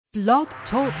Blog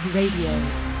Talk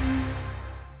Radio.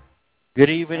 Good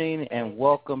evening and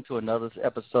welcome to another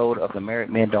episode of the Married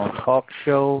Men Don't Talk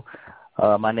show.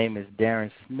 My name is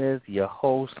Darren Smith, your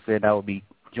host, and I will be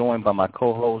joined by my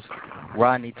co-hosts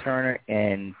Rodney Turner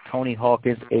and Tony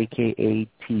Hawkins, a.k.a.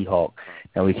 T-Hawk.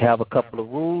 Now, we have a couple of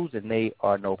rules, and they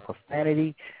are no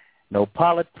profanity, no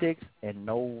politics, and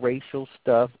no racial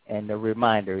stuff. And a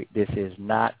reminder, this is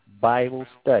not Bible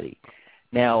study.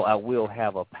 Now, I will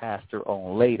have a pastor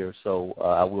on later, so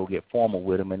I will get formal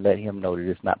with him and let him know that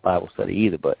it's not Bible study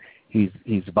either, but he's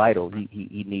vital.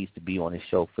 He needs to be on the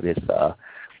show for this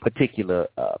particular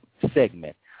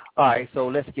segment. All right, so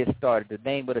let's get started. The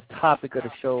name of the topic of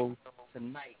the show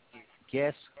tonight is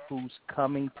Guess Who's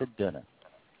Coming to Dinner?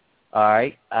 All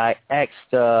right, I asked,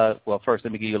 well, first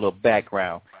let me give you a little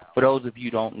background. For those of you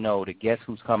who don't know, the Guess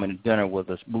Who's Coming to Dinner was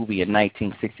a movie in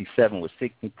 1967 with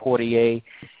Sidney Poitier.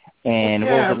 And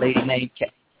what was the lady name?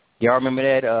 Y'all remember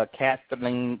that?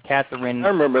 Catherine. I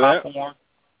remember Hawthorne? that.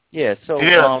 Yeah. So,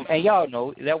 and y'all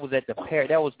know that was that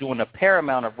was during the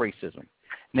paramount of racism.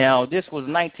 Now, this was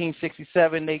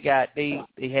 1967. They had $4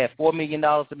 million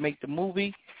to make the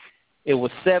movie. It was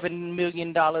 $7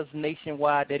 million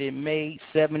nationwide that it made.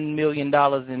 $70 million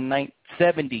in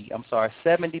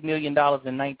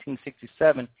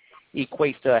 1967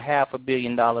 equates to $500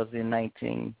 million in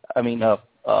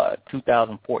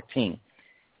 2014.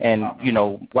 And, you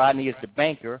know, Rodney is the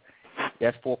banker.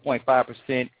 That's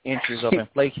 4.5% interest of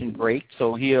inflation rate.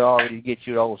 So he'll already get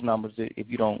you those numbers if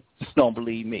you don't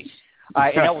believe me. All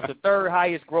right, and that was the third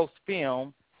highest gross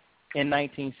film in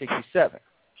 1967.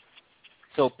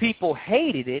 So people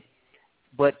hated it,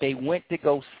 but they went to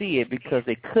go see it because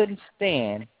they couldn't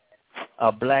stand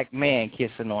a black man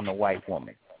kissing on a white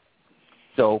woman.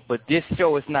 So, but this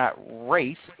show is not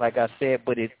race, like I said,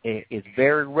 but it's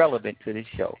very relevant to this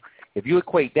show. If you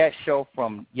equate that show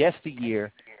from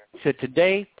yesteryear to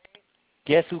today,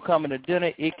 Guess Who Coming to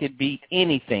Dinner? It could be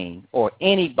anything or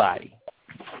anybody,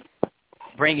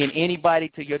 bringing anybody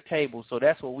to your table. So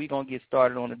that's what we're going to get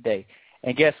started on today.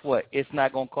 And guess what? It's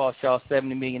not going to cost y'all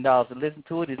 $70 million to listen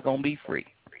to it. It's going to be free.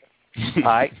 All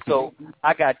right, so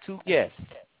I got two guests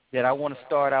that I want to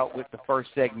start out with the first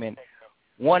segment.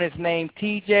 One is named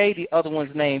TJ. The other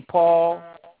one's named Paul.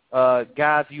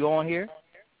 Guys, you on here?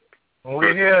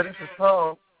 We're here. This is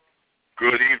Paul.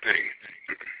 Good evening.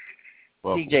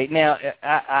 TJ, now,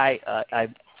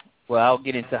 I'll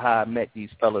get into how I met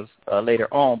these fellas later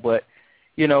on, but,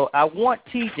 you know, I want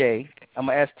TJ, I'm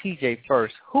going to ask TJ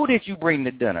first, who did you bring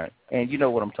to dinner? And you know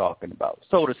what I'm talking about,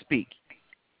 so to speak.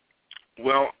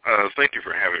 Well, thank you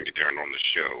for having me, Darren, on the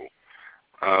show.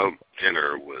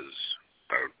 Dinner was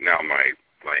now my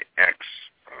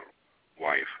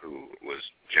ex-wife, who was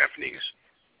Japanese.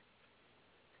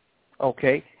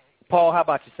 Okay. Paul, how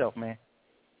about yourself, man?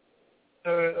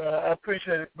 I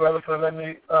appreciate it, brother, for letting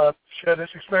me share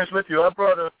this experience with you. I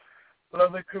brought a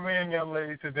lovely Korean young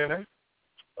lady to dinner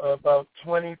about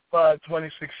 25,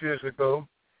 26 years ago,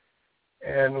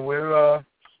 and we're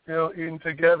still eating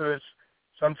together.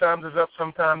 Sometimes it's up,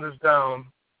 sometimes it's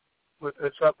down.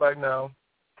 It's up right now.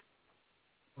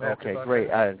 Okay, great.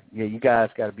 You guys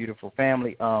got a beautiful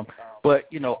family. But,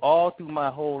 you know, all through my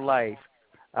whole life,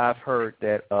 I've heard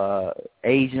that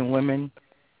Asian women,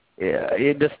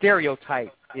 the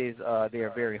stereotype is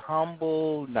they're very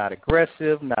humble, not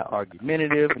aggressive, not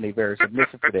argumentative, and they're very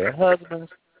submissive to their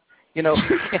husbands. You know,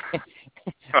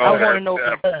 I want to know.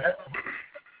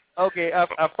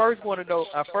 I first want to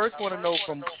know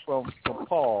from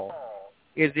Paul,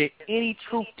 is there any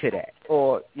truth to that,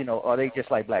 or you know, are they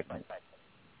just like black men?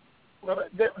 Well,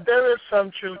 there is some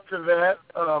truth to that.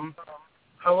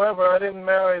 However, I didn't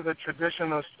marry the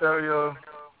traditional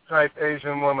stereotype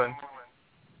Asian woman.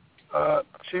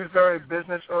 She's very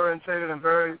business-oriented and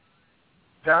very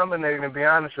dominating, to be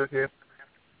honest with you.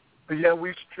 But yeah,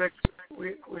 we're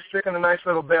striking a nice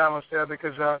little balance there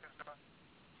because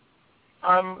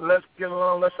let's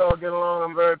all get along.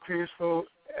 I'm very peaceful,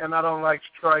 and I don't like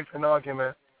strife and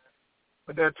argument.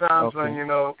 But there are times when, you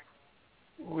know,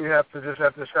 we have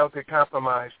this healthy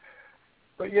compromise.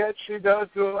 But yet she does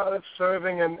do a lot of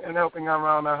serving and helping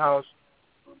around the house.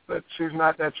 But she's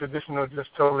not that traditional,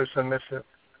 just totally submissive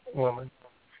woman.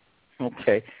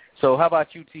 Okay. So how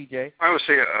about you, TJ? I would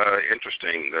say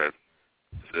interesting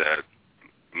that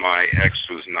my ex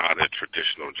was not a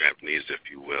traditional Japanese, if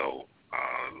you will,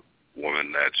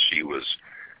 woman, that she was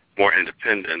more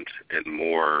independent and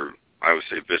more, I would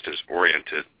say,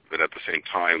 business-oriented, but at the same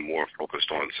time more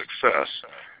focused on success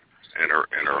and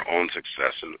her own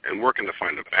success and working to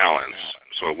find a balance.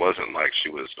 So it wasn't like she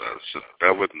was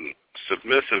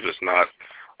submissive is not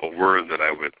a word that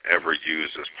I would ever use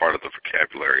as part of the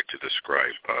vocabulary to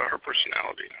describe her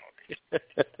personality.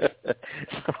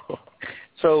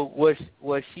 So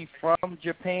was she from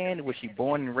Japan? Was she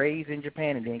born and raised in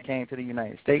Japan and then came to the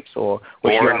United States, or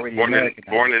was she already American?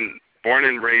 Born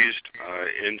and raised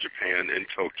in Japan, in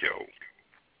Tokyo.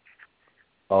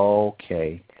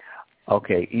 Okay.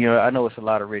 You know, I know it's a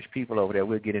lot of rich people over there.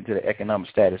 We'll get into the economic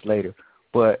status later.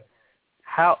 But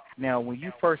how now, when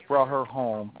you first brought her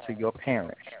home to your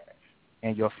parents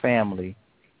and your family,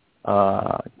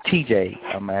 TJ,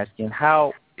 I'm asking,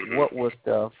 what was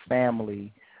the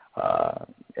family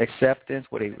acceptance?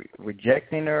 Were they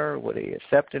rejecting her? Were they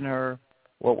accepting her?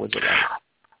 What was it like?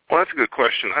 Well, that's a good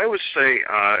question. I would say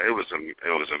it was a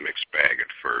mixed bag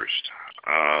at first.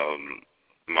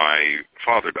 My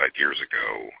father died years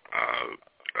ago.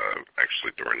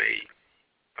 Actually,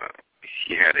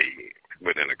 he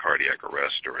went in a cardiac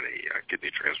arrest during a kidney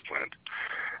transplant,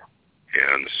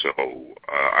 and so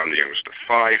I'm the youngest of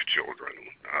 5 children.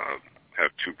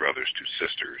 Have 2 brothers, 2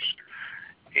 sisters,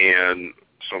 and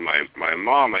so my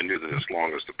mom, I knew that as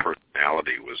long as the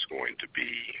personality was going to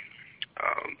be,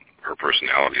 her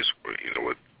personalities,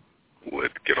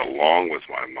 would get along with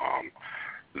my mom,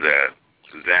 that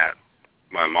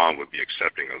my mom would be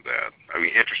accepting of that. I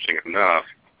mean, interesting enough,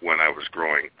 when I was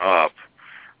growing up,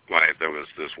 there was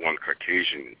this one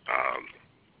Caucasian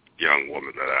young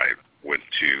woman that I went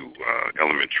to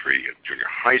elementary and junior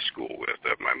high school with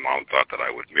that my mom thought that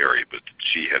I would marry, but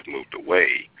she had moved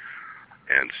away.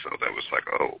 And so that was like,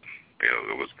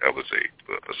 that was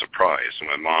a surprise. So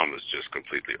my mom was just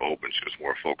completely open. She was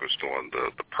more focused on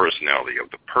the personality of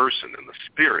the person and the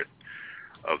spirit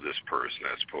of this person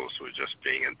as opposed to just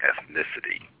being an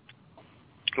ethnicity.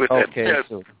 With that said,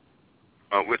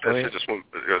 I'll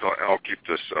keep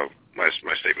this, my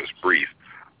statements brief.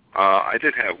 I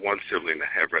did have one sibling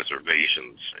that had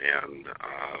reservations and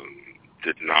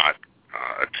did not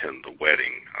attend the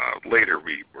wedding. Later,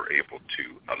 we were able to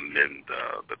amend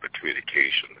the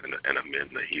communication and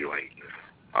amend the healing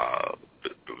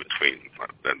between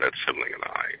that sibling and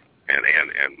I, and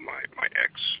my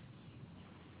ex.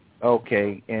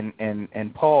 Okay,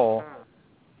 and Paul,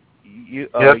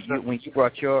 when you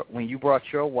brought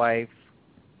your wife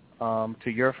to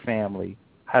your family,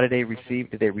 how did they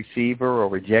receive? Did they receive her or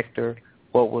reject her?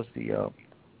 What was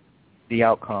the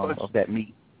outcome of that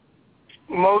meet?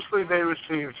 Mostly they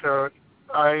received her.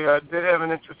 I did have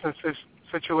an interesting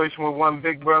situation with one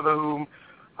big brother whom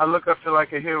I look up to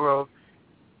like a hero.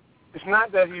 It's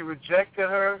not that he rejected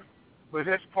her, but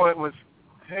his point was,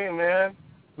 hey, man,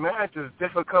 marriage is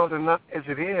difficult enough as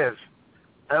it is.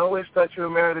 I always thought you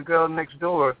would marry the girl next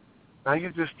door. Now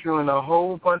you just threw in a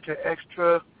whole bunch of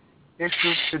extra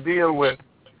issues to deal with.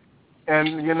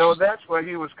 And, that's where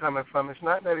he was coming from. It's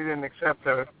not that he didn't accept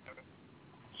her.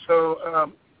 So,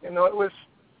 it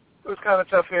was kind of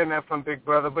tough hearing that from Big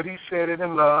Brother, but he said it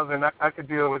in love, and I could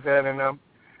deal with that. And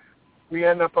we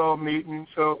ended up all meeting.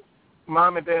 So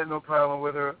Mom and Dad had no problem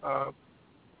with her.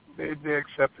 They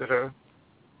accepted her.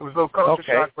 It was a little culture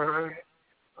shock for her.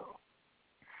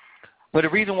 But the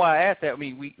reason why I asked that, I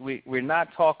mean, we're not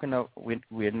talking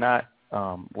we're not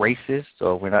racist,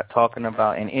 or we're not talking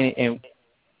about and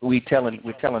we're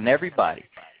telling everybody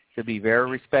to be very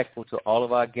respectful to all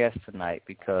of our guests tonight,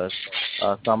 because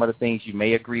some of the things you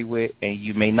may agree with and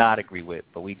you may not agree with,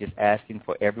 but we're just asking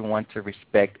for everyone to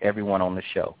respect everyone on the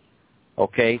show.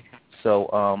 Okay?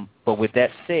 So, but with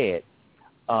that said,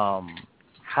 I'm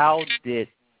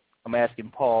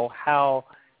asking Paul, how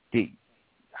did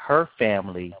her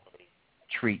family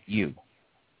treat you?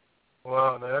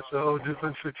 Wow, now that's a whole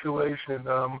different situation.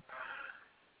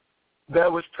 That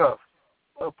was tough.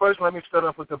 First, let me start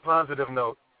off with the positive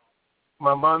note.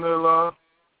 My mother-in-law,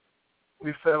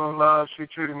 we fell in love. She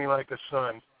treated me like a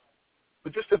son.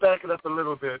 But just to back it up a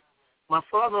little bit, my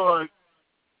father-in-law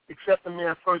accepted me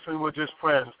at first when we were just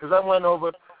friends, because I went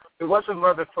over. It wasn't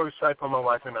love at first sight for my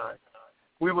wife and I.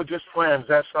 We were just friends,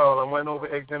 that's all. I went over,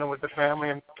 ate dinner with the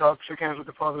family, and shook hands with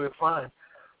the father. We were fine.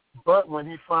 But when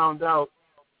he found out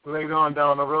later on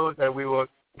down the road that we were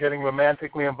getting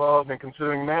romantically involved and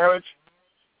considering marriage,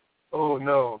 oh,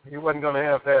 no, he wasn't going to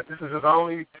have that. This is his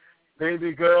only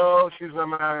baby girl. She's going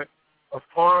to marry a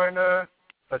foreigner,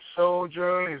 a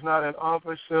soldier. He's not an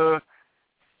officer,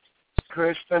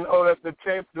 Christian. Oh,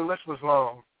 the list was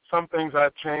long. Some things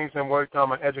I've changed and worked on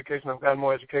my education. I've gotten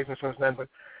more education since then, but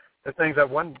the things I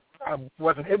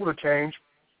wasn't able to change,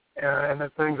 and the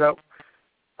things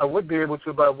I would be able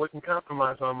to, but I wouldn't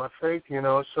compromise on my faith,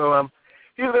 So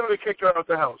he literally kicked her out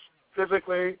the house,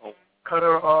 physically cut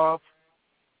her off,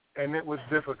 and it was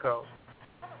difficult.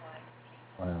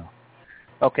 Wow.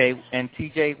 Okay, and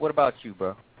TJ, what about you,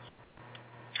 bro?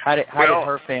 How did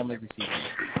her family receive it?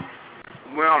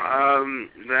 Well,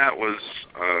 that was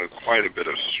quite a bit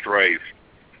of strife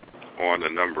on a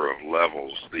number of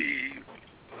levels. The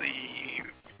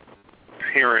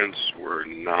parents were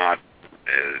not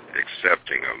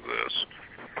accepting of this,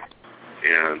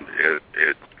 and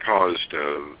it caused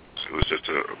it was just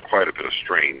quite a bit of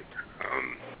strain.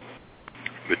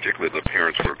 Particularly, the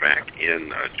parents were back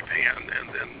in Japan, and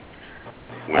then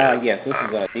yes, this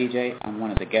is DJ. I'm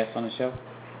one of the guests on the show.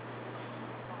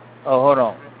 Oh, hold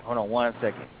on 1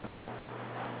 second.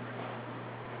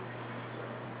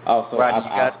 Oh, so Rodney,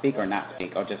 I'll speak or not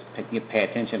speak, or just pay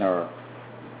attention, or...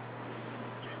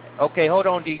 Okay, hold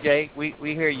on, DJ. We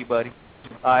hear you, buddy.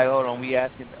 All right, hold on. We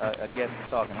asking a guest is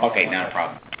talking. Okay, not a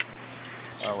problem.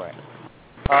 All right.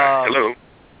 Hello.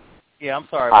 Yeah, I'm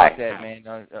sorry about that, man.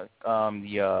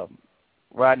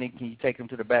 Rodney, can you take them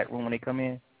to the back room when they come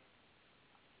in?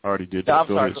 I already did No, that. I'm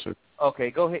Go sorry. ahead, sir.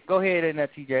 Okay, go ahead and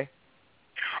TJ.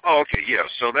 Oh, okay, yeah.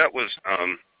 So that was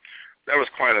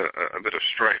quite a bit of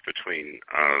strife between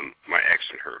my ex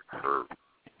and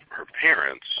her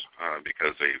parents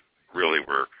because they really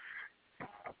were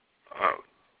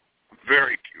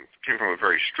came from a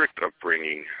very strict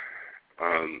upbringing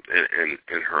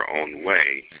in her own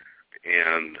way,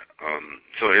 and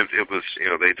so it was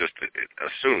they just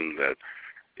assumed that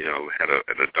had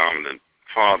a dominant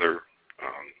father,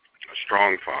 a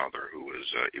strong father who was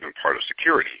even part of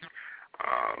security.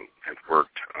 Had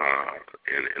worked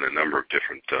in a number of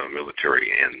different military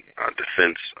and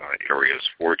defense areas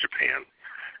for Japan,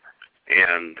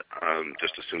 and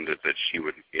just assumed that she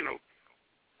would,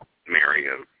 marry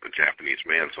a Japanese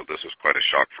man. So this was quite a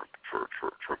shock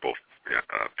for both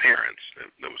parents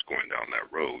that was going down that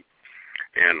road.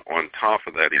 And on top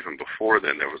of that, even before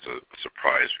then, there was a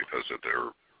surprise because of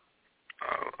their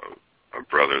a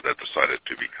brother that decided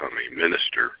to become a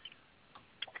minister,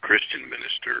 a Christian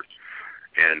minister.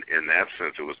 And in that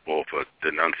sense, it was both a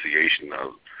denunciation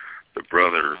of the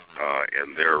brother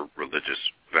and their religious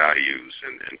values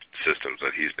and systems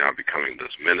that he's now becoming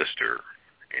this minister.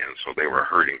 And so they were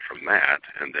hurting from that.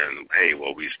 And then, hey,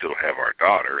 well, we still have our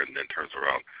daughter. And then turns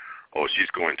around, oh,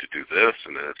 she's going to do this.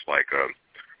 And then it's like,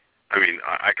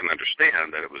 I can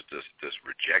understand that it was this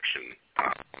rejection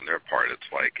on their part.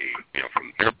 It's like,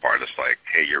 from their part, it's like,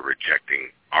 hey, you're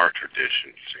rejecting our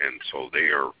traditions. And so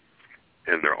they are,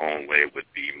 in their own way, would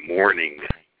be mourning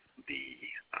the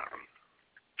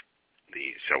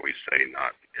shall we say,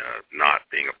 not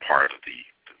being a part of the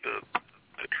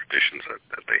traditions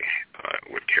that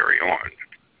they would carry on.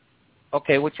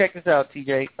 Okay, well, check this out,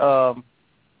 TJ.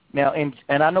 Now,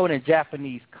 and I know in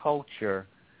Japanese culture,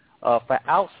 for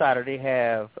outsider, they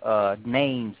have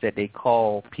names that they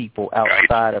call people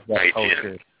outside of that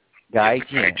culture.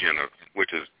 Gaijin. Gaijin,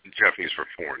 which is Japanese for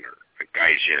foreigner. A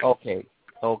gaijin.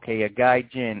 Okay, a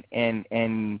gaijin.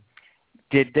 And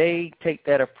did they take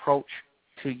that approach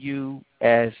to you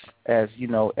as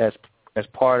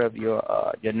part of your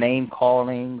name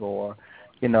calling, or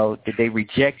did they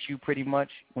reject you pretty much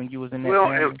when you was in that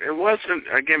family? Well, it wasn't,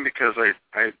 again, because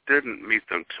I didn't meet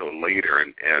them till later,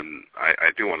 and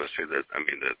I do want to say that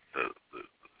that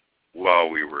while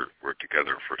we were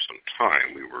together for some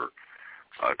time, we were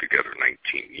together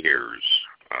 19 years.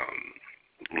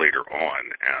 Later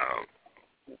on,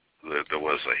 there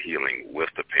was a healing with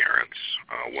the parents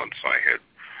once I had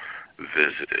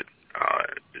visited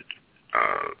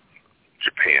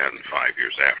Japan 5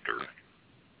 years after.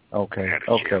 Okay. Had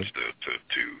a chance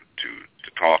to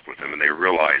talk with them, and they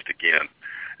realized again,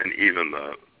 and even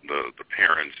the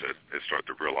parents had started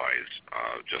to realize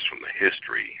just from the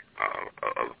history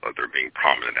of there being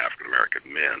prominent African American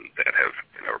men that have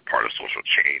are part of social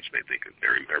change. They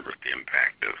remember the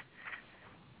impact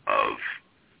of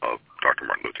Dr.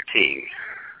 Martin Luther King.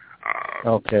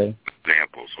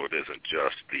 Example, so it isn't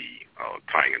just the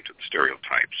tying into the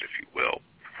stereotypes, if you will.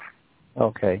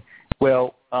 Okay.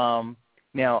 Well,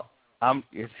 now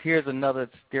here's another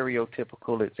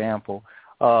stereotypical example,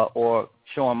 or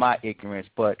showing my ignorance.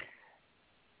 But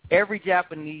every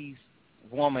Japanese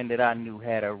woman that I knew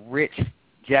had a rich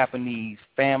Japanese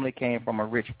family, came from a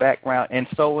rich background, and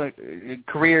so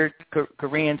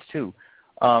Koreans too.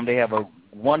 They have a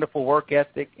wonderful work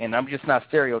ethic, and I'm just not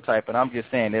stereotyping. I'm just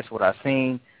saying that's what I've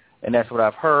seen, and that's what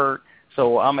I've heard.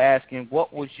 So I'm asking,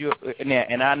 what was your?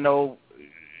 And I know,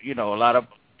 a lot of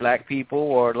black people,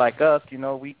 or like us,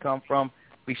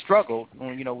 we struggled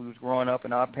when we was growing up,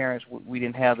 and our parents, we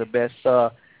didn't have the best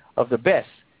of the best,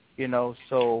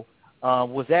 So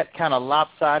was that kind of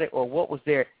lopsided, or what was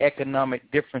their economic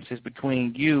differences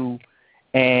between you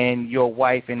and your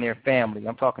wife and their family?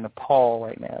 I'm talking to Paul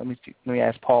right now. Let me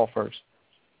ask Paul first.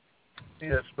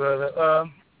 Yes, brother.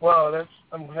 Well,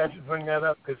 I'm glad you bring that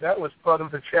up because that was part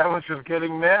of the challenge of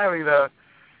getting married.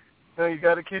 You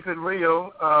got to keep it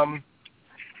real.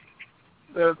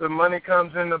 The money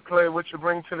comes into play, what you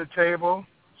bring to the table.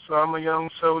 So I'm a young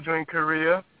soldier in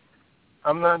Korea.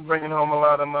 I'm not bringing home a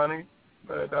lot of money,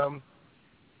 but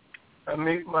I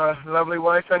meet my lovely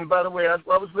wife. And by the way, I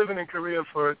was living in Korea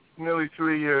for nearly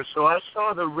 3 years, so I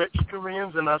saw the rich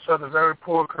Koreans and I saw the very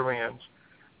poor Koreans.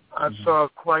 I saw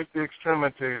quite the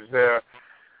extremities there.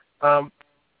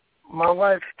 My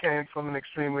wife came from an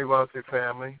extremely wealthy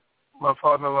family. My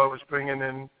father-in-law was bringing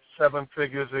in 7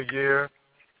 figures a year,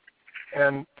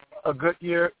 and a good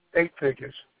year, 8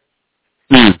 figures.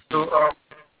 So,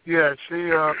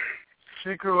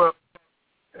 she grew up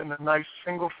in a nice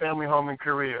single-family home in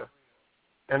Korea,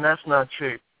 and that's not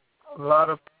cheap.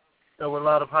 There were a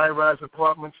lot of high-rise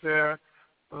apartments there,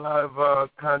 a lot of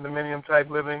condominium-type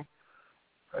living.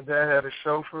 Her dad had a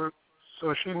chauffeur,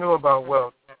 so she knew about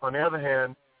wealth. On the other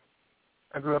hand,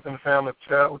 I grew up in a family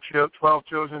of 12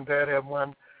 children. Dad had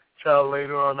 1 child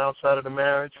later on outside of the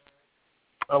marriage.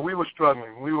 We were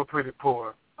struggling. We were pretty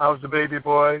poor. I was the baby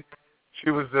boy.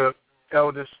 She was the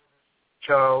eldest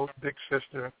child, big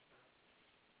sister.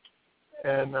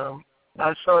 And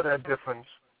I saw that difference.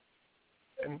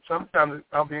 And sometimes,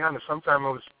 I'll be honest, sometimes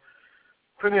it was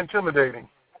pretty intimidating.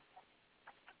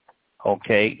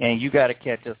 Okay, and you got to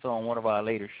catch us on one of our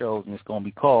later shows, and it's going to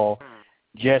be called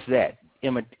just that,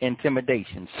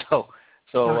 intimidation. So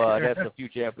that's a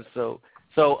future episode.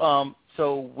 So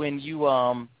when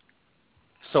you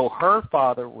so her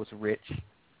father was rich.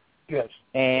 Yes.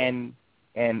 And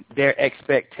their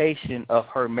expectation of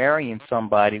her marrying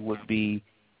somebody would be,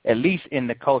 at least in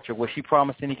the culture, was she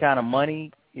promised any kind of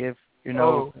money? If you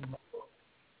know.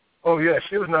 Oh yeah,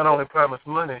 she was not only promised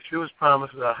money, she was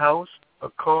promised a house, a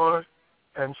car,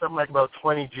 and something like about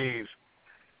 20 G's.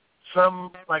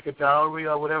 Some like a dowry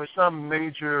or whatever, some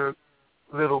major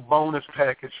little bonus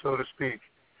package, so to speak.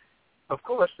 Of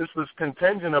course, this was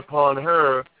contingent upon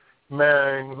her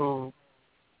marrying who,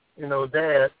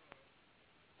 Dad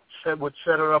would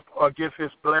set her up or give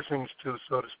his blessings to,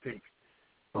 so to speak.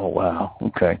 Oh, wow.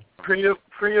 Okay.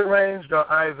 Prearranged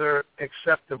or either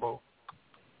acceptable.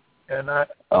 And I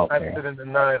fit into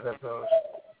neither of those.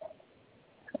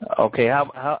 Okay.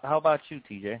 How about you,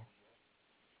 TJ?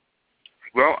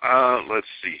 Well, let's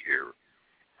see here.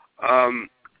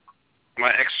 My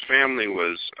ex-family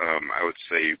was, I would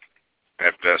say,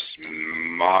 at best,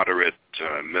 moderate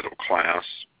middle class.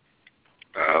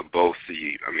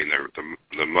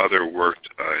 The mother worked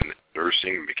in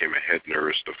nursing and became a head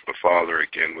nurse. The father,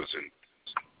 again, was in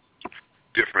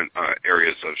different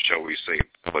areas of, shall we say,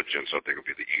 intelligence. I think would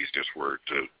be the easiest word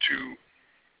to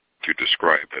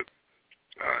describe it.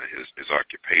 His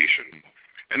occupation,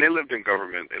 and they lived in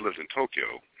government. They lived in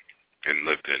Tokyo, and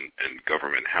lived in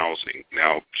government housing.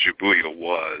 Now, Shibuya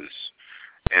was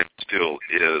and still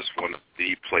is one of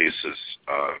the places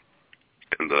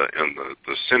in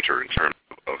the center in terms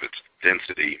of its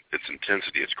density, its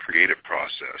intensity, its creative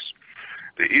process.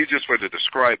 The easiest way to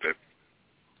describe it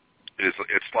is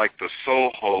it's like the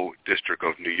Soho district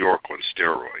of New York on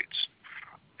steroids.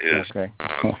 Is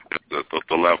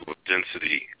the level of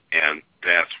density, and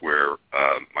that's where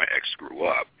my ex grew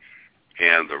up.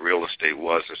 And the real estate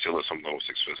was and still is some of the most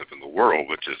expensive in the world,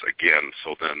 which is, again,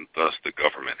 so then thus the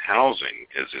government housing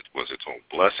was its own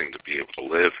blessing to be able to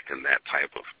live in that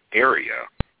type of area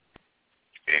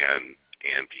and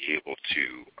be able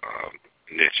to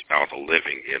niche out a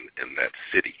living in that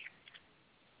city.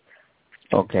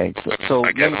 Okay. So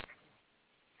again,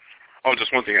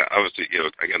 just one thing. I was,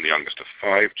 again, the youngest of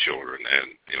 5 children,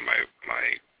 and my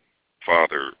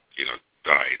father,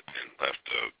 died and left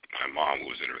my mom, who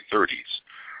was in her 30s,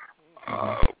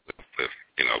 with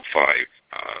 5.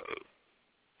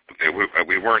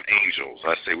 We weren't angels.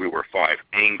 I say we were 5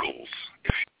 angles,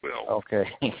 if you will. Okay.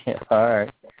 All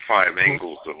right. 5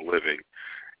 angles of living,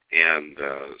 and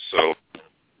so,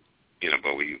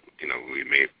 but we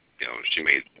made,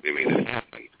 we made it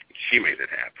happen. She made it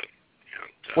happen.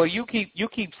 Well, you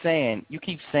keep saying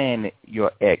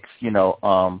your ex, and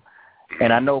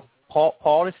I know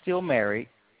Paul is still married,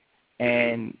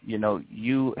 and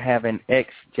you have an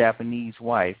ex-Japanese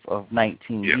wife of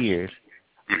 19 years.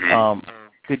 Mm-hmm.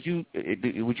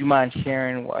 Would you mind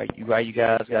sharing why you guys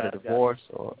got a divorce,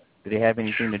 or did it have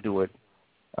anything to do with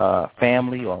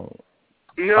family or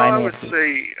No, finances?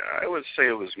 I would say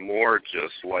it was more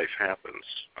just life happens.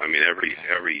 I mean,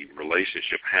 every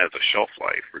relationship has a shelf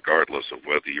life, regardless of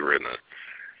whether you're in a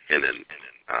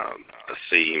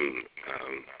same,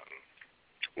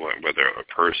 whether a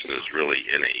person is really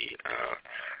in a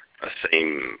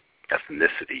same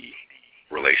ethnicity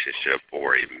relationship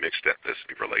or a mixed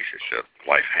ethnicity relationship.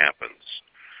 Life happens.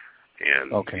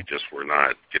 And we just were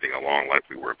not getting along like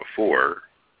we were before,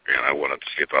 and I wanted to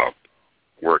see about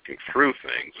working through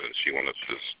things, and she wanted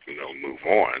to just, move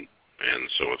on. And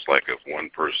so it's like if one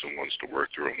person wants to work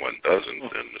through and one doesn't,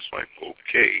 then it's like,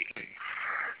 okay.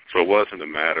 So it wasn't a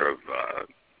matter of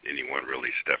anyone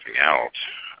really stepping out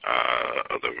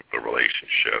of the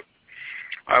relationship.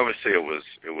 I would say it was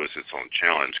its own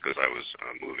challenge because I was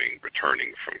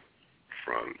returning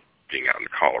from being out in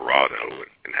Colorado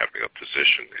and having a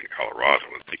position in Colorado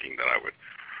and thinking that I would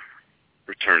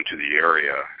return to the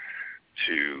area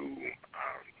to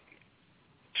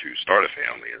start a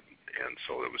family, and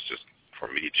so it was just for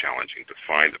me challenging to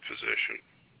find a position.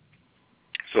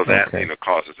 So that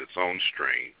causes its own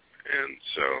strain, and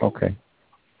so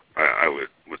I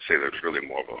would say there's really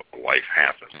more of a life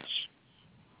happens.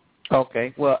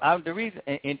 Okay. Well, the reason.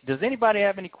 Does anybody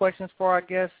have any questions for our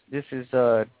guests? This is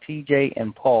TJ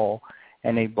and Paul,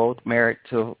 and they both married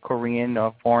to Korean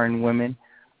foreign women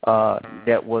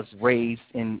that was raised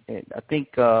in. I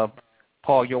think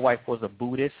Paul, your wife was a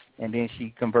Buddhist, and then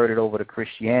she converted over to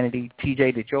Christianity.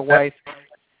 TJ, did your wife?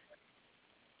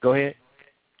 Go ahead.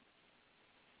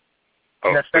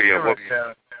 Oh, yes, that's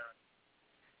correct.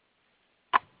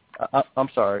 I'm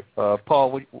sorry,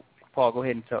 Paul. Paul, go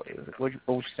ahead and tell. What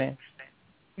was you saying?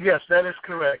 Yes, that is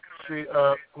correct. She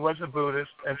was a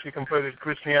Buddhist, and she converted to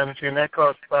Christianity, and that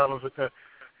caused problems with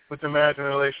the marriage and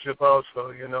relationship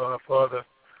also. Her father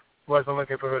wasn't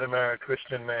looking for her to marry a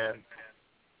Christian man.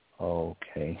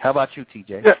 Okay. How about you,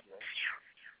 TJ? Yeah.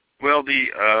 Well,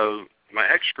 my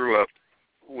ex grew up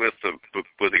with the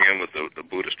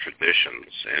Buddhist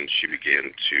traditions, and she began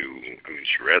to.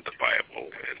 She read the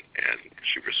Bible and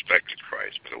she respected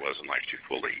Christ, but it wasn't like she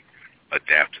fully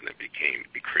adapted and became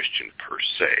a Christian per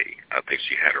se. I think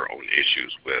she had her own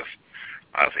issues with,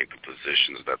 the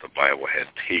positions that the Bible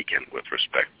had taken with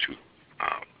respect to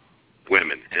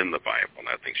women in the Bible,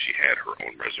 and I think she had her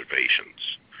own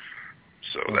reservations.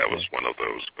 So that was one of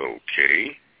those.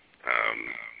 Okay,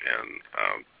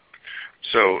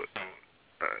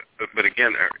 but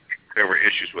again, there were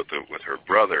issues with her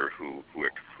brother who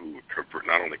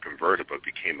not only converted but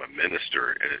became a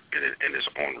minister in his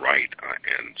own right,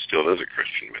 and still is a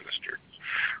Christian minister.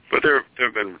 But those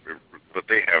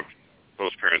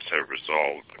parents have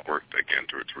worked again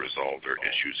to resolve their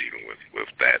issues even with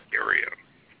that area.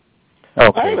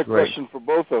 Okay, I had a great. question for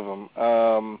both of them.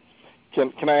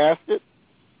 Can I ask it?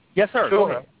 Yes, sir. Sure.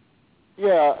 Go ahead.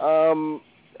 Yeah,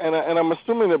 and I'm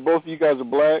assuming that both of you guys are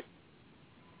black.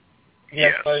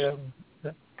 Yes, I am.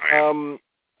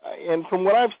 And from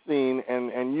what I've seen,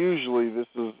 and usually this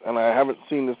is, and I haven't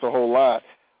seen this a whole lot,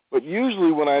 but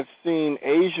usually when I've seen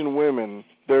Asian women,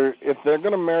 if they're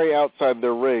going to marry outside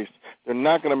their race, they're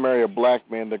not going to marry a black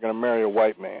man. They're going to marry a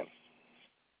white man.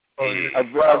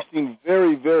 I've seen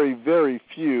very, very, very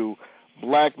few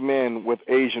black men with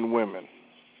Asian women.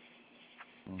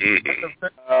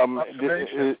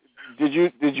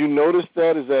 Did you notice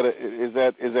that? Is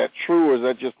that true, or is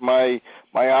that just my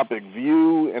myopic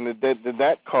view? And did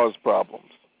that cause problems?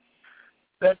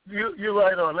 That you're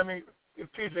right on. TJ,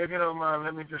 if you don't mind,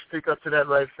 let me just speak up to that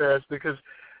right fast, because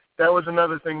that was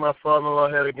another thing my father-in-law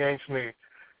had against me.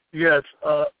 Yes,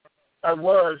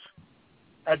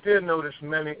 I did notice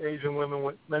many Asian women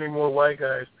with many more white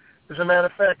guys. As a matter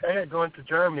of fact, I had gone to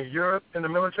Germany, Europe, in the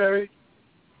military,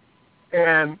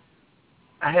 and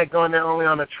I had gone there only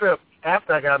on a trip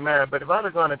after I got married. But if I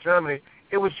had gone to Germany,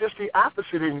 it was just the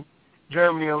opposite in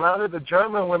Germany. A lot of the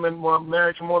German women were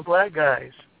married to more black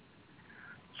guys.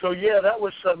 So, yeah, that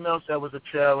was something else that was a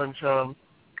challenge,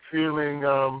 feeling,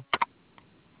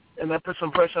 and that put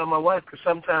some pressure on my wife, because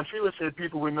sometimes she would say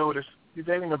people would notice, you're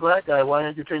dating a black guy, why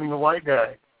aren't you dating a white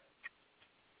guy?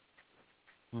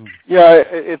 Yeah,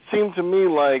 it seemed to me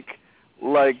like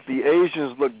the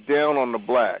Asians look down on the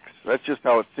blacks. That's just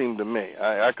how it seemed to me.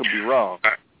 I could be wrong.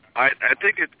 I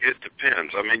think it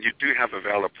depends. You do have a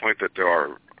valid point that there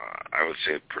are, I would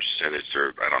say, a percentage,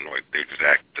 or I don't know the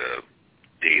exact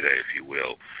data, if you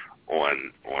will,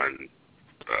 on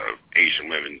Asian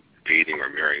women dating or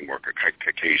marrying more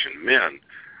Caucasian men.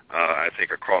 I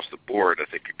think across the board, I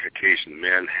think Caucasian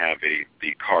men have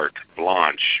the carte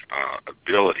blanche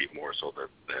ability more so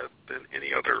than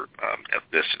any other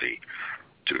ethnicity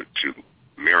to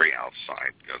marry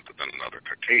outside than another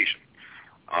Caucasian.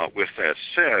 With that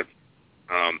said,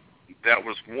 that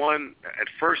was one. At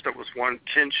first, there was one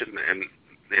tension, and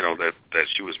that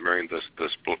she was marrying this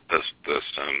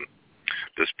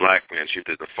black man.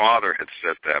 The father had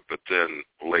said that, but then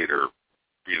later,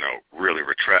 really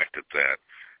retracted that.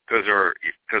 Because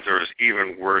there is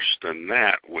even worse than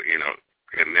that,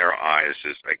 in their eyes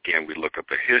is, again, we look at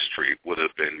the history, would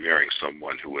have been marrying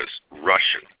someone who was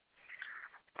Russian.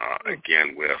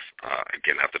 Again,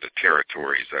 after the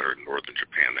territories that are in northern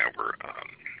Japan that were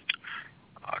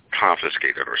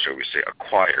confiscated, or shall we say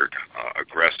acquired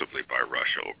aggressively by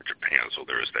Russia over Japan. So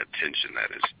there is that tension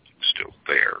that is still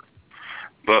there.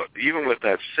 But even with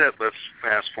that said, let's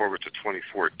fast forward to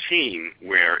 2014,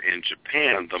 where in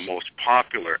Japan the most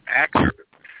popular actor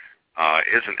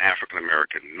is an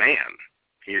African-American man.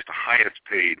 He is the highest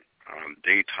paid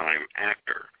daytime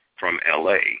actor from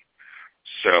L.A.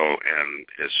 So, and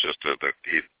it's just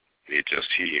interesting,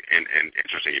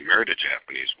 he married a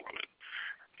Japanese woman.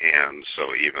 And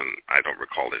so even, I don't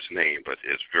recall his name, but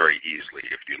it's very easily,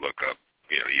 if you look up,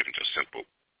 even just simple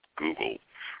Google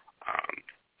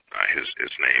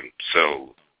his name.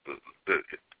 So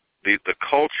the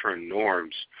culture and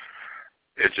norms,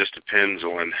 it just depends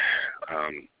on,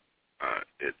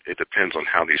 it depends on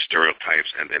how these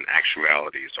stereotypes and then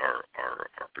actualities are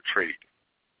portrayed.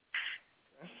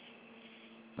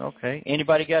 Okay.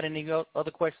 Anybody got any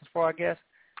other questions for our guest?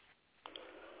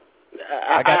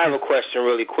 I have a question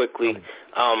really quickly.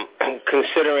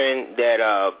 Considering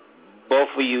that both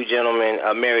of you gentlemen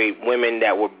married women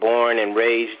that were born and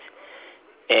raised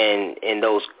in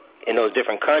those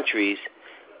different countries,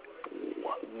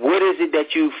 what is it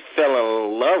that you fell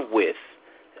in love with?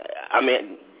 I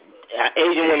mean,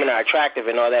 Asian women are attractive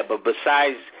and all that, but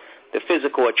besides the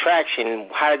physical attraction,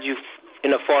 how did you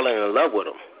end up falling in love with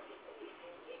them?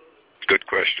 Good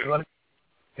question. You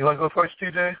want to go first,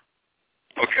 TJ?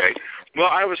 Okay. Well,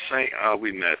 I was saying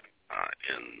we met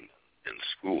in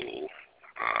school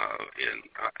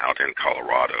out in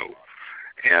Colorado,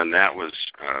 and that was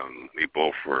we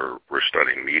both were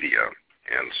studying media,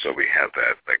 and so we had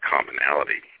that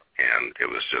commonality, and it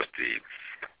was just the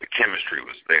chemistry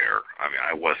was there. I mean,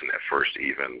 I wasn't at first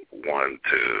even one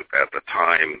to, at the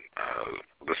time,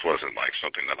 this wasn't like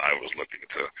something that I was looking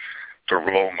to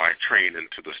roll my train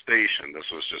into the station. This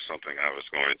was just something I was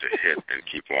going to hit and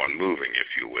keep on moving,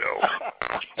 if you will.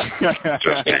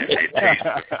 Just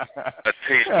a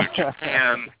taste of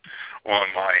Japan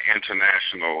on my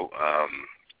international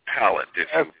palette, if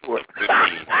you will.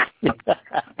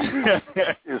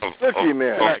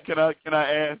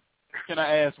 Can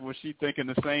I ask, was she thinking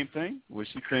the same thing? Was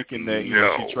she thinking that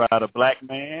she tried a black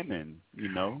man and,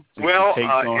 well,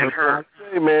 on her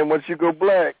hey, man, once you go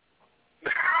black.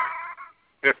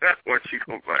 Once you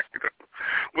go black,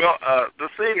 Well, the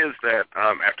thing is that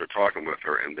after talking with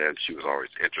her, and then she was always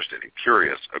interested and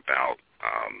curious about,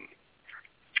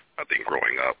 I think,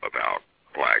 growing up about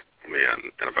black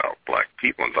men and about black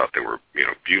people, and thought they were,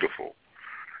 beautiful,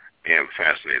 and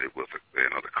fascinated with the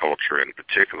culture. And in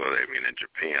particular, I mean, in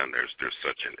Japan, there's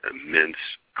such an immense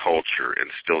culture,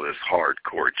 and still is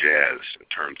hardcore jazz in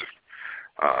terms of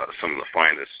some of the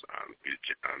finest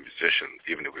musicians.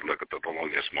 Even if we look at the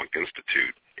Thelonious Monk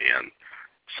Institute and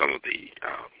some of the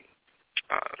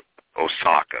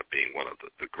Osaka being one of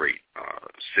the great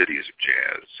cities of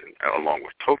jazz, and along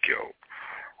with Tokyo.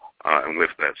 And with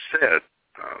that said,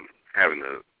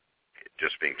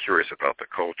 just being curious about the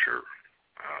culture.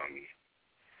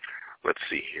 Let's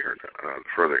see here,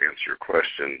 further answer your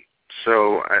question.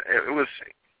 So it was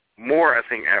more, I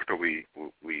think, after we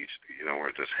were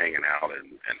just hanging out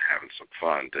and having some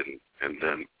fun, and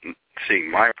then seeing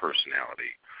my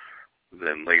personality.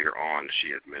 Then later on,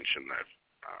 she had mentioned that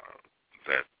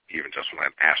even just when I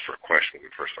asked her a question when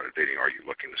we first started dating, are you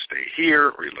looking to stay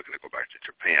here, or are you looking to go back to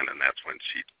Japan? And that's when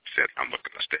she said, I'm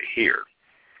looking to stay here.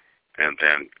 And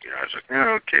then, I was like,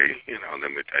 okay, and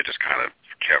then I just kind of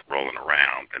kept rolling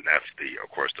around. And that's of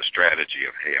course, the strategy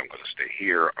of, hey, I'm going to stay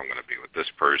here. I'm going to be with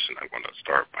this person. I'm going to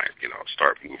start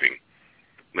moving.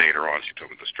 Later on, she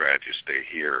told me the strategy is stay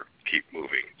here, keep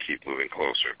moving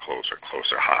closer.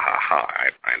 Ha, ha, ha.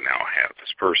 I now have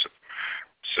this person.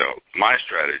 So my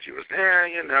strategy was,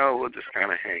 we'll just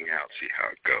kind of hang out, see how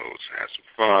it goes, have some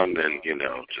fun, and,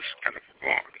 just kind of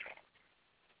move on.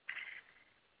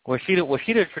 Was she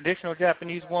the traditional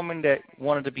Japanese woman that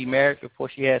wanted to be married before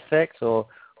she had sex, or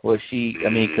was she? I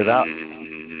mean,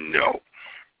 no.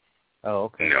 Oh,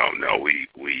 okay. No. We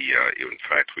in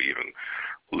fact we even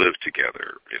lived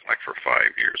together for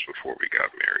 5 years before we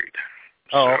got married.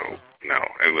 Oh. So no,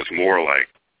 it was more like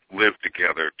live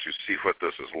together to see what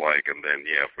this is like, and then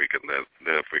if we can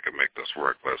make this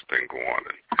work, let's then go on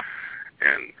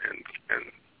and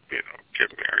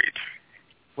get married.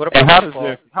 What about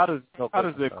how does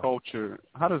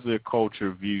their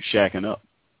culture view shacking up?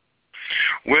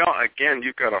 Well, again,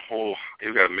 you've got a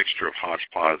mixture of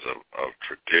hodgepodge of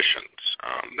traditions.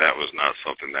 That was not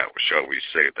something that, shall we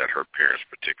say, that her parents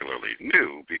particularly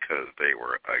knew, because they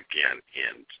were, again,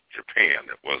 in Japan.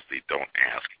 It was the don't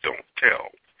ask, don't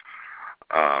tell,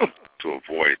 to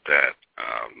avoid that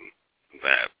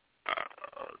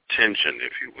tension,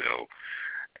 if you will.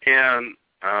 And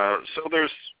so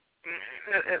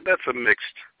that's a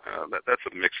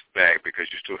mixed bag, because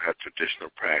you still have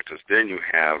traditional practice. Then you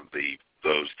have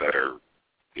those that are,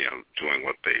 doing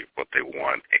what they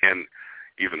want, and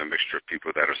even a mixture of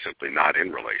people that are simply not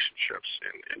in relationships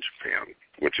in Japan,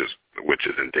 which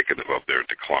is indicative of their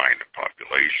decline in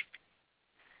population.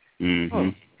 Mm-hmm.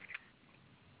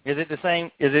 Is it the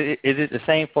same? Is it the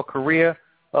same for Korea,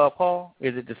 Paul?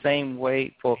 Is it the same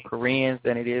way for Koreans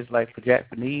than it is like for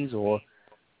Japanese, or?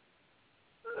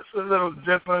 It's a little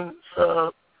different.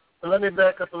 But let me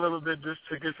back up a little bit just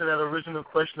to get to that original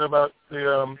question about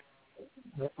the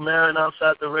marrying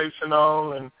outside the race and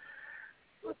all. And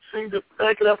let's see, to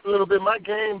back it up a little bit, my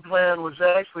game plan was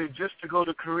actually just to go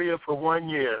to Korea for 1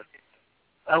 year.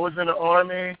 I was in the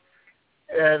Army,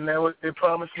 and they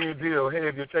promised me a deal. Hey,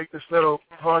 if you take this little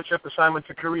hardship assignment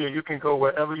to Korea, you can go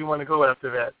wherever you want to go after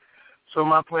that. So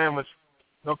my plan was,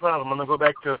 no problem, I'm going to go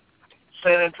back to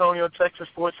San Antonio, Texas,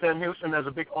 Fort Sam Houston. There's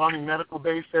a big Army medical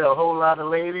base there, a whole lot of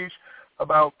ladies,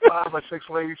 about 5 or 6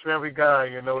 ladies for every guy,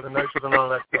 the nurses and all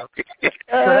that stuff.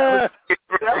 So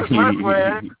that was my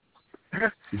plan.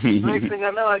 Next thing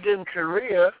I know, I get in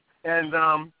Korea, and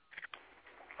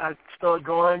I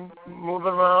started moving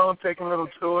around, taking little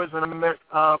tours, and I met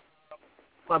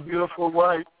my beautiful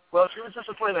wife. Well, she was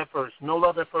disappointed at first, no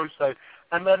love at first sight.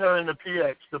 I met her in the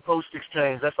PX, the Post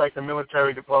Exchange. That's like the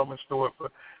military department store for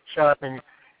shopping.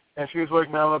 And she was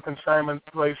working out up in Simon's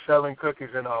place selling cookies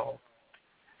and all.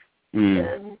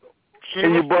 And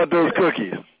you bought those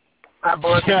cookies? I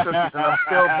bought the cookies, and I'm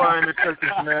still buying the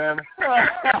cookies, man.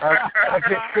 I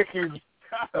get cookies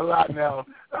a lot now.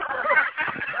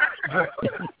 Those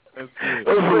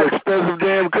are expensive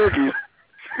damn cookies.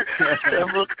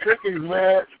 Them cookies,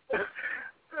 man.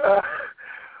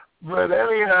 But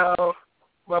anyhow,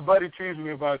 my buddy teased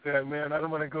me about that, man. I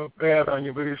don't want to go bad on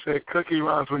you, but he said cookie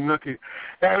rhymes with nookie.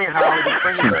 Anyhow,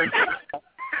 bring it back.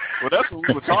 Well, that's what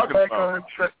we were talking about.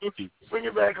 Bring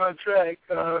it back on track.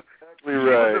 Right. She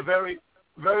was a very,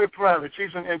 very private.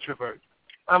 She's an introvert.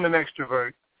 I'm an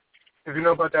extrovert. If you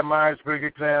know about that Myers-Briggs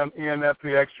exam, ENFP,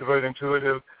 extrovert,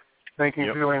 intuitive,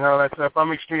 thinking, feeling, all that stuff,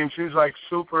 I'm extreme. She's like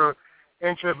super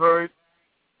introvert,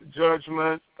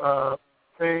 judgment,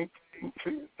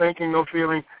 thinking, no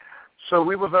feeling. So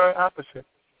we were very opposite.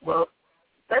 Well,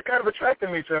 that kind of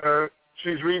attracted me to her.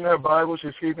 She's reading her Bible.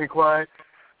 She's keeping quiet.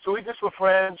 So we just were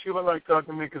friends. She would like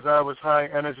talking to me because I was high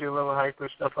energy, a little hyper,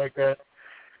 stuff like that.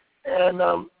 And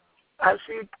I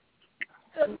see,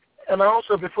 and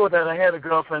also before that, I had a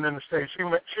girlfriend in the States.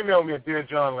 She mailed me a Dear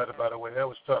John letter, by the way. That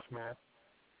was tough, man.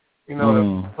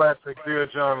 The classic Dear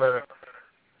John letter.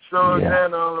 So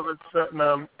then all of a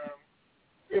sudden,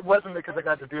 it wasn't because I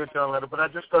got the Dear John letter, but I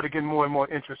just started getting more and more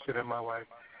interested in my wife.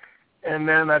 And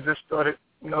then I just started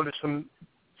noticing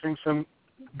some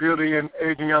beauty in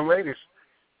aging young ladies.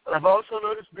 I've also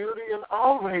noticed beauty in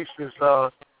all races.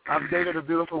 I've dated a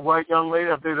beautiful white young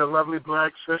lady. I've dated a lovely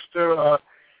black sister.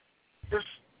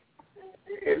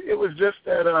 It was just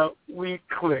that we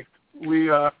clicked.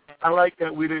 I like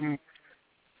that we didn't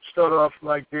start off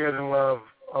like dead in love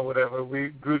or whatever. We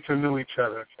grew to know each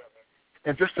other.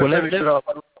 And just to finish it off,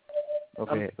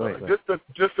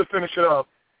 just to finish it off,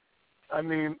 I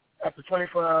mean, after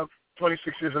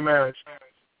 26 years of marriage,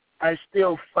 I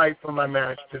still fight for my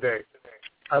marriage today.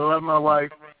 I love my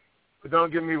wife, but don't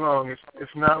get me wrong,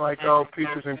 it's not like all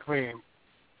peaches and cream.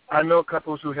 I know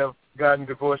couples who have gotten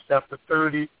divorced after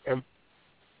 30 and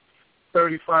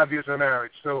 35 years of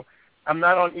marriage, so I'm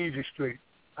not on easy street.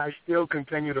 I still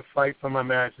continue to fight for my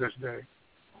marriage this day.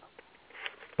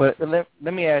 But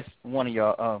let me ask one of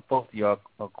y'all, both of y'all,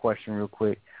 a question real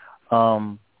quick.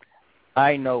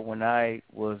 I know when I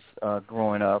was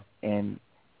growing up, and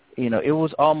it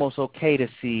was almost okay to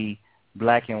see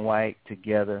black and white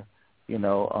together, a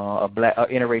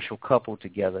interracial couple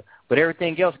together, but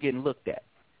everything else getting looked at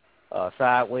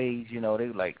sideways. They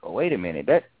were like, oh, wait a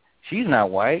minute, she's not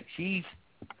white, she's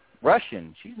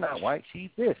Russian, she's not white, she's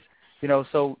this.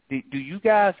 So do you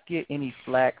guys get any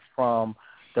flack from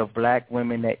the black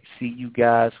women that see you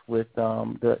guys with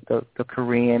the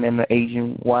Korean and the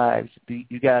Asian wives? Do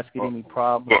you guys get any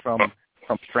problems from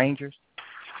strangers?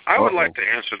 I would like to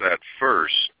answer that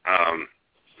first,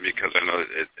 because I know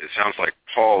it sounds like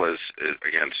Paul is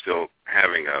again still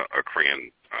having a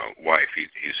Korean wife.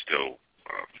 He's still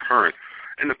current.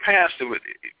 In the past,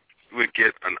 would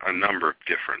get a number of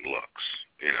different looks.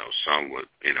 Some would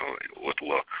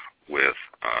look with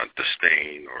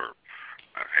disdain, or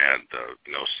had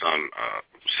some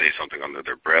say something under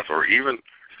their breath, or even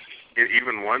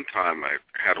one time I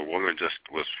had a woman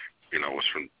was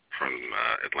from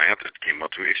Atlanta, came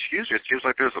up to me, excuse me, it seems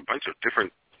like there's a bunch of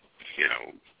different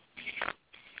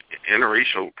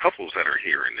interracial couples that are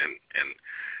here, and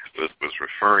was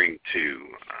referring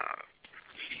to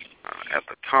at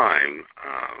the time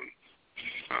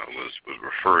was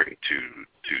referring to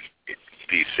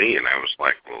DC, and I was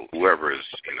like, well, whoever is,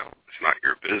 it's not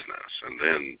your business. And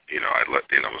then I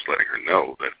was letting her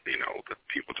know that that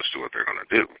people just do what they're going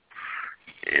to do.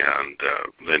 And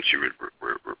then she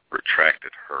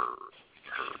retracted her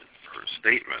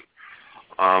statement.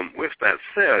 With that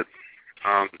said,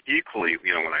 equally,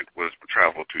 when I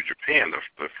traveled to Japan,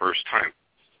 the first time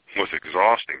was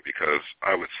exhausting, because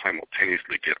I would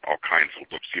simultaneously get all kinds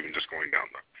of looks, even just going down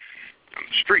the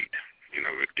street.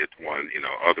 We'd get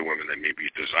other women that may be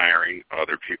desiring,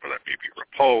 other people that may be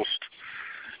repulsed,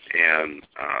 and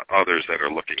others that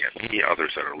are looking at me,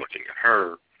 others that are looking at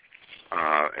her.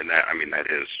 And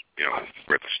that is,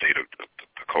 where the state of the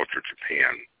culture of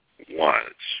Japan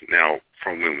was. Now,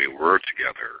 from when we were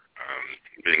together,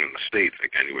 being in the States,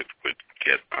 again, you would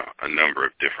get a number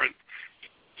of different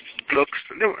looks,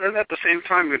 and at the same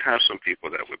time, you'd have some people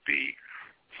that would be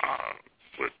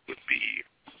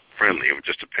friendly. It would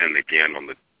just depend, again, on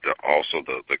the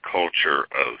culture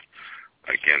of,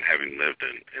 again, having lived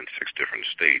in 6 different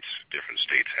states. Different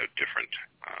states have different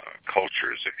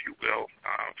cultures, if you will,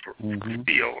 for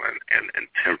feel and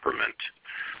temperament.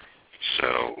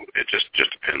 So it just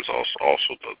depends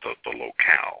also the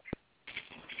locale.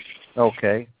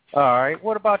 Okay. All right.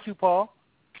 What about you, Paul?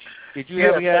 Did you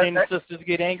ever have any sisters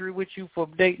get angry with you for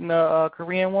dating a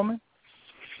Korean woman?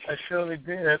 I surely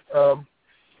did.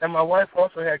 And my wife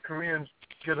also had Koreans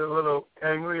get a little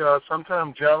angry,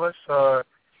 sometimes jealous,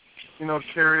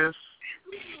 curious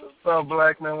about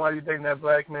black man, why are you dating that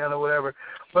black man or whatever.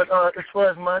 But as far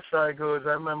as my side goes,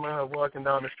 I remember her walking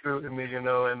down the street with me, and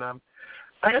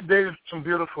I had dated some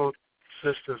beautiful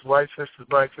sisters, white sisters,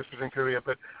 black sisters in Korea,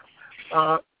 but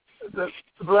the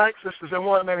black sisters, there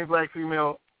weren't many black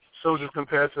female soldiers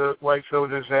compared to white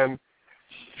soldiers, and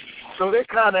so they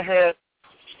kind of had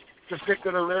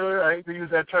particular litter. I hate to use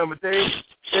that term, but they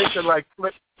could like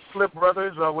flip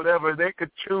brothers or whatever. They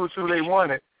could choose who they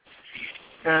wanted,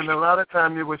 and a lot of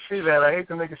times you would see that. I hate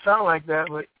to make it sound like that,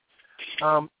 but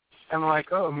I'm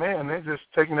like, oh man, they're just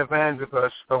taking advantage of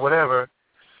us or whatever.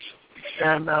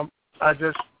 And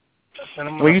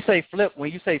when you say flip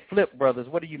brothers,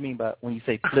 what do you mean by when you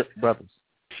say flip brothers?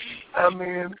 I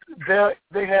mean,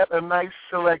 they had a nice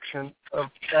selection of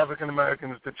African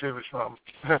Americans to choose from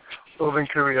over in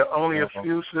Korea. Only a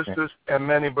few sisters and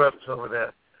many brothers over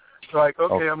there. So like,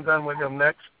 okay, I'm done with him.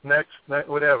 Next,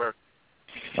 whatever.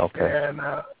 Okay. And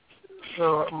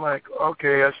so I'm like,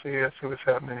 okay, I see what's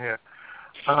happening here.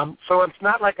 So it's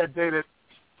not like I dated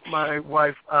my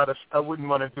wife I wouldn't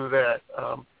want to do that.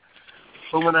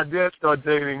 But when I did start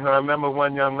dating her, I remember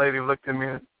one young lady looked at me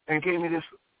and gave me this,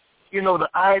 the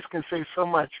eyes can say so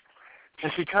much.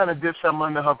 And she kind of did something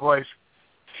under her voice.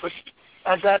 But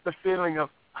I got the feeling of,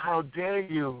 how dare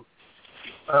you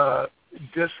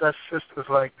diss us sisters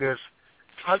like this?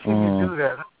 How can you do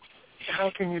that?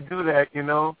 How can you do that,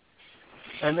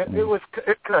 And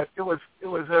it cut. It was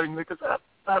hurting me because,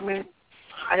 I mean,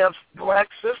 I have black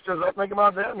sisters. I think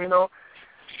about them,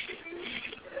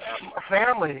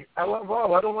 family. I love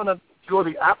all. I don't want to go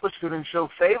the opposite and show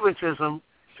favoritism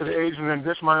to the Asian and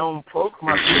diss my own folk,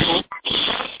 my people.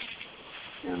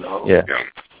 Yeah.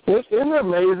 Isn't it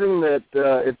amazing that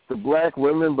it's the black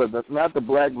women, but that's not the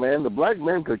black men? The black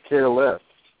men could care less.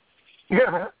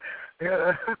 Yeah.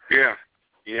 I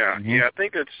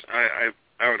think it's. I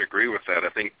would agree with that. I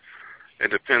think it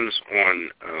depends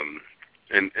on.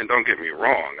 And don't get me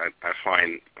wrong. I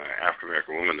find African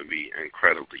American women to be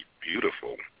incredibly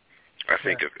beautiful. I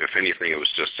think if anything, it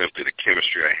was just simply the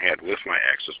chemistry I had with my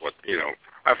ex is what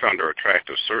I found her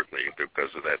attractive, certainly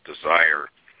because of that desire.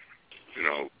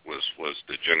 Was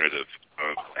the generative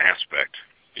aspect.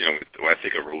 I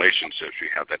think of relationships, you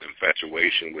have that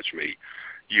infatuation, which may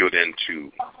yield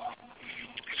into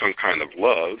some kind of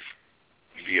love,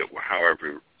 be it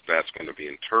however that's going to be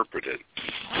interpreted,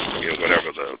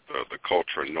 whatever the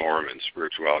culture norm and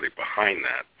spirituality behind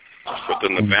that. But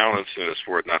then the balance is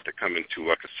for it not to come into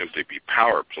what could simply be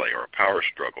power play or a power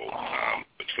struggle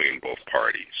between both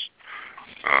parties.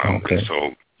 And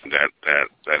so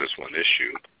that is one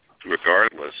issue.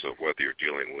 Regardless of whether you're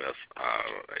dealing with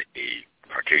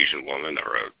Caucasian woman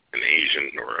or an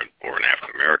Asian or an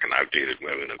African American. I've dated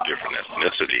women of different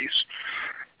ethnicities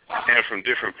and from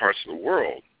different parts of the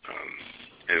world.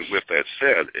 And with that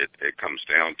said, it comes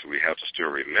down to we have to still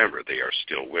remember they are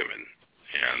still women,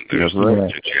 and there's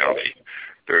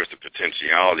the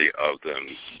potentiality of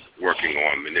them working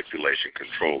on manipulation,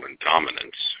 control, and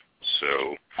dominance.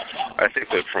 So I think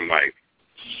that from my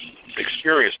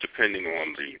experience, depending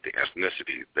on the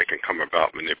ethnicity, they can come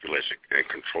about manipulation and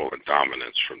control and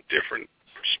dominance from different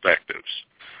perspectives.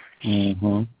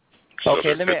 Mm-hmm. So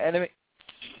okay, let me.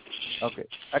 Okay,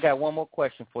 I got one more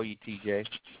question for you, TJ.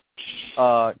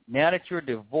 Now that you're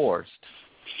divorced,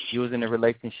 you was in a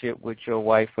relationship with your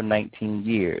wife for 19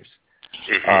 years.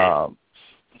 Mm-hmm.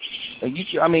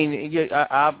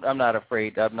 I'm not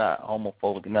afraid. I'm not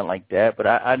homophobic, nothing like that.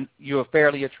 But you're a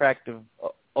fairly attractive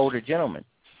older gentleman.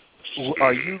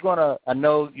 Are you gonna? I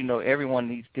know everyone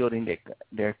needs building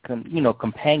their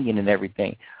companion and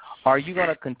everything. Are you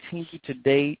gonna continue to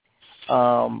date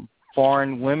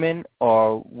foreign women,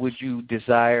 or would you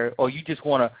desire, or you just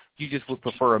would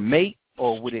prefer a mate,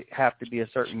 or would it have to be a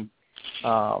certain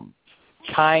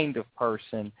kind of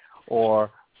person,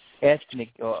 or ethnic,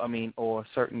 or a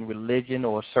certain religion,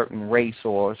 or a certain race,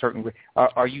 or a certain?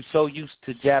 Are you so used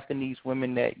to Japanese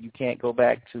women that you can't go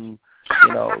back to? Oh,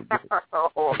 no.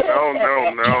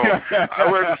 I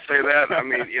wouldn't say that. I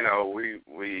mean,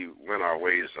 we went our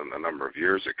ways a number of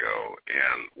years ago,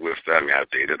 and with that, I've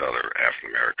dated other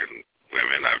African American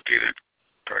women. I've dated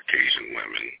Caucasian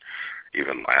women,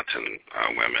 even Latin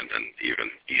women, and even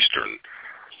Eastern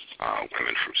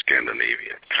women from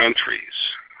Scandinavian countries.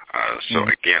 So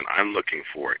again, I'm looking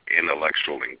for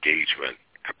intellectual engagement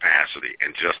capacity,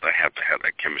 and just I have to have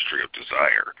that chemistry of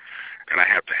desire. And I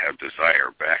have to have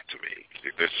desire back to me.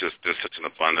 There's such an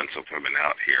abundance of women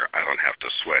out here. I don't have to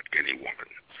sweat any woman,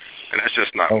 and that's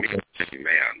just not me, any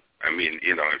man. I mean,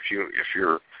 if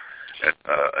you're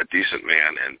a decent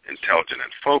man and intelligent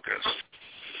and focused,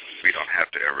 we don't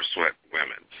have to ever sweat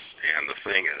women. And the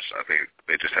thing is, I think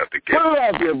they just have to get. Put it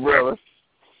out there, brother.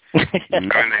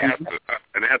 And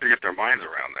they have to get their minds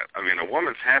around that. I mean, a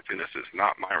woman's happiness is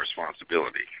not my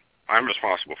responsibility. I'm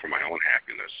responsible for my own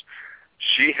happiness.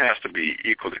 She has to be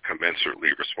equally commensurately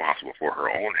responsible for her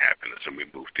own happiness, and we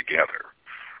move together.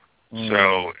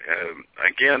 So,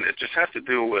 again, it just has to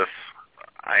do with,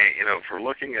 if we're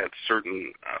looking at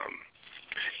certain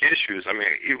issues, I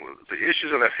mean, the issues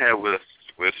that I've had with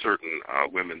certain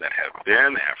women that have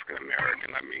been African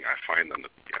American, I mean, I find them to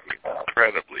be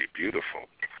incredibly beautiful.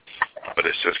 But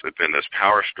it's just been this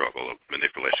power struggle of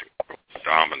manipulation,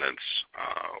 dominance,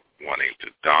 wanting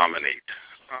to dominate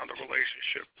the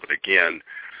relationship. But again,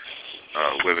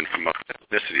 women from other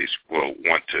ethnicities will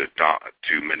want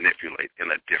to manipulate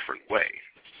in a different way.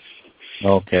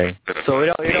 Okay. So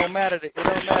it don't matter the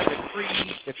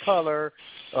creed, the color,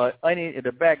 any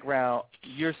the background.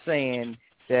 You're saying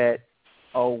that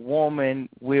a woman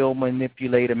will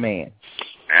manipulate a man.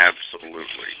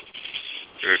 Absolutely.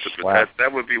 Wow.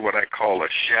 That would be what I call a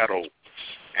shadow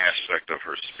aspect of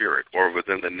her spirit, or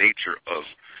within the nature of.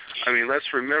 I mean, let's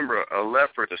remember, a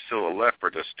leopard is still a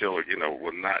leopard. Is still,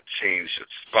 will not change its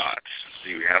spots.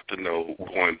 You have to know,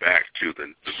 going back to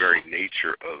the very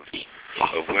nature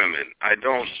of women. I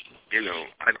don't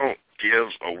give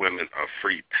a woman a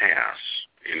free pass.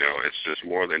 It's just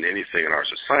more than anything in our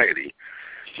society,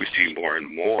 we see more and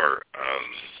more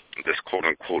this quote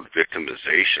unquote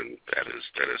victimization that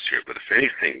is here. But if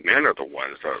anything, men are the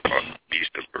ones that are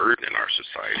least a burden in our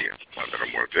society, and that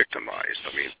are more victimized.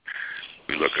 I mean,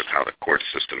 we look at how the court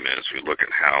system is. We look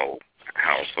at how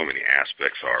so many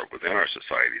aspects are within our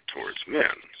society towards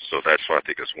men. So that's why I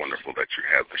think it's wonderful that you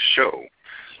have the show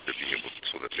to be able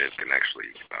so that men can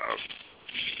actually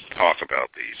talk about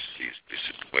these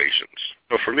situations.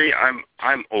 So for me,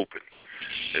 I'm open.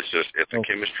 It's just if the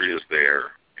chemistry is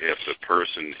there, if the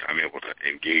person, I'm able to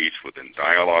engage within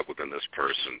dialogue within this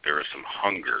person, there is some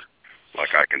hunger,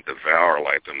 like I can devour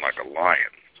them like a lion.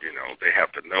 They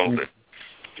have to know that,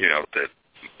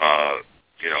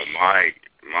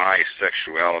 my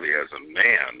sexuality as a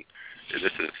man, this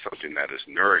is something that is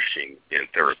nourishing and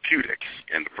therapeutic,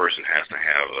 and the person has to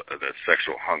have that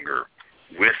sexual hunger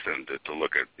with them to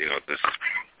look at, this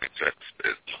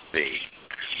is me,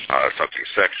 something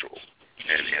sexual.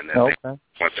 And then they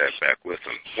want that back with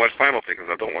them. One final thing,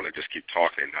 because I don't want to just keep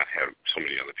talking and not have so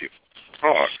many other people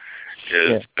talk,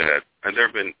 is that, and there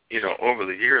have been, over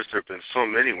the years, there have been so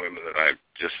many women that I've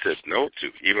just said no to,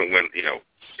 even when,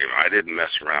 I didn't mess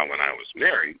around when I was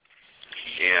married.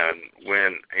 And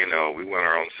when, we went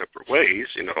our own separate ways,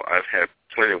 I've had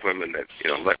plenty of women that,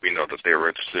 let me know that they were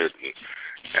interested in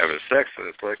having sex, and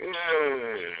it's like,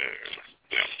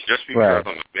 Just because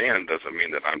I'm a man doesn't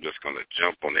mean that I'm just going to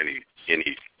jump on any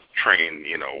train,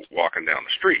 walking down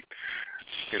the street.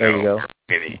 There you go. Or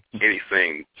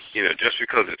anything, just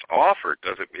because it's offered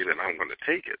doesn't mean that I'm going to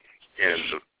take it.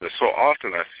 And so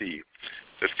often I see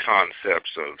this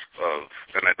concepts of,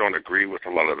 and I don't agree with a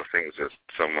lot of the things that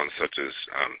someone such as,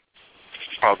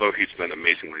 although he's been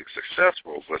amazingly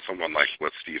successful, but someone like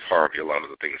with Steve Harvey, a lot of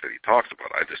the things that he talks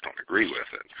about, I just don't agree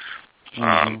with it.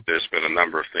 There's been a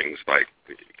number of things like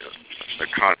the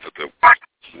concept of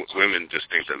women just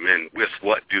think that men, with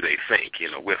what do they think?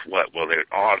 With what? Well, they're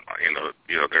on.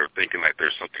 They're thinking like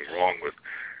there's something wrong with.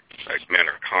 Like men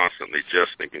are constantly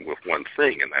just thinking with one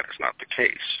thing, and that is not the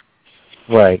case.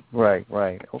 Right.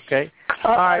 Okay.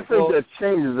 I think that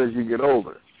changes as you get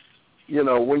older.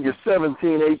 When you're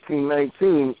 17, 18,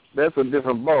 19, that's a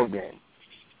different ball game.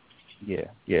 Yeah.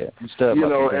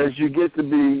 As you get to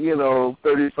be,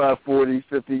 35, 40,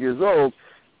 50 years old,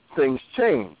 things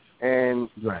change. And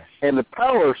the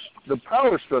power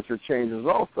structure changes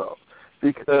also.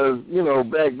 Because,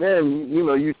 back then,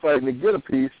 you fighting to get a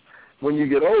piece. When you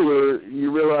get older, you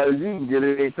realize you can get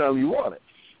it anytime you want it.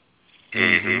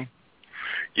 Mm-hmm.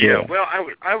 Yeah, well,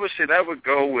 I would say that would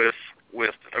go with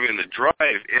the drive.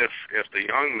 If the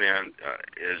young man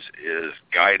is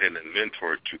guided and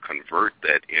mentored to convert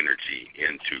that energy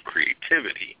into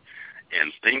creativity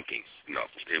and thinking,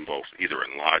 in both either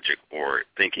in logic or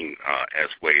thinking as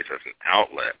ways as an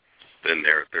outlet, then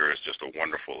there is just a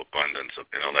wonderful abundance of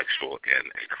intellectual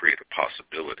and creative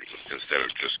possibility instead of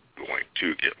just going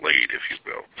to get laid, if you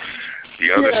will.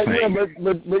 The other thing,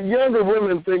 but younger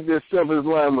women think their stuff is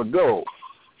lined with gold.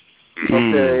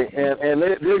 Okay, and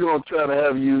they're going to try to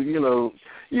have you, you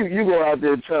go out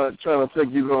there trying to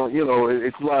think you're going,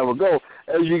 it's lined with gold.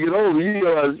 As you get older, you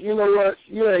realize, you know what,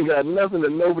 you ain't got nothing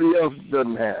that nobody else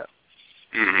doesn't have.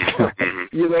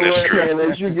 You know what? And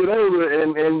as you get older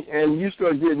and you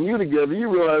start getting you together, you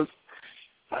realize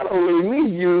I don't really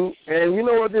need you. And you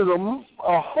know what? There's a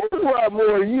whole lot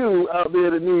more of you out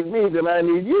there that need me than I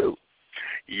need you.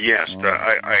 Yes,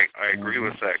 I agree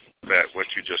with that what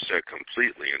you just said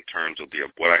completely in terms of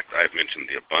what I've mentioned,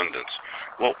 the abundance.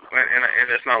 Well, and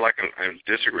it's not like I'm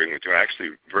disagreeing with you. I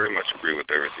actually very much agree with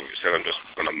everything you said. I'm just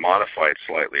going to modify it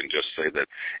slightly and just say that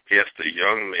if the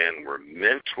young men were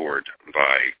mentored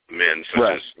by men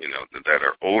such as, that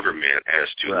are older men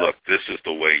as to, look, this is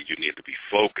the way you need to be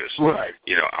focused. Right.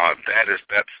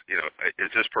 Is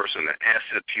this person an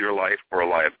asset to your life or a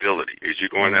liability? Is you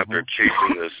going out there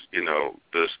chasing this,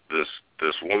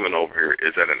 this woman over here,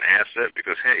 is that an asset?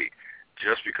 Because, hey,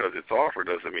 just because it's offered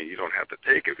doesn't mean you don't have to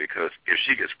take it, because if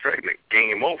she gets pregnant,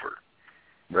 game over.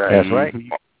 Right. That's right.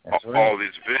 All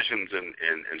these visions and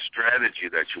strategy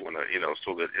that you want to,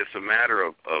 so that it's a matter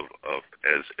of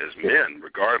as men,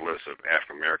 regardless of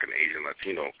African American, Asian,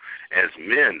 Latino, as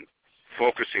men,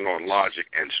 focusing on logic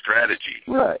and strategy.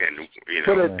 Right. And,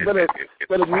 but at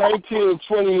 19 and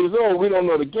 20 years old, we don't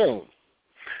know the game.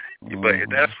 But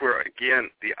that's where,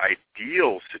 again, the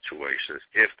ideal situation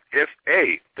is if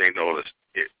they notice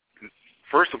it.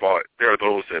 First of all, there are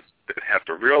those that have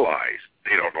to realize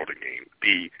they don't know the game.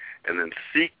 B, and then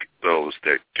seek those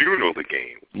that do know the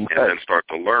game, and then start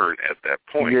to learn at that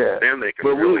point. Yeah. Then they can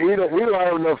but really. We don't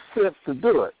have enough sense to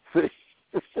do it. See?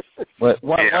 But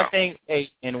one thing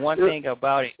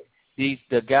about it, the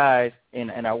guys,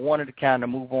 and I wanted to kind of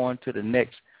move on to the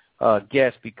next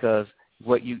guest, because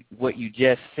what you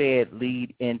just said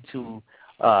lead into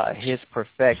his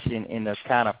perfection in the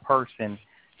kind of person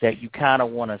that you kind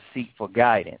of want to seek for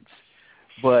guidance.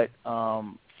 But a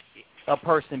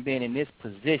person being in this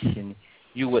position,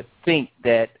 you would think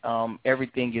that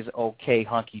everything is okay,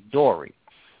 hunky-dory.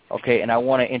 Okay, and I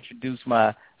want to introduce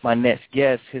my next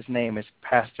guest. His name is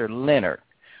Pastor Leonard.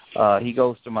 He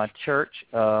goes to my church,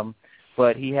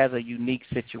 but he has a unique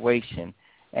situation.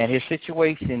 And his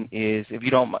situation is, if you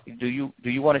don't, do you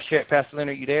want to share it, Pastor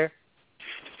Leonard? You there?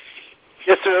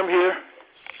 Yes, sir. I'm here.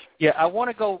 Yeah, I want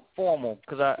to go formal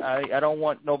because I don't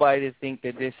want nobody to think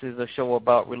that this is a show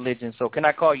about religion. So can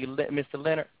I call you Mr.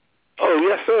 Leonard? Oh,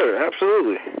 yes, sir.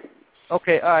 Absolutely.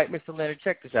 Okay, all right, Mr. Leonard,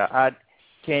 check this out.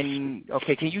 Can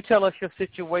you tell us your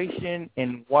situation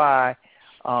and why?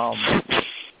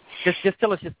 Just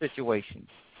tell us your situation.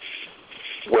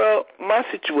 Well, my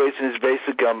situation is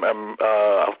basically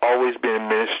I've always been in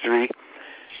ministry,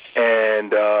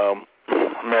 and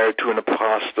married to an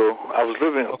apostle. I was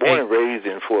born and raised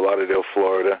in Fort Lauderdale,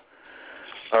 Florida.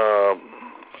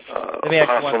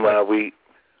 Apostle and I, we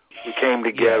came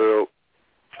together.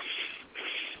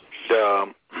 Yeah.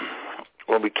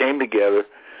 When we came together,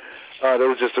 there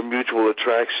was just a mutual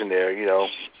attraction there,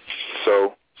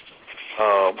 So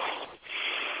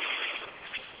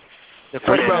The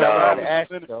question I was to ask,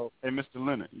 though. Hey, Mr.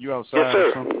 Leonard, you outside yes, sir.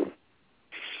 or something?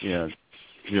 Yeah, you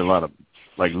hear a lot of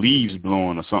like leaves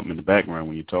blowing or something in the background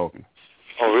when you're talking.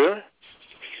 Oh, really?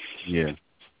 Yeah.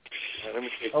 Let me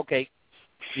see. Okay.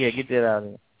 Yeah, get that out of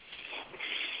there.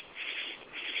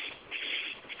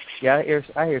 Yeah,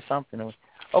 I hear something. Okay.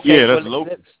 Yeah, that's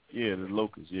locusts. Yeah, the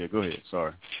locusts. Yeah, go ahead.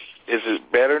 Sorry. Is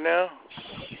it better now?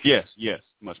 Yes,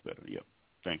 much better. Yep.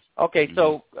 Thanks. Okay,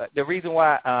 so the reason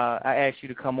why I asked you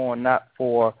to come on, not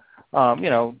for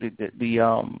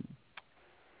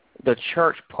the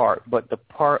church part, but the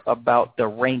part about the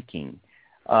ranking.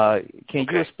 Can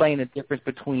you explain the difference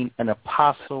between an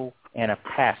apostle and a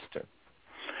pastor?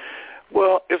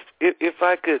 Well, if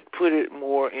I could put it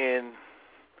more in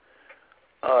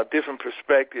a different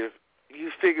perspective, you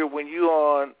figure when you're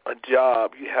on a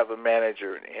job, you have a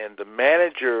manager, and the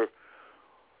manager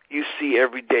you see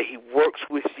every day, he works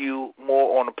with you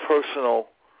more on a personal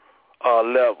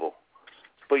level.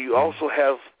 But you also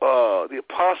have the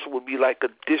apostle would be like a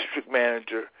district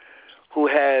manager who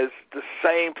has the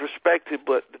same perspective,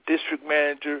 but the district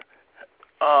manager,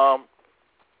 from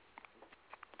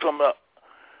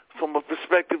a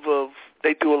perspective of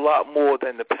they do a lot more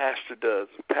than the pastor does.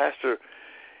 The pastor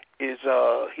is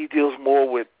he deals more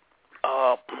with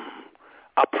our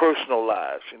personal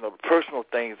lives, the personal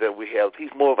things that we have.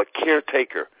 He's more of a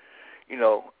caretaker,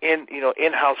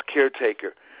 in-house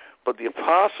caretaker. But the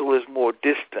apostle is more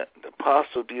distant. The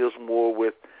apostle deals more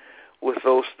with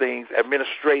those things,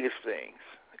 administrative things.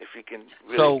 If you can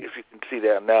see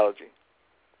that analogy.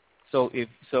 So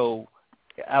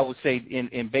I would say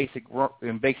in basic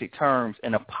terms,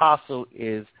 an apostle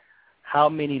is how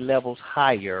many levels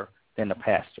higher than a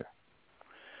pastor?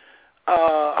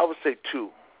 I would say 2,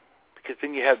 because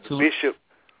then you have the bishop,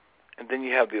 and then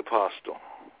you have the apostle.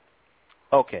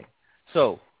 Okay,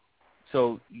 so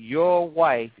your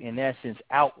wife, in essence,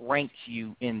 outranks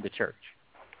you in the church.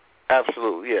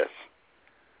 Absolutely, yes.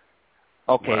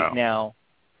 Okay, wow. Now,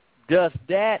 does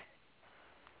that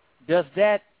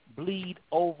bleed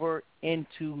over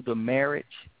into the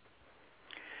marriage?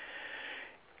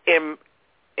 In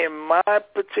my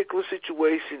particular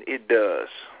situation, it does,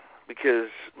 because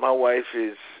my wife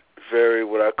is very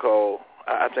what I call.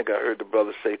 I think I heard the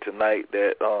brother say tonight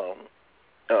that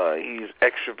he's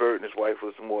extrovert and his wife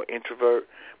was more introvert.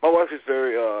 My wife is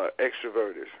very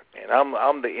extroverted, and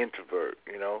I'm the introvert.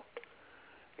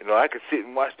 I could sit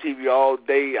and watch TV all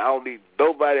day. I don't need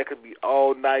nobody. I could be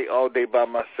all night, all day by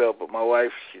myself. But my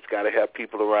wife, she's got to have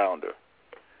people around her.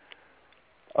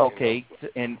 Okay,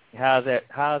 and how's that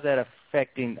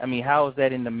affecting? I mean, how is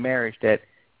that in the marriage? That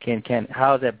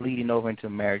how is that bleeding over into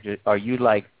marriage? Are you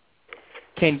like?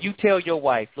 Can you tell your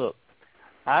wife, look,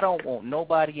 I don't want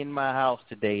nobody in my house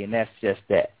today, and that's just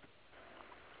that?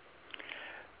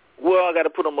 Well, I got to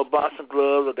put on my boxing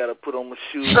gloves. I got to put on my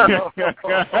shoes. I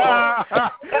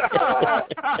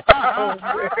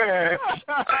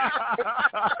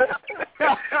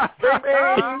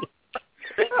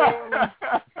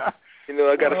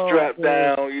got to strap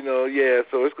down.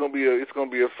 So it's gonna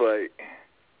be a fight.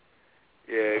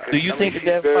 Yeah. Do you think she's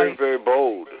that very, fight? very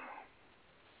bold.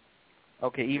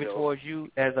 Okay, even towards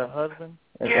you as a husband.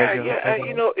 If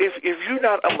you're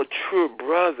not a mature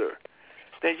brother,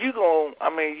 then you're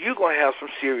gonna have some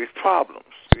serious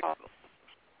problems.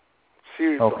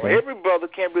 Serious. Okay. Every brother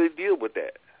can't really deal with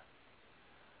that.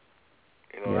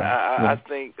 I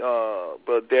think,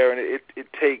 but Darren, it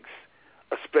takes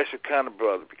a special kind of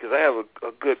brother, because I have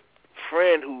a good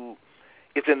friend who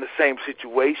is in the same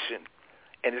situation,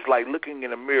 and it's like looking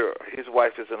in a mirror. His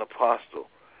wife is an apostle,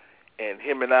 and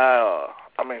him and I,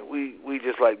 we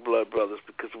just like blood brothers,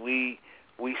 because we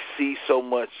see so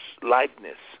much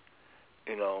likeness,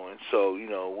 and so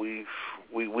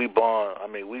we bond. I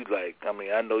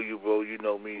know you, bro, you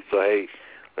know me, so hey,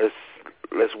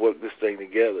 let's work this thing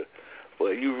together.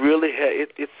 But you really have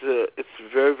it's a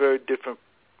very, very different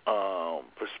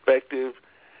perspective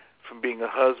from being a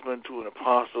husband to an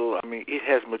apostle. It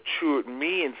has matured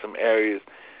me in some areas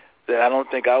that I don't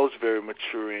think I was very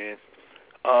mature in.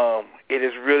 It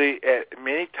is really, at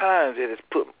many times, it has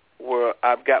put where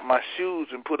I've got my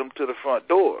shoes and put them to the front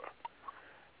door,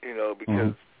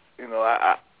 because,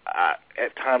 I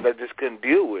at times I just couldn't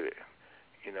deal with it,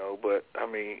 but,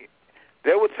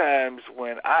 there were times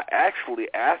when I actually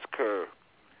asked her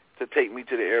to take me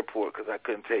to the airport because I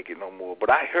couldn't take it no more. But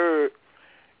I heard,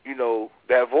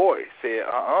 that voice said,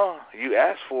 you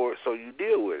asked for it, so you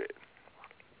deal with it.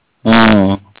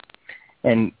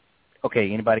 And,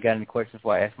 okay, anybody got any questions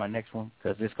before I ask my next one?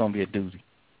 Because it's going to be a doozy.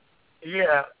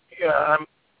 Yeah.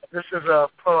 This is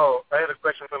Paul. I had a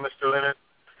question for Mr. Leonard.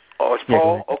 Oh, it's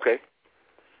Paul? Okay.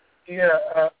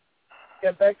 Yeah.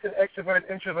 back to the extrovert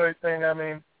introvert thing. I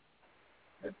mean,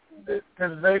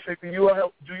 because basically, do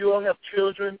you all have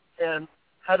children, and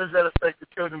how does that affect the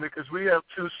children? Because we have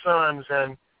 2 sons,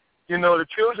 and the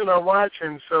children are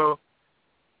watching. So,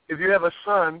 if you have a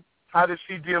son, how is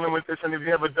she dealing with this? And if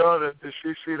you have a daughter, does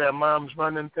she see that mom's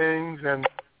running things? And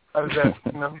how does that,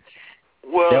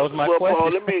 Well, that was my question.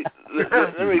 Paul, let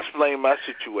me explain my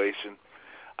situation.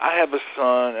 I have a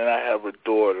son and I have a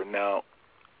daughter. Now,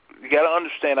 you got to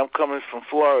understand, I'm coming from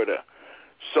Florida,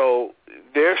 so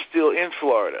they're still in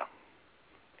Florida,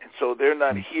 and so they're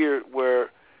not here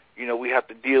where we have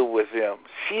to deal with them.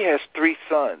 She has 3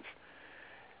 sons,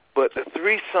 but the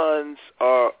 3 sons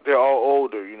they're all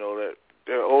older.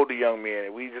 They're older young men,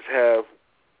 and we just have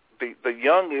the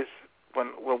youngest.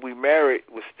 When we married,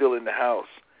 was still in the house.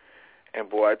 And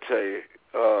boy, I tell you,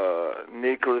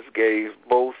 Nicholas gave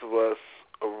both of us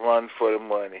a run for the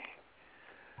money.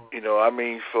 I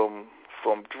mean, from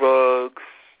drugs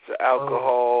to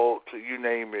alcohol to you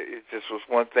name it. It just was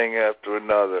one thing after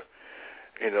another.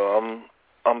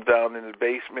 I'm down in the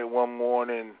basement one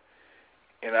morning,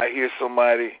 and I hear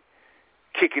somebody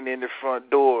kicking in the front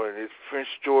door, and it's Prince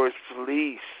George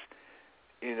Police.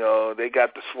 They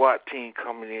got the SWAT team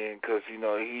coming in because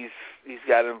he's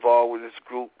got involved with this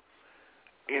group.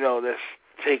 That's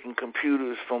taking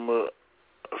computers from a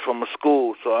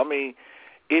school. So I mean,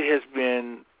 it has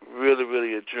been really,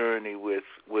 really a journey with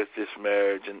this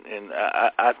marriage, and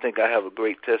I think I have a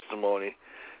great testimony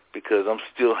because I'm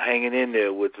still hanging in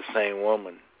there with the same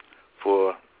woman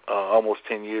for almost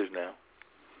 10 years now.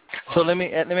 So let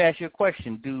me ask you a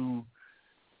question.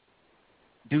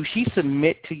 Do she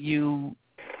submit to you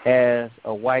as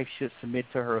a wife should submit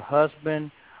to her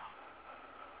husband?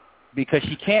 Because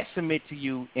she can't submit to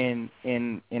you in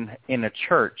a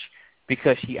church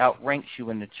because she outranks you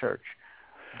in the church.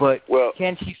 But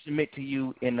can she submit to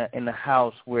you in the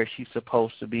house where she's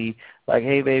supposed to be like,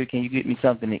 hey baby, can you get me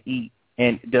something to eat?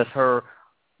 And does her?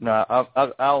 No,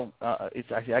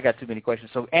 I got too many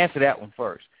questions. So answer that one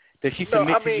first. Does she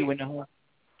submit to you in the home?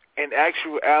 In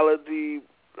actuality,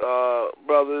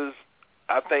 brothers,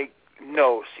 I think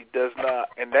no, she does not,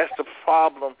 and that's the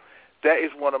problem. That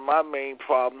is one of my main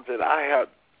problems that I have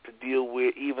to deal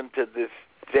with even to this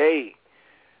day,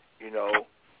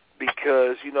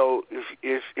 because,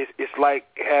 if it's like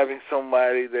having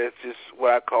somebody that's just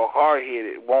what I call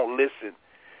hard-headed, won't listen.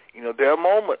 There are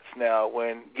moments now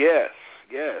when, yes,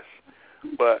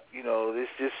 but,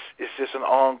 it's just an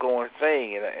ongoing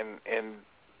thing, and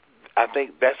I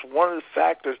think that's one of the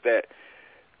factors that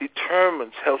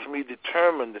helps me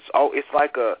determine this. It's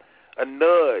like a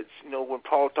nudge, when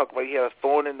Paul talked about he had a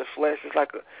thorn in the flesh, it's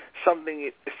like something,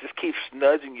 it just keeps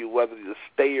nudging you whether to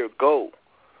stay or go,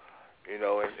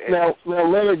 Now,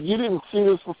 Leonard, you didn't see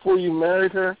this before you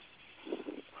married her?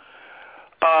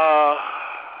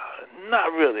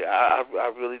 Not really. I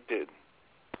really didn't.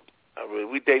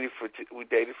 We dated for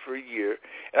a year.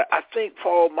 And I think,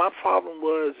 Paul, my problem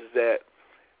was that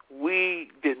we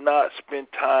did not spend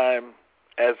time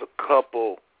as a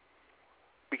couple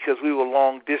because we were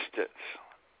long distance.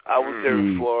 I was there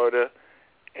in Florida,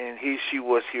 and she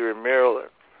was here in Maryland.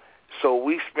 So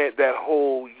we spent that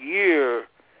whole year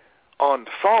on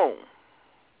the phone.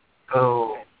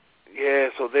 Oh. Yeah,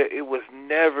 so it was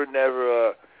never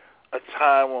a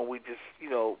time when we just,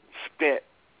 spent,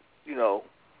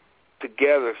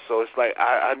 together. So it's like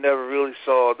I never really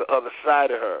saw the other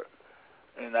side of her.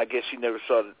 And I guess she never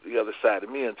saw the other side of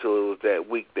me until it was that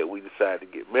week that we decided to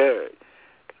get married.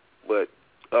 But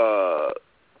So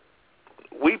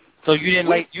you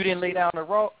didn't lay down the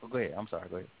road? Go ahead. I'm sorry.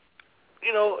 Go ahead.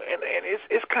 And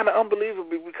it's kind of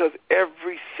unbelievable because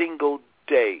every single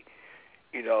day,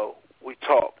 we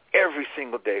talked every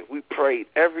single day. We prayed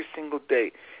every single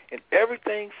day, and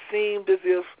everything seemed as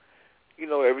if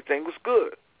everything was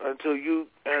good until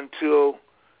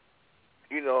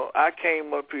I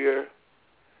came up here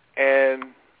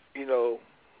and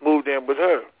moved in with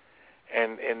her,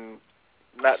 and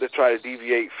not to try to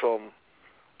deviate from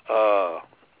the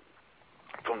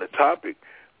topic,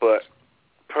 but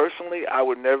personally, I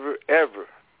would never ever.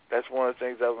 That's one of the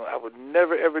things I would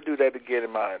never ever do that again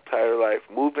in my entire life.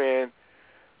 Move in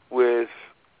with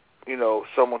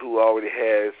someone who already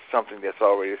has something that's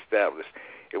already established.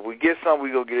 If we get something,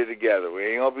 we gonna get it together. We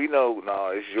ain't gonna be no,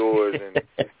 it's yours. And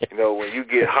when you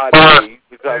get hot, you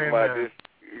be talking about this.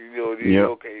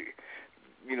 Okay,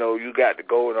 you got to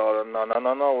go and all that.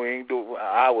 No, we ain't do.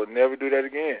 I would never do that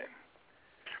again.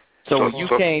 So when you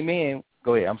came in,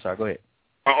 go ahead. I'm sorry. Go ahead.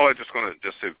 Oh, I was just going to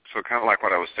so kind of like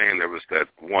what I was saying, there was that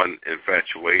one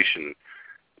infatuation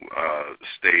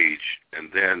stage,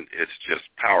 and then it's just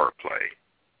power play.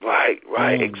 Right,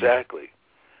 exactly.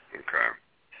 Okay.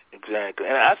 Exactly.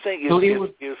 And I think if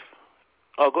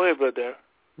go ahead, brother.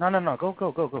 No. Go.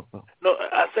 No,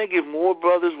 I think if more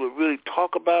brothers would really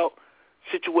talk about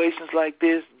situations like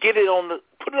this, put it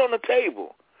on the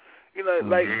table. You know,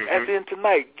 like as in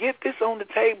tonight, get this on the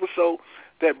table so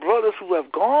that brothers who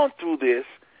have gone through this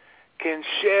can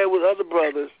share with other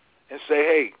brothers and say,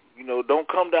 hey, you know, don't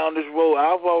come down this road.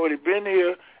 I've already been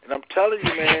here, and I'm telling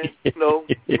you, man, you know,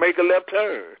 make a left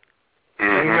turn.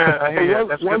 Amen. I hear you.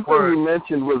 That's one thing you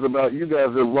mentioned was about you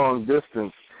guys are long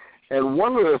distance, and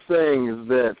one of the things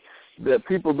that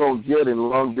people don't get in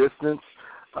long distance,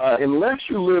 unless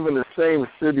you live in the same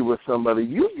city with somebody,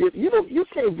 you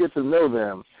can't get to know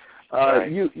them.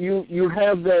 Right. You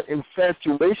have that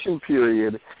infatuation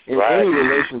period in any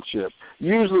relationship.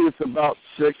 Usually it's about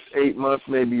 6-8 months,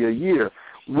 maybe a year.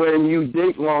 When you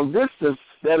date long distance,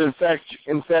 that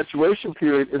infatuation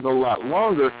period is a lot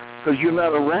longer because you're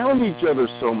not around each other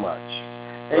so much.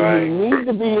 And you need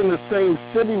to be in the same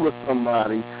city with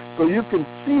somebody so you can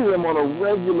see them on a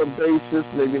regular basis,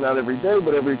 maybe not every day,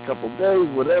 but every couple of days,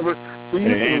 whatever, so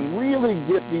you can really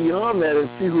get beyond that and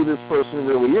see who this person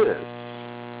really is.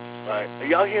 Right. Are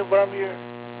y'all hearing what I'm hearing?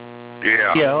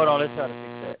 Yeah. Yeah, hold on. Let's try to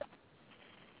fix that.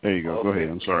 There you go. Okay. Go ahead.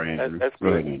 I'm sorry, Andrew. That's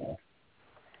go good. ahead, Andrew.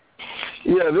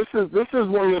 Yeah, this is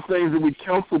one of the things that we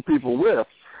counsel people with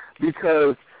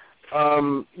because,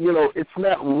 it's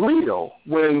not real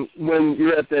when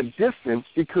you're at that distance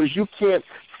because you can't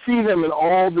see them in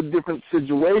all the different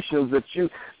situations that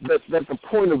the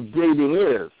point of dating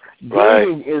is.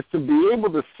 Dating is to be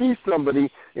able to see somebody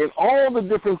in all the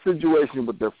different situations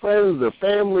with their friends, their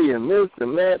family, and this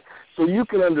and that, so you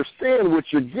can understand what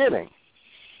you're getting.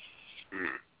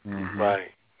 Mm-hmm.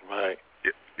 Right.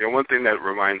 Yeah, one thing that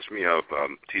reminds me of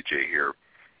TJ here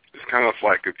is kind of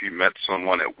like if you met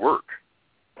someone at work.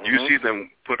 You see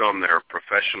them put on their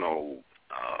professional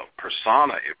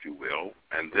persona, if you will,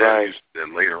 and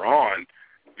then later on,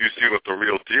 you see what the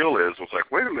real deal is. It's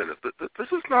like, wait a minute, this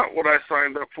is not what I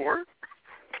signed up for.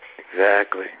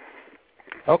 Exactly.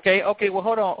 Okay. Well,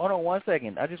 hold on 1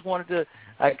 second. I just wanted to,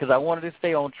 because I wanted to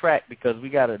stay on track because we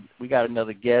got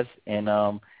another guest, and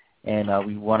we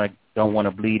don't want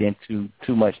to bleed into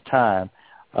too much time.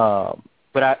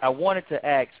 But I wanted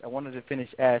to finish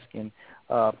asking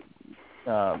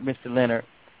Mr. Leonard,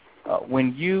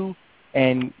 when you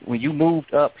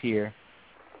moved up here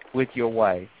with your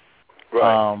wife,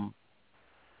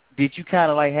 did you kind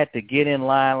of like had to get in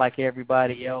line like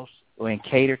everybody else and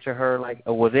cater to her,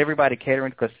 or was everybody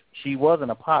catering? Because she is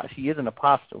an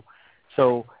apostle,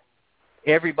 so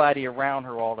everybody around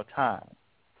her all the time.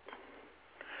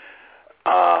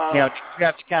 Now you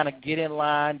have to kind of get in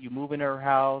line. You move in her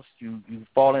house. You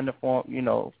fall in the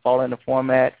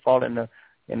format, fall in the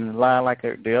line like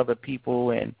the other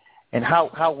people. And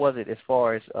how was it as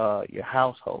far as your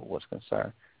household was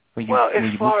concerned? As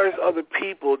far as other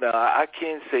people, now I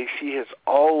can say she has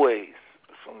always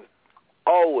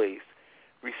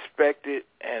respected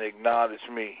and acknowledged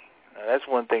me. Now, that's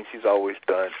one thing she's always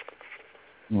done.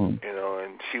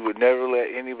 And she would never let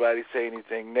anybody say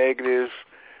anything negative,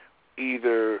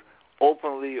 either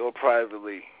openly or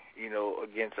privately,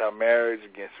 against our marriage,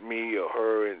 against me or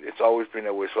her. And it's always been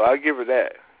that way. So I'll give her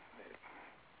that.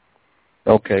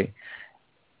 Okay.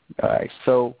 All right.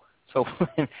 So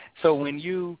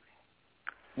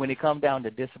when it comes down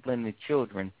to disciplining the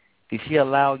children, did she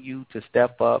allow you to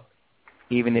step up,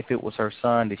 even if it was her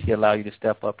son? Did she allow you to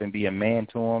step up and be a man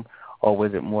to him, or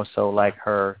was it more so like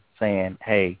her saying,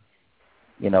 "Hey,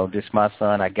 this is my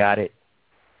son. I got it.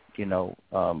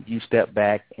 You step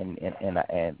back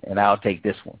and I'll take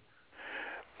this one."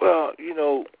 Well,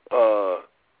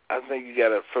 I think you got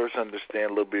to first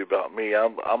understand a little bit about me.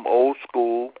 I'm old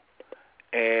school,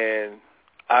 and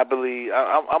I believe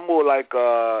I'm more like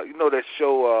that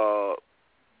show.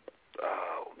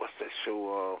 What's that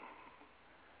show?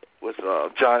 With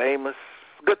John Amos,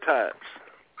 Good Times.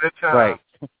 Good Times. Right.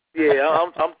 Yeah,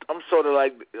 I'm sort of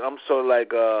like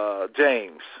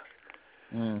James.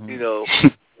 Mm-hmm.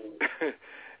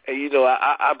 And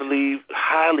I believe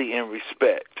highly in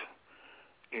respect.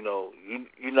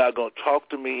 You're not going to talk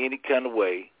to me any kind of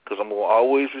way because I'm going to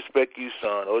always respect you,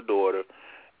 son or daughter,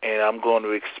 and I'm going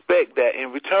to expect that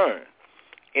in return.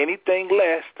 Anything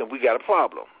less, then we got a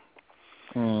problem.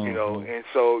 Mm-hmm. And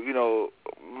so,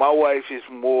 my wife is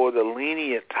more the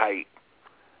lenient type.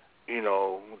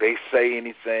 They say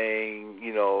anything,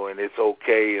 and it's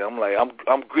okay. And I'm like,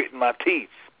 I'm gritting my teeth.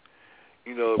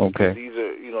 Because these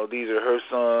are her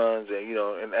sons,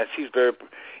 and she's very.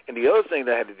 And the other thing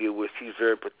that I had to deal with, she's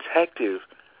very protective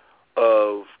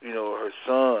of her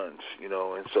sons,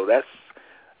 and so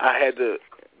I had to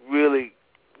really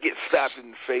get slapped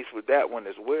in the face with that one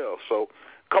as well. So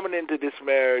coming into this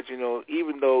marriage,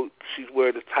 even though she's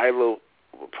wearing the title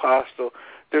of apostle,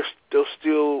 there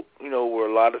still, were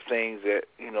a lot of things that,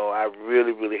 I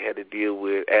really, really had to deal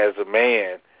with as a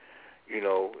man,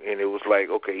 and it was like,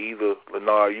 okay, either,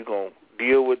 Lenard, you're going to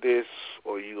deal with this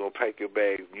or you're going to pack your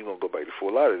bags and you're going to go back to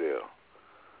Fort Lauderdale.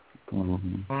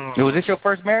 Mm-hmm. Was this your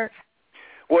first marriage?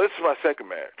 Well, this is my second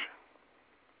marriage.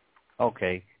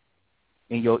 Okay.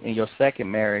 In your second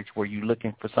marriage, were you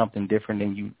looking for something different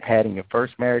than you had in your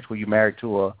first marriage? Were you married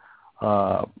to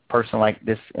a person like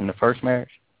this in the first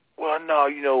marriage? Well, no,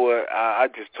 you know what? I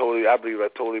believe I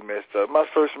totally messed up. My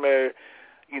first marriage,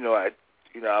 I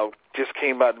just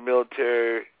came out of the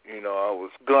military. I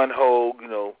was gun ho,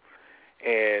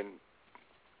 and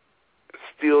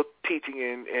still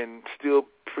teaching and still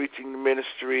preaching the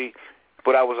ministry,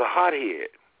 but I was a hothead.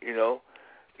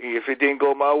 If it didn't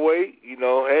go my way,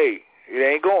 hey, it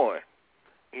ain't going.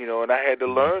 And I had to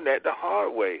learn that the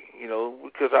hard way,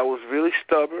 because I was really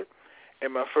stubborn.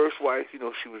 And my first wife, she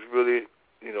was really,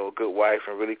 a good wife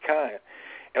and really kind.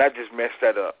 And I just messed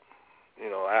that up.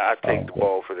 I take the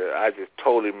ball for that. I just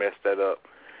totally messed that up.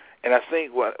 And I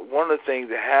think one of the things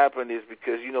that happened is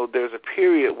because, there's a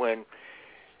period when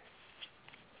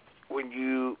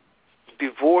you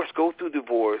go through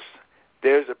divorce,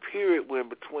 there's a period when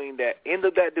between that end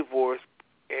of that divorce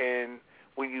and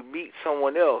when you meet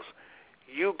someone else,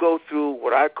 you go through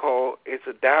what I call it's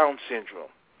a Down syndrome.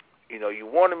 You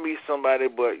want to meet somebody,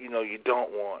 but, you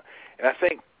don't want. And I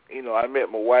think, I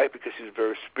met my wife because she's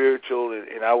very spiritual,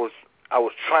 and I was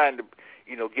trying to,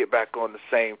 get back on the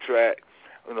same track,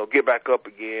 get back up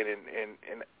again,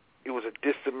 and it was a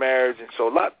distant marriage, and so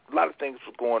a lot of things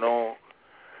were going on.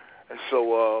 And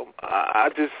so I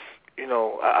just,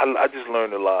 I just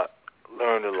learned a lot.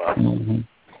 Mm-hmm.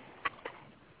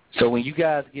 So when you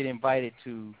guys get invited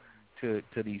to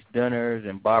these dinners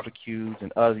and barbecues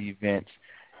and other events,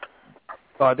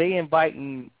 are they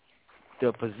inviting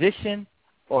the position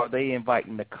or are they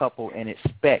inviting the couple and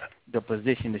expect the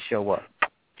position to show up?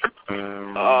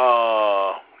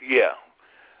 Yeah.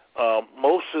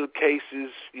 Most of the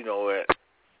cases,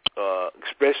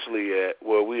 especially at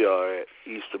where we are at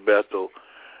Easter Bethel,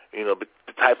 the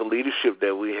type of leadership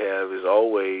that we have is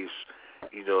always,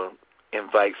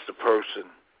 invites the person,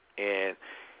 and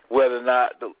whether or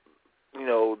not the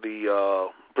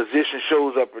position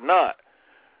shows up or not,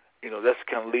 that's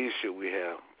the kind of leadership we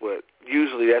have. But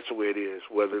usually that's the way it is,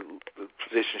 whether the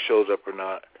position shows up or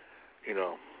not,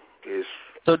 is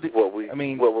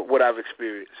what I've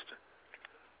experienced.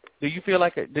 Do you feel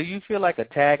like a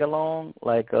tag along?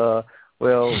 Because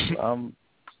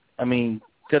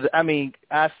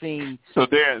I've seen. So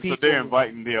they're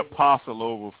inviting the apostle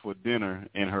over for dinner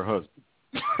and her husband.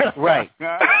 Right.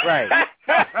 No.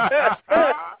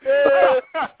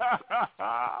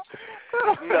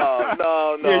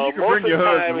 Yeah, you can bring your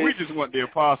husband. We just want the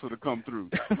apostle to come through.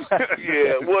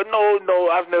 Yeah. Well, no.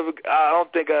 I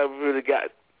don't think I've really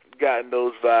gotten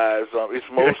those vibes. It's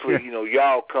mostly,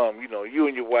 y'all come. You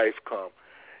and your wife come.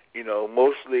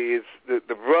 Mostly it's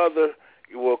the brother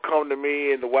will come to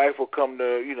me and the wife will come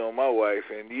to my wife,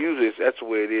 and usually that's the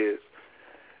way it is.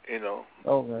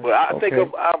 Okay. But I think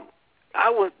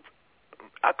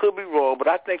I could be wrong, but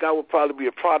I think I would probably be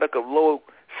a product of low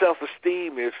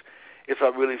self-esteem if I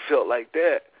really felt like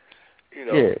that.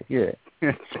 Yeah.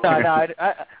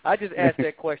 I just asked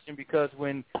that question because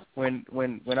when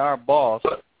our boss,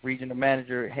 regional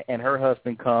manager, and her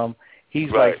husband come,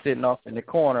 he's right. like sitting off in the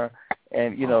corner,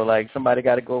 and like somebody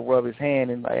got to go rub his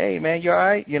hand and like, hey man, you all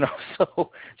right?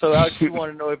 So I just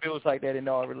want to know if it was like that in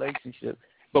our relationship.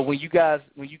 But when you guys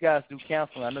do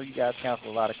counseling, I know you guys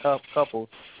counsel a lot of couples.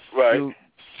 Right.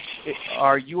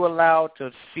 Are you allowed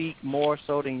to speak more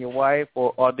so than your wife,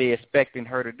 or are they expecting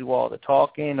her to do all the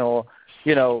talking, or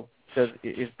because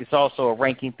it's also a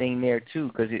ranking thing there too,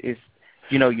 because it's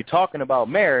you're talking about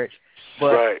marriage,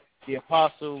 but right. the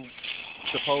apostle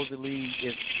supposedly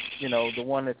is the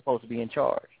one that's supposed to be in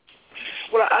charge.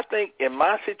 Well, I think in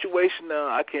my situation now,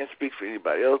 I can't speak for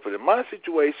anybody else, but in my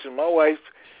situation, my wife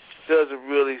doesn't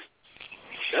really.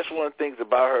 That's one of the things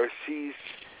about her. She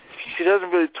doesn't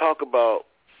really talk about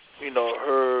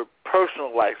her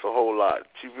personal life a whole lot.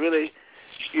 She really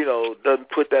doesn't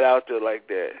put that out there like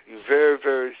that. You very,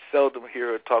 very seldom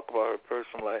hear her talk about her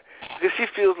personal life because she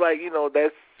feels like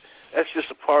that's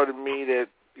just a part of me that's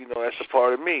a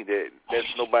part of me that's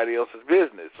nobody else's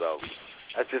business. So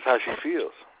that's just how she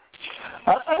feels.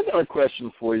 I got a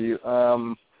question for you.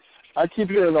 I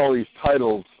keep hearing all these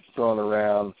titles thrown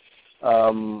around.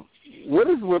 What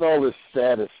is with all this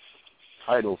status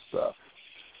title stuff?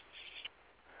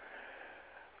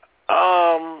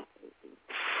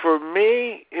 For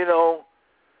me,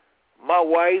 my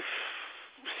wife,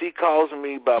 she calls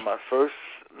me by my first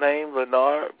name,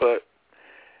 Leonard, but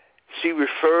she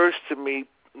refers to me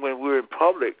when we're in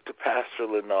public to Pastor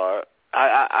Leonard.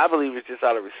 I believe it's just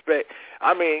out of respect.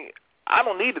 I mean, I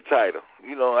don't need the title.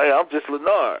 Hey, I'm just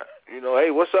Leonard.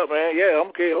 Hey, what's up, man? Yeah, I'm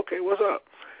okay. Okay, what's up?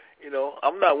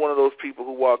 I'm not one of those people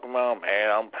who walk around, man,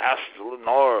 I'm Pastor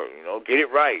Leonard, get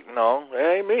it right. No,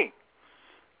 that ain't me.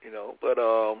 But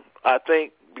I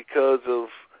think because of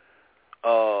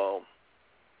a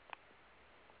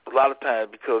lot of times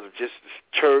because of just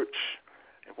church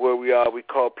and where we are, we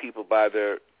call people by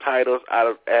their titles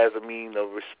as a mean of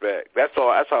respect. That's how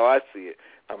I see it.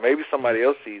 Now maybe somebody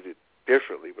else sees it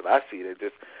differently, but I see it as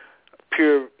just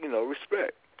pure,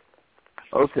 respect.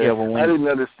 Okay, yeah, I didn't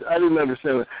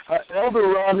understand that. Elder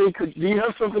Rodney, do you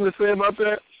have something to say about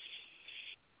that?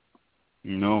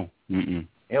 No.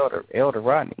 Elder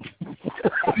Rodney.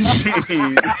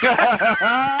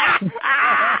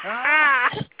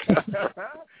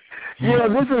 Yeah,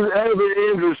 this is Elder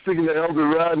Andrew speaking to Elder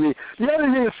Rodney. Do you have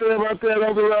anything to say about that,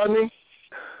 Elder Rodney?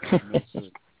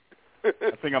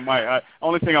 I think I might.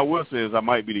 Only thing I will say is I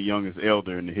might be the youngest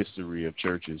elder in the history of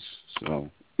churches. So,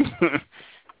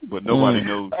 but nobody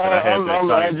knows that I have that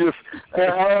title.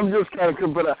 I'm just kind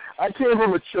of, but I came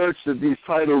from a church that these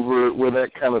titles were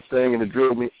that kind of thing, and it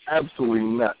drove me absolutely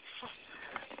nuts.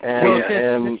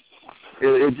 And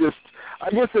it just,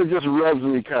 I guess it just rubs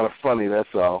me kind of funny.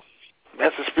 That's all.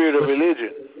 That's the spirit of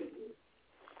religion.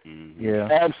 Yeah,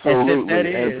 absolutely.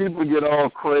 And people get all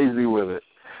crazy with it.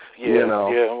 Yeah,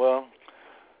 yeah. Well,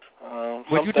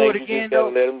 would you do it again, though?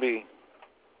 Let them be.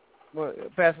 Well,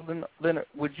 Pastor Leonard,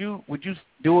 would you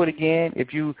do it again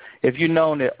if you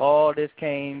known that all this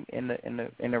came in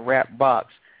the rap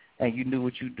box and you knew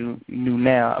what you knew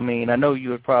now? I mean, I know you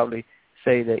would probably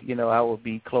say that I would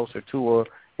be closer to her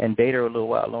and date her a little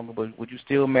while longer, but would you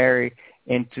still marry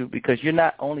into, because you're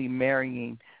not only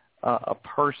marrying a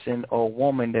person or a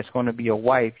woman that's going to be a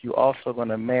wife, you're also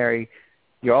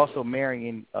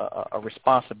marrying a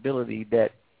responsibility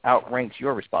that outranks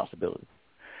your responsibility.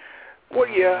 Well,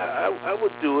 yeah, I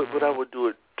would do it, but I would do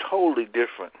it totally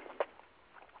different.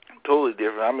 Totally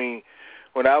different. I mean,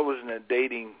 when I was in a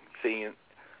dating scene,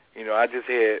 I just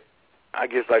had, I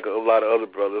guess like a lot of other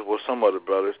brothers, well, some other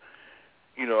brothers,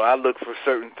 I look for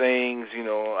certain things,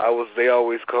 they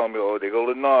always call me, they go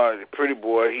Leonard, the pretty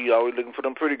boy, he always looking for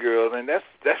them pretty girls, and that's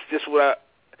just that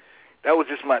was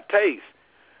just my taste,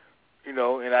 and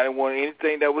I didn't want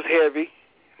anything that was heavy.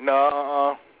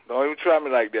 No, don't even try me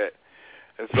like that.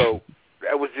 And so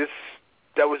that was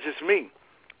just me.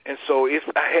 And so if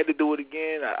I had to do it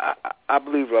again, I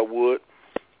believe I would,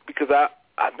 because I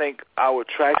think our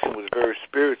attraction was very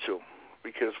spiritual,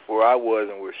 because where I was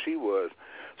and where she was.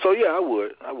 So yeah, I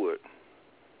would.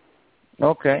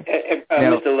 Okay.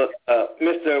 Now,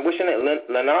 Mr. What's your name?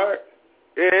 Leonard?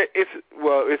 It's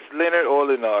Leonard or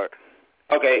Leonard.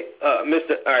 Okay,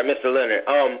 Mr. Leonard.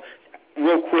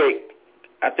 Real quick,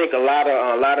 I think a lot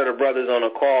of the brothers on the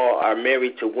call are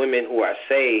married to women who are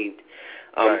saved.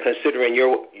 Right. Considering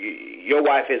your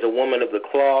wife is a woman of the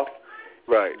cloth,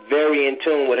 right? Very in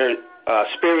tune with her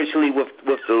spiritually with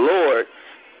the Lord.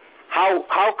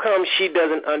 How come she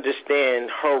doesn't understand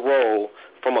her role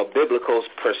from a biblical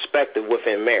perspective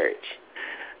within marriage?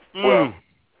 Well,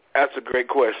 that's a great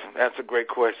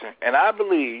question. And I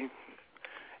believe,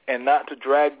 and not to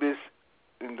drag this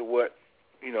into what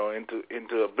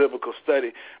into a biblical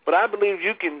study, but I believe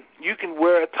you can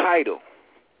wear a title.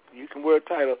 You can wear a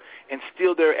title, and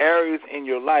still there are areas in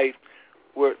your life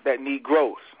that need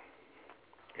growth.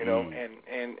 And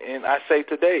I say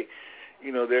today,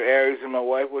 there are areas in my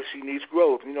wife where she needs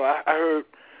growth. I heard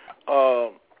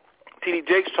T.D.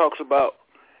 Jakes talks about,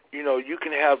 you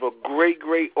can have a great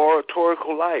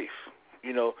oratorical life,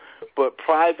 but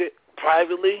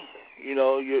privately,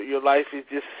 your life is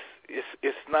just,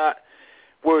 it's not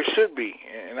where it should be.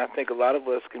 And I think a lot of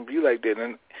us can be like that.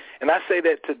 And I say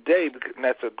that today, and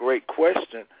that's a great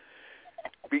question,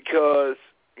 because,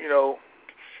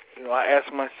 I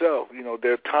ask myself,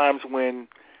 there are times when,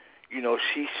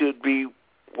 she should be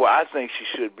where I think she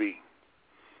should be,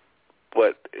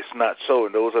 but it's not so.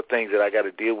 And those are things that I got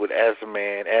to deal with as a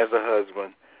man, as a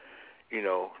husband,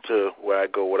 to where I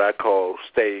go, what I call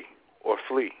stay or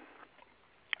flee.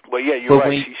 But yeah, you're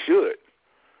right, she should,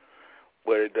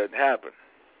 but it doesn't happen.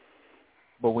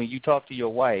 But when you talk to your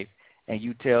wife and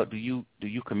you do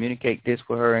you communicate this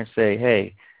with her and say,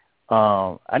 hey,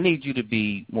 I need you to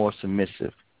be more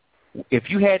submissive? If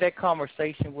you had that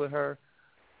conversation with her,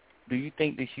 do you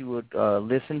think that she would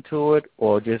listen to it,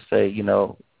 or just say,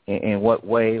 in what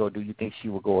way, or do you think she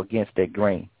would go against that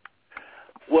grain?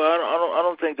 Well, I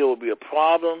don't think there will be a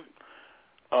problem,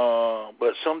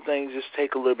 but some things just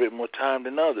take a little bit more time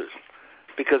than others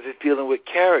because it's dealing with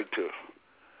character.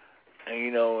 And,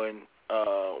 you know,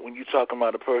 when you're talking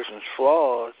about a person's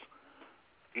flaws,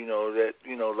 you know, that,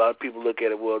 you know, a lot of people look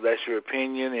at it, well, that's your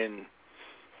opinion, and,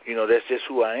 you know, that's just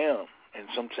who I am. And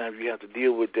sometimes you have to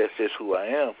deal with that's just who I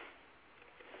am.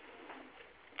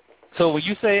 So when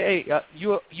you say, hey,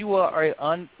 you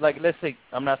are like, let's say,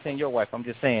 I'm not saying your wife, I'm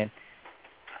just saying,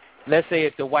 let's say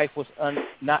if the wife was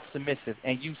not submissive,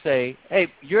 and you say, hey,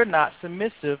 you're not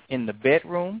submissive in the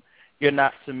bedroom, you're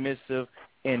not submissive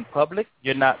in public,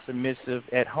 you're not submissive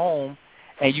at home,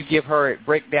 and you give her,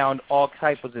 break down all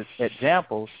types of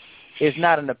examples, it's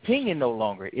not an opinion no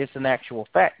longer. It's an actual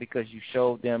fact because you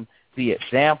showed them the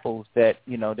examples that,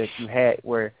 you know, that you had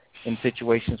where in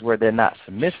situations where they're not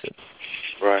submissive.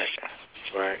 Right.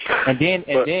 And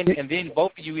then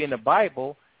both of you in the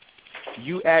Bible,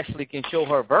 you actually can show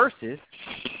her verses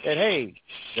that, hey,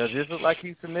 does this look like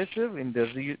he's submissive? And does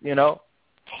he, you know?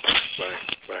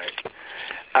 Right.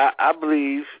 I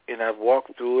believe, and I've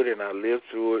walked through it and I lived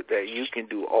through it, that you can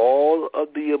do all of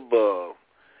the above,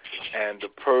 and the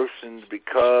person,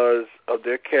 because of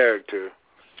their character,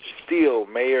 still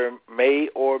may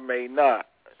or may not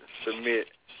submit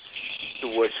to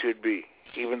what should be,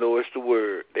 even though it's the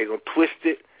word. They're going to twist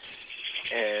it,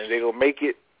 and they're going to make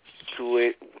it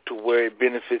to where it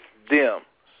benefits them.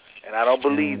 And I don't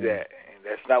believe that. And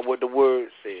that's not what the word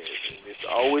says. And it's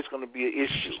always going to be an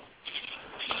issue.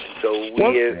 So go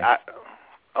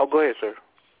ahead, sir.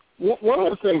 One of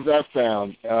the things I've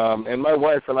found, and my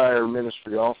wife and I are in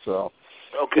ministry also,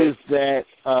 is that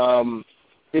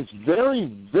it's very,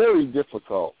 very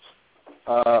difficult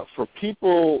for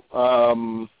people,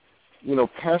 you know,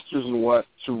 pastors and what,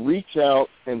 to reach out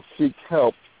and seek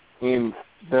help in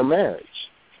their marriage.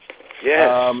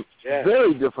 Yes.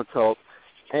 Very difficult.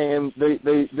 And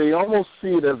they almost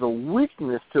see it as a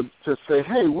weakness to say,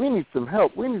 hey, we need some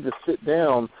help. We need to sit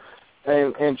down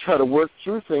and try to work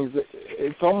through things.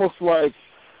 It's almost like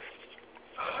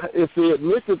if they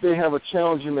admit that they have a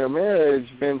challenge in their marriage,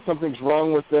 then something's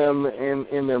wrong with them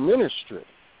in their ministry.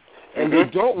 And they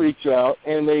don't reach out,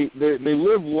 and they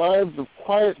live lives of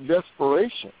quiet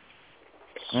desperation,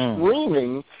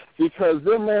 screaming because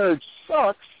their marriage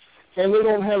sucks, and they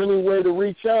don't have any way to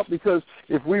reach out, because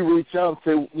if we reach out and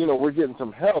say, you know, we're getting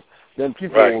some help, then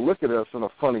people will look at us in a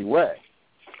funny way.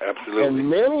 Absolutely. And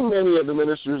many of the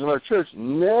ministers in our church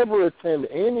never attend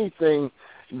anything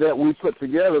that we put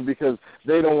together because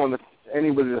they don't want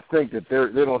anybody to think that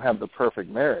they don't have the perfect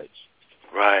marriage.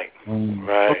 Right.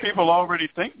 But people already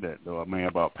think that, though, I mean,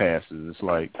 about pastors. It's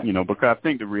like, you know, because I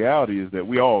think the reality is that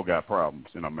we all got problems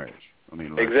in our marriage. I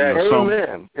mean, like, exactly. You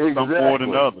know, some more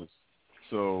than others.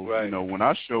 So, you know, when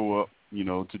I show up, you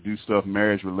know, to do stuff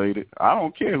marriage-related, I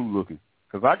don't care who's looking,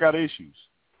 because I got issues,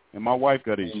 and my wife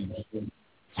got issues.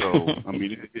 So, I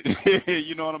mean,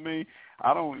 you know what I mean?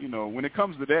 I don't, you know, when it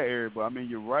comes to that area, but I mean,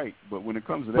 you're right, but when it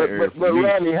comes to that area, But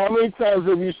Rodney, how many times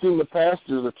have you seen the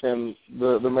pastors attend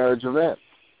the marriage event?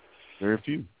 Very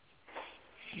few.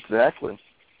 Exactly.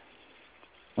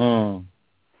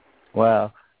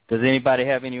 Wow. Does anybody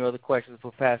have any other questions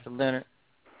for Pastor Leonard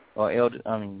or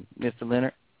Mr.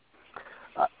 Leonard?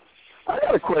 I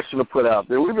got a question to put out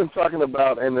there. We've been talking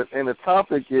about, and the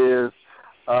topic is,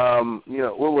 you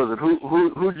know, what was it?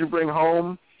 Who'd you bring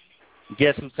home?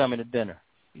 Guess who's coming to dinner?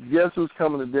 Guess who's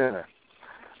coming to dinner?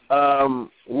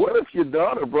 What if your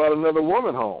daughter brought another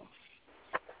woman home?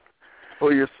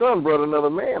 Or your son brought another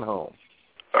man home?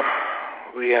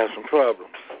 We have some problems.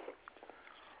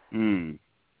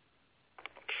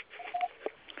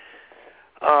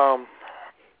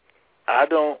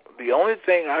 The only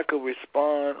thing I could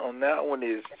respond on that one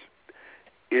is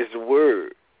the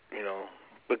word, you know,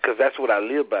 because that's what I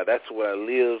live by. That's what I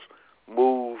live,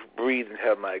 move, breathe, and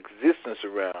have my existence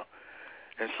around.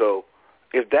 And so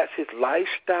if that's his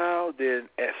lifestyle, then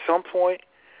at some point,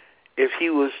 if he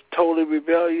was totally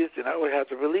rebellious, then I would have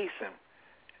to release him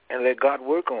and let God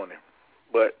work on him.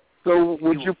 But so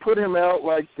would you put him out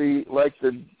like the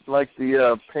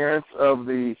parents of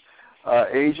the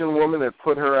Asian woman that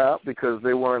put her out because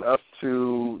they weren't up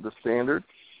to the standard?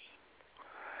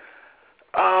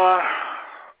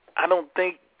 I don't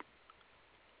think.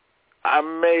 I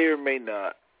may or may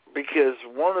not, because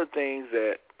one of the things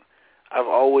that I've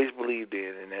always believed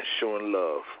in, and that's showing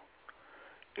love.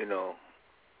 You know,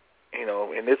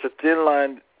 and it's a thin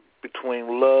line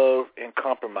between love and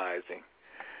compromising.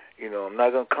 You know, I'm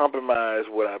not going to compromise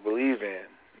what I believe in,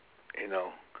 you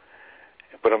know,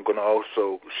 but I'm going to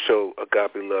also show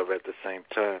agape love at the same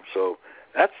time. So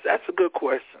that's a good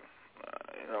question.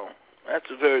 You know, that's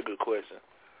a very good question.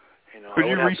 Could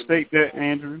you restate that,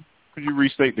 Andrew? Could you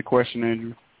restate the question,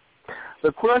 Andrew?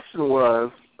 The question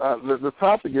was, the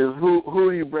topic is who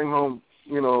do you bring home?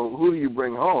 Who do you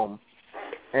bring home?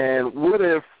 And what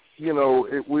if,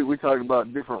 we talked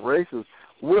about different races.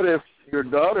 What if your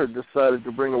daughter decided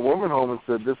to bring a woman home and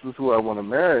said, this is who I want to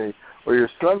marry, or your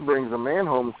son brings a man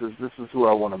home and says, this is who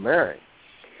I want to marry?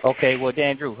 Okay, well,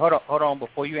 Andrew, hold on.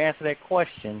 Before you answer that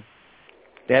question,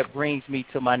 that brings me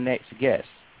to my next guest.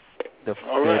 The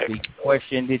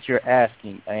question that you're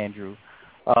asking, Andrew.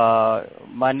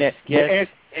 My next guest.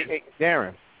 Hey,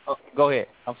 Darren. Go ahead.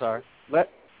 I'm sorry. Let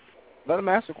him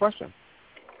ask the question.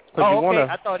 Oh, okay.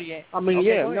 I thought he.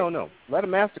 No. Let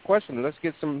him ask the question and let's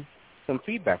get some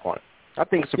feedback on it. I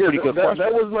think it's a pretty good question.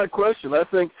 That was my question.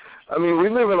 We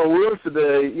live in a world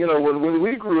today. When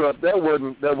we grew up, that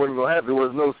wasn't going to happen. There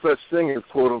was no such thing as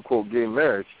quote unquote gay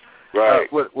marriage. Right.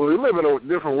 But we live in a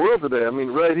different world today.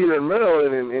 Right here in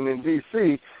Maryland and in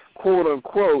D.C., quote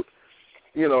unquote,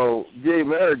 gay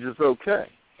marriage is okay.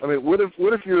 What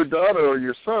if your daughter or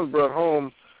your son brought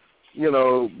home, not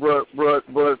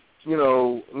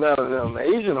an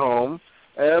Asian home,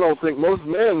 and I don't think most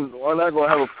men are not going to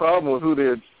have a problem with who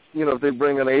they, if they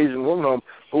bring an Asian woman home.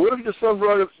 But what if your son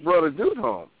brought a dude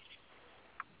home?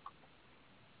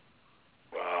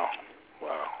 Wow.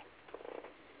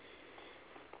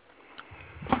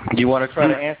 You want to try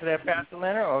to answer that, Pastor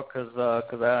Leonard, or because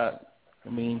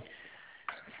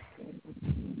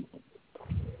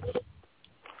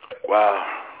Wow,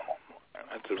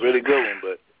 that's a really good one,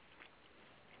 but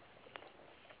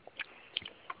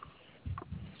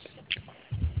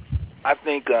I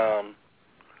think I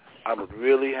would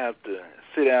really have to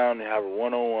sit down and have a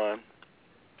one-on-one.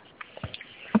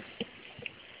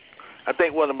 I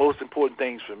think one of the most important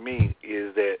things for me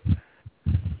is that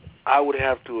I would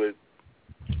have to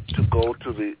go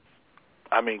to the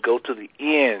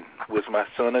end with my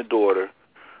son or daughter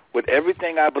with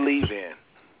everything I believe in.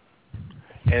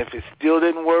 And if it still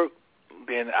didn't work,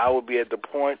 then I would be at the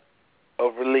point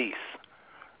of release.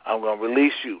 I'm going to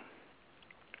release you.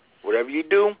 Whatever you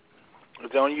do,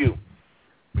 it's on you.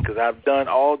 Because I've done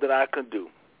all that I can do.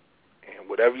 And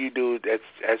whatever you do, that's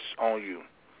on you.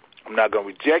 I'm not going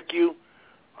to reject you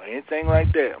or anything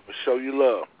like that. I'm going to show you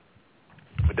love.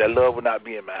 But that love will not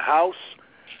be in my house.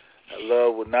 That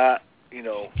love will not,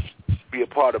 be a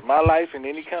part of my life in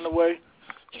any kind of way.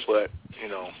 But,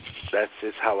 that's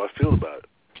just how I feel about it.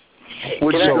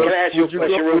 Can I ask you a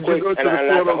question real quick? And I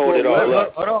have to hold it all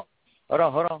up. Hold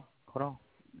on.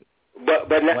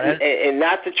 But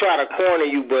not to try to corner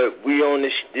you, but we on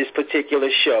this particular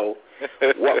show.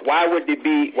 Why would it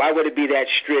be that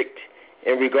strict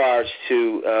in regards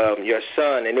to your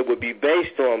son? And it would be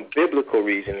based on biblical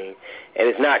reasoning, and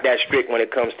it's not that strict when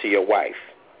it comes to your wife.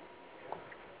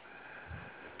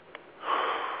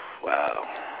 Wow.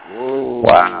 Whoa.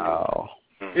 Wow.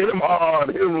 Hit him hard,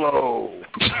 hit him low.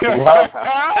 That's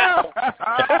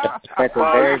a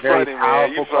very, very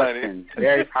powerful question.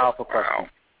 Very powerful question.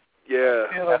 Yeah.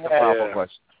 That's a powerful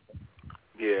question.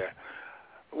 Yeah.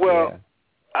 Well,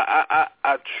 yeah.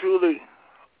 I truly...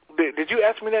 Did you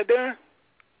ask me that, Darren?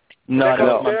 No, that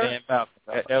was my man Malcolm.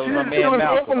 That was my man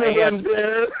Malcolm.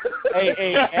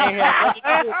 Hey,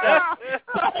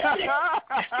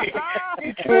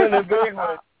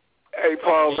 Hey,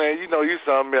 Paul, man, you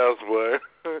something else, boy.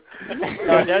 No,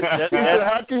 that's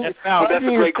how can you stand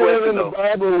in the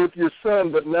Bible with your son,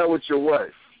 but not with your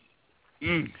wife?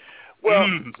 Well,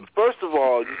 first of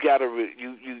all, you gotta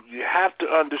you have to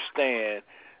understand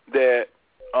that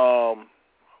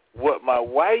what my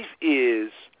wife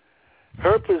is,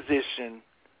 her position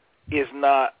is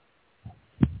not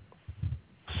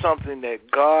something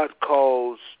that God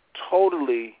calls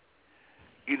totally,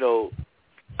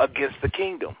 against the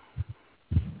kingdom.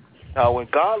 Now, when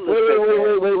God looks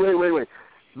wait.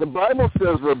 The Bible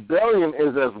says rebellion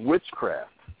is as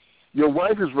witchcraft. Your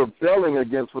wife is rebelling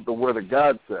against what the Word of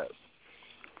God says.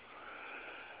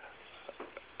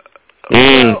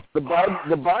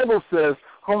 The Bible says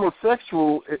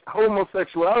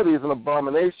homosexuality is an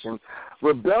abomination.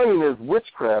 Rebellion is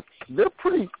witchcraft. They're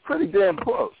pretty damn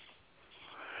close.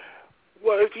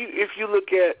 Well, if you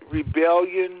look at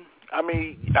rebellion,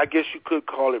 I guess you could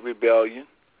call it rebellion.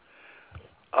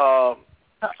 How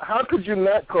could you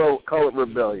not call it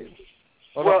rebellion?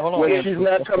 Hold on. When she's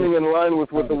not coming in line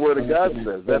with what the Word of God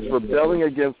says. That's rebelling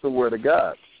against the Word of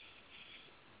God.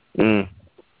 And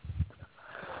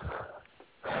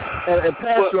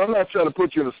Pastor, I'm not trying to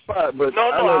put you in the spot, but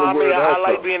I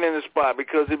like being in the spot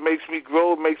because it makes me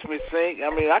grow, it makes me think.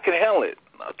 I can handle it.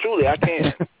 Truly, I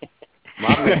can.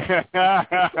 Hit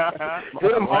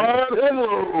him hard and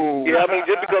low. Yeah,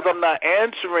 just because I'm not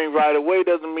answering right away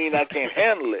doesn't mean I can't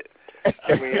handle it.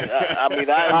 I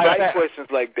invite questions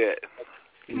like that.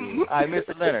 All right,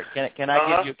 Mr. Leonard, can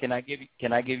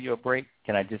I give you a break?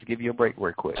 Can I just give you a break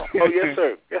real quick? Oh, yes,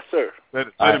 sir. Yes, sir. Let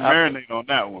it marinate on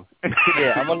that one.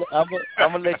 Yeah, I'm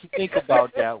gonna let you think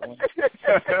about that one.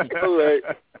 All right.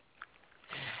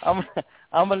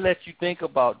 I'm gonna let you think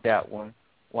about that one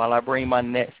while I bring my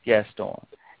next guest on.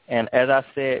 And as I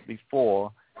said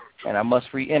before, and I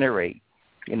must reiterate,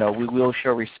 we will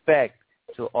show respect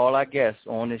to all our guests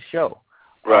on this show.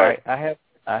 Right. All right,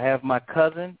 I have my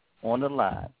cousin on the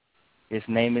line. His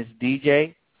name is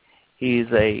DJ. He's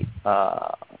a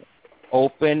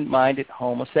open-minded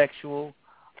homosexual,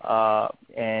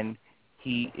 and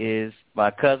he is my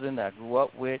cousin I grew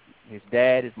up with. His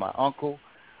dad is my uncle,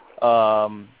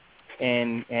 and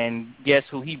guess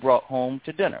who he brought home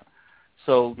to dinner?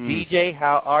 So, DJ,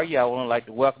 how are you? I would like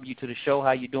to welcome you to the show.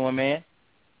 How you doing, man?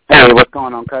 Hey, what's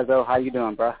going on, Cuzzo? How you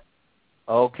doing, bro?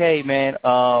 Okay, man.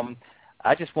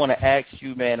 I just want to ask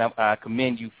you, man, I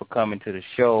commend you for coming to the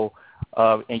show.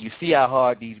 And you see how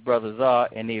hard these brothers are,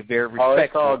 and they're very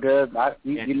respectful. Oh, it's all good.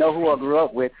 You know who I grew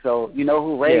up with, so you know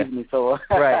who raised me, so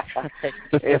right.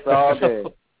 It's all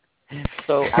good.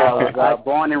 So I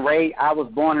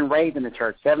was born and raised in the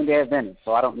church, Seventh-day Adventist.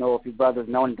 So I don't know if you brothers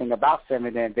know anything about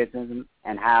Seventh-day Adventism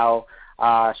and how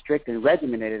strict and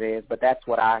regimented it is, but that's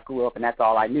what I grew up, and that's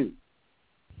all I knew.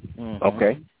 Mm-hmm.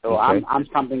 Okay. So okay. I'm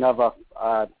something of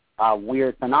a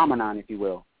weird phenomenon, if you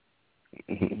will.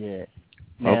 Yeah.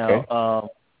 Now,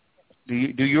 do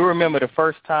you remember the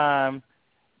first time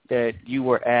that you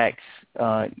were asked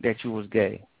that you was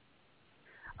gay?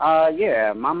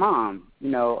 Yeah, my mom.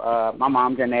 My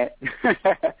mom, Jeanette.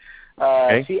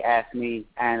 She asked me,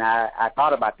 and I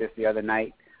thought about this the other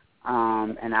night.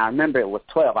 And I remember it was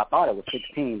 12. I thought it was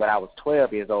 16, but I was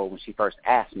 12 years old when she first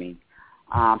asked me.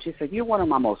 She said, "You're one of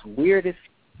my most weirdest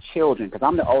children," because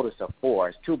I'm the oldest of four.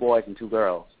 It's 2 boys and 2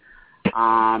 girls.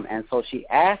 And so she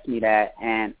asked me that,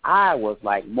 and I was,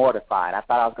 mortified. I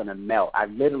thought I was going to melt. I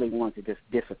literally wanted to just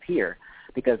disappear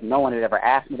because no one had ever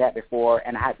asked me that before,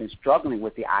 and I had been struggling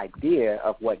with the idea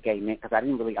of what gay meant because I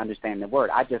didn't really understand the word.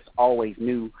 I just always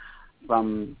knew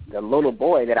from the little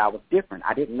boy that I was different.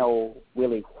 I didn't know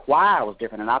really why I was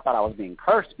different, and I thought I was being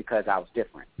cursed because I was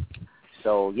different.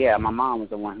 So, yeah, my mom was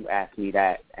the one who asked me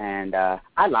that, and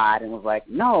I lied and was like,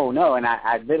 no, and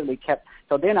I literally kept –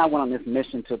 so then I went on this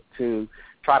mission to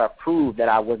try to prove that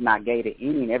I was not gay to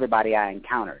any and everybody I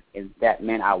encountered. That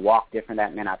meant I walked different.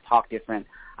 That meant I talked different.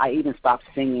 I even stopped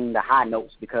singing the high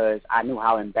notes because I knew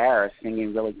how embarrassed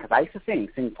singing really – because I used to sing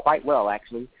quite well,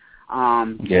 actually.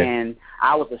 And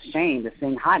I was ashamed to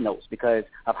sing high notes because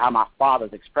of how my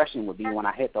father's expression would be when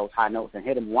I hit those high notes and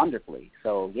hit them wonderfully.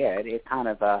 So, yeah, it kind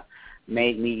of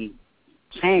made me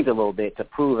change a little bit to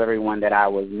prove everyone that I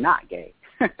was not gay.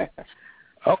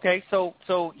 Okay, so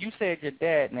you said your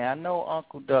dad. Now, I know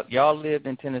Uncle Duck, y'all lived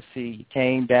in Tennessee. You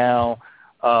came down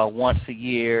once a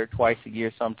year, twice a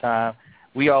year sometime.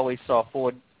 We always saw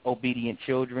 4 obedient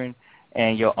children,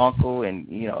 and your uncle and,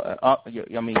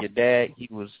 your dad, he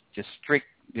was just strict,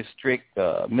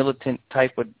 militant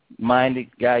type of minded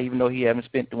guy, even though he hadn't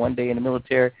spent one day in the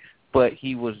military, but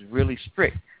he was really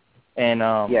strict. And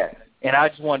yes. And I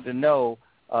just wanted to know,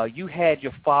 you had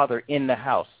your father in the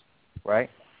house,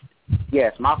 right?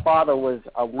 Yes, my father was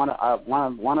one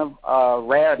of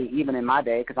rarity even in my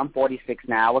day because I'm 46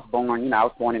 now. I was born in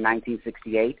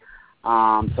 1968.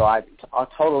 So I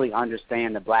totally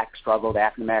understand the black struggle, the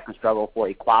African American struggle for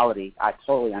equality. I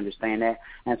totally understand that.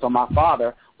 And so my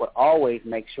father would always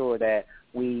make sure that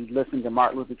we listened to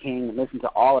Martin Luther King and listened to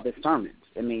all of his sermons.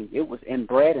 I mean, it was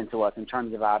inbred into us in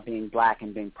terms of our being black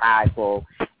and being prideful.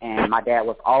 And my dad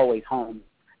was always home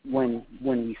when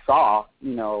we saw,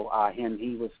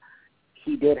 him.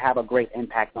 He did have a great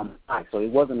impact on my life. So he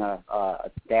wasn't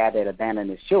a dad that abandoned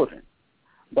his children.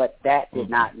 But that did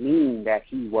not mean that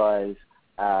he was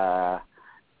an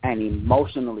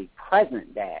emotionally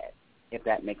present dad, if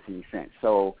that makes any sense.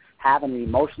 So having an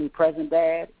emotionally present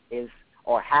dad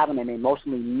or having an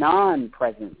emotionally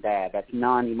non-present dad that's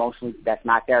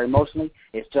not there emotionally,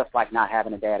 it's just like not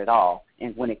having a dad at all.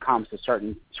 And when it comes to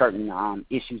certain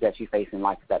issues that you face in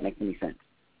life, if that makes any sense.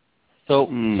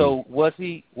 So was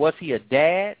he a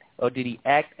dad, or did he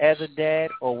act as a dad,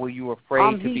 or were you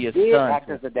afraid to be a son? He did act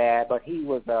as a dad, but he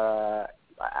was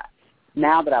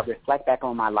now that I reflect back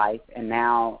on my life, and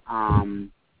now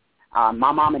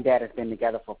my mom and dad have been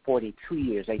together for 42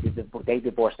 years. They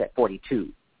divorced at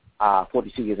 42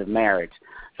 years of marriage.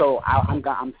 So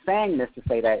I'm saying this to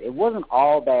say that it wasn't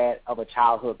all bad of a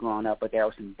childhood growing up, but there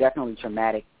were some definitely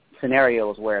traumatic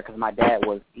scenarios where, because my dad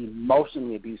was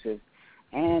emotionally abusive,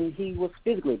 and he was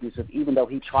physically abusive, even though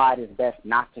he tried his best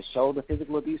not to show the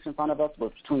physical abuse in front of us,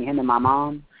 was between him and my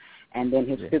mom. And then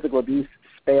his physical abuse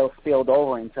spilled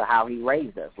over into how he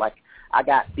raised us. Like, I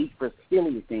got beat for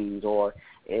silly things, or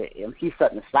he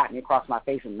suddenly slapped me across my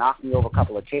face and knocked me over a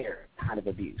couple of chairs, kind of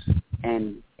abuse.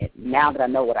 And now that I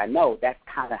know what I know, that's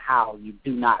kind of how you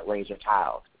do not raise your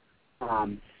child.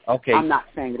 Okay. I'm not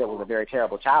saying that it was a very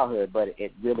terrible childhood, but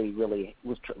it really, really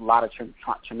was a lot of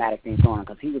traumatic things going on,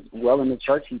 because he was well in the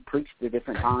church. He preached at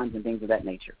different times and things of that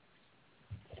nature.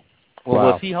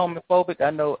 Well, was he homophobic? I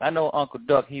know Uncle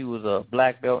Duck, he was a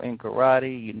black belt in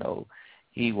karate. You know,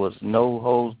 he was no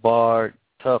holds barred,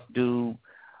 tough dude.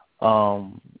 Do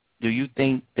you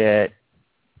think that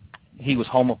he was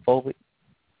homophobic?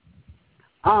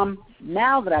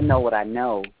 Now that I know what I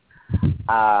know,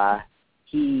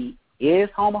 he is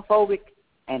homophobic,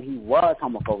 and he was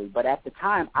homophobic. But at the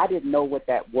time, I didn't know what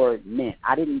that word meant.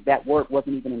 That word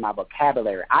wasn't even in my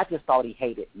vocabulary. I just thought he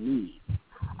hated me,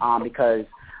 because.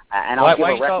 And I'll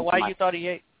why you thought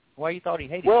he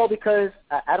hated? Well, because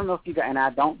I don't know if you got, and I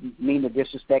don't mean to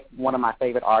disrespect one of my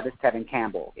favorite artists, Tevin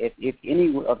Campbell. If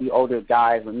any of the older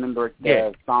guys remember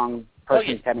the song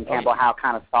Tevin Campbell, how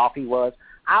kind of soft he was,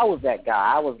 I was that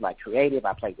guy. I was like creative.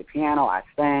 I played the piano. I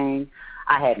sang.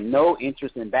 I had no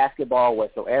interest in basketball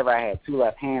whatsoever. I had two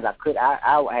left hands. I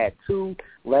had two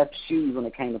left shoes when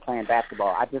it came to playing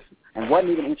basketball. And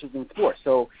wasn't even interested in sports.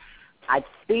 So I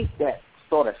think that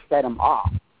sort of set him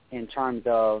off in terms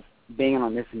of being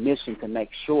on this mission to make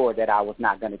sure that I was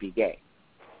not going to be gay.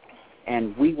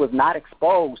 And we was not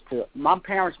exposed to, my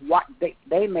parents,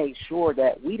 they made sure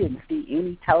that we didn't see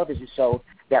any television shows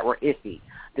that were iffy.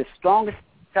 The strongest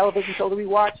television show that we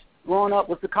watched growing up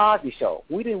was The Cosby Show.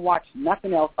 We didn't watch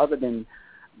nothing else other than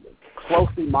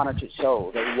closely monitored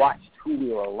shows. They watched who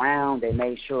we were around. They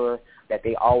made sure that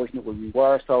they always knew where we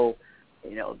were. So,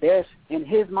 you know, in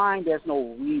his mind, there's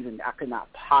no reason I could not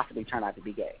possibly turn out to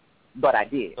be gay, but I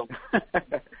did.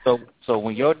 So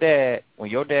when your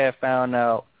dad found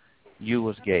out you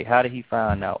was gay, how did he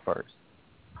find out first?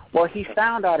 Well, he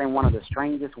found out in one of the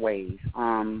strangest ways.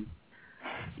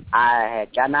 I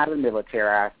had gotten out of the military.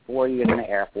 I had 4 years in the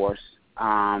Air Force.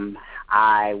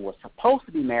 I was supposed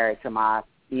to be married to my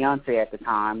fiance at the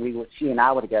time. She and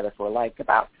I were together for like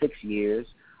about 6 years.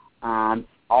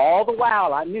 All the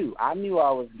while, I knew I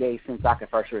was gay since I could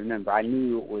first remember. I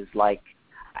knew it was like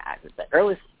the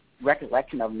earliest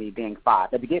recollection of me being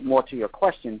 5. But to get more to your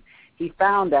question, he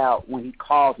found out when he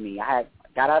called me. I had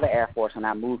got out of the Air Force and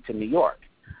I moved to New York.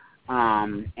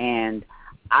 And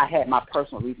I had my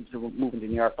personal reasons for moving to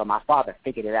New York, but my father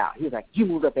figured it out. He was like, "You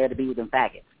moved up there to be with them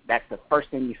faggots." That's the first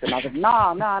thing he said. And I was like,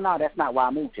 no, that's not why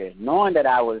I moved here. Knowing that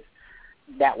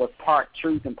that was part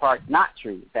truth and part not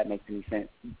true, if that makes any sense.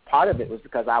 Part of it was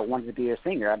because I wanted to be a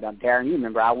singer. Darren, you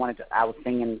remember, I was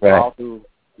singing all through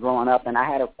growing up, and I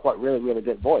had a really, really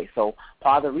good voice. So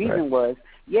part of the reason was,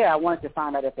 I wanted to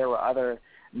find out if there were other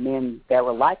men that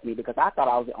were like me, because I thought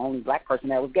I was the only black person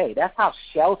that was gay. That's how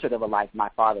sheltered of a life my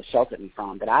father sheltered me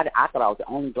from, that I thought I was the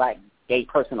only black gay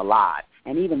person alive.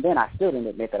 And even then, I still didn't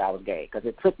admit that I was gay, because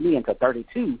it took me until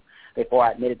 32 before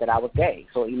I admitted that I was gay.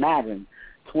 So imagine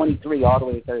 23 all the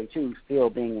way to 32 still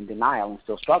being in denial and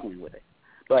still struggling with it.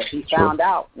 But he found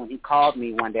out when he called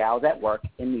me one day. I was at work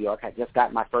in New York. I had just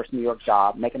got my first New York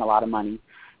job, making a lot of money.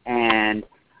 And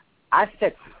I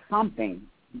said something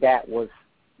that was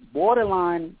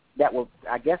borderline, that was,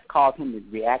 I guess, caused him to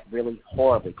react really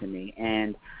horribly to me.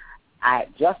 And I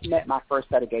had just met my first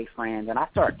set of gay friends, and I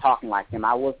started talking like them.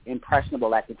 I was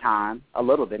impressionable at the time, a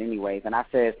little bit anyways, and I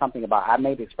said something about, I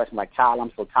made the expression like, "Child,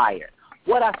 I'm so tired."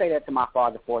 What I say that to my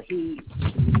father for, he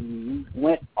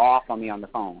went off on me on the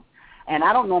phone. And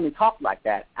I don't normally talk like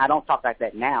that. I don't talk like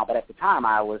that now, but at the time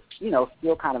I was,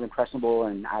 still kind of impressionable,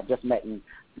 and I just met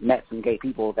some gay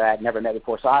people that I'd never met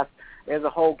before. So there's a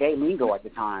whole gay lingo at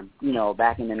the time,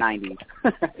 back in the 90s,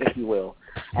 if you will.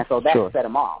 And so that set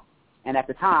him off. And at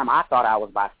the time, I thought I was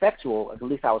bisexual. At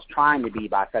least I was trying to be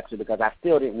bisexual, because I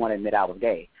still didn't want to admit I was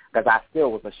gay, because I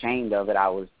still was ashamed of it. I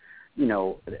was,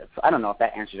 I don't know if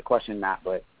that answers your question or not,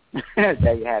 but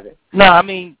there you have it. No, I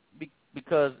mean,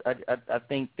 because I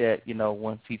think that,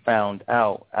 once he found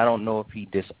out, I don't know if he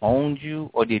disowned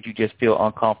you, or did you just feel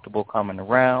uncomfortable coming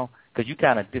around? Because you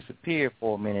kind of disappeared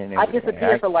for a minute. I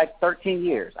disappeared for like 13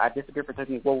 years.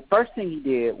 Well, first thing he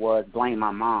did was blame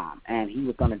my mom, and he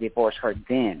was going to divorce her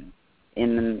then.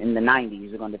 In the 90s, he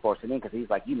was going to divorce her then, because he was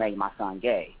like, "You made my son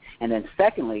gay." And then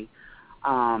secondly,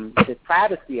 the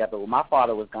travesty of it, my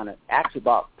father was going to actually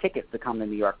bought tickets to come to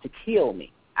New York to kill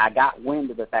me. I got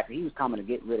wind of the fact that he was coming to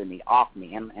get rid of me, off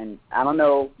me. And I don't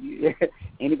know,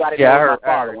 anybody knows my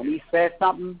father. When he says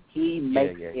something, he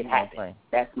makes it happen.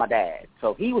 That's my dad.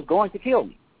 So he was going to kill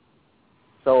me.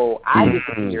 So I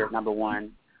disappeared, number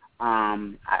one.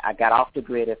 I got off the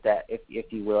grid, if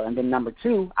you will. And then number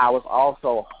two, I was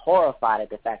also horrified at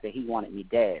the fact that he wanted me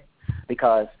dead,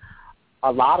 because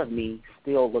a lot of me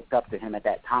still looked up to him at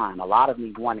that time. A lot of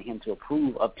me wanted him to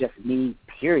approve of just me,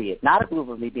 period. Not approve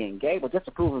of me being gay, but just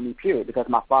approve of me, period, because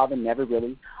my father never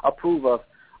really approved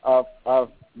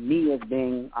of me as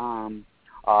being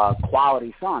a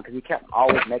quality son, because he kept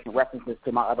always making references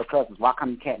to my other cousins. Why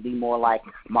come you can't be more like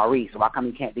Maurice? Why come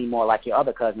you can't be more like your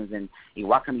other cousins? And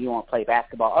why come you won't play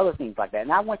basketball? Other things like that.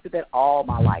 And I went through that all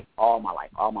my life,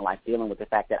 dealing with the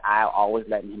fact that I always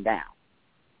letting him down.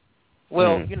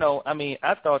 Well, you know, I mean,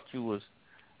 I thought you was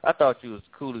the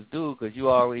coolest dude because you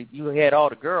had all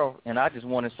the girls, and I just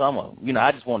wanted some of them. You know,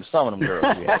 I just wanted some of them girls.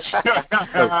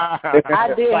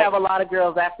 I did have a lot of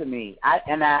girls after me.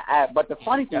 But the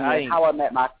funny thing is how I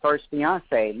met my first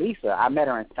fiance, Lisa. I met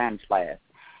her in Spanish class,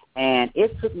 and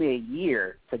it took me a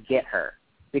year to get her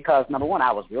because, number one,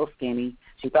 I was real skinny.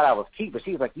 She thought I was cute, but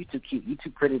she was like, "You too cute. You too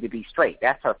pretty to be straight."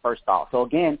 That's her first thought. So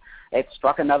again, it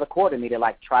struck another chord in me to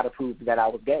try to prove that I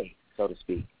was gay, so to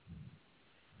speak.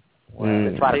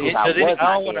 To try to prove I was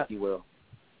not gay, if you will.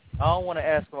 I don't want to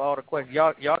ask all the questions.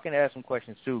 Y'all can ask some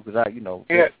questions too, because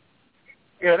Yeah,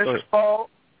 this is Paul.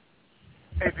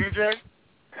 Hey, DJ.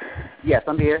 Yes,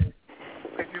 I'm here.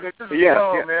 Hey, DJ, this is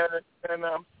Paul, man. And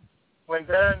when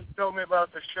Dan told me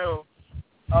about the show,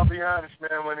 I'll be honest,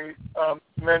 man. When he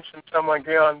mentioned someone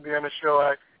gay on being on the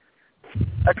show,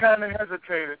 I kind of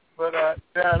hesitated. But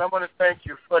Dan, I want to thank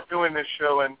you for doing this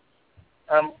show, and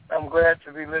I'm glad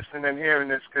to be listening and hearing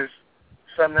this because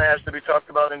something that has to be talked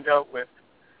about and dealt with.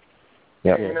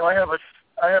 Yep. You know, I have a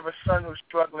son who's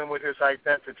struggling with his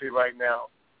identity right now.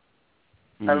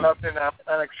 I love him, I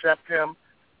accept him,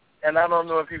 and I don't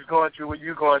know if he's going through what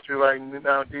you're going through right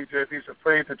now, DJ, if he's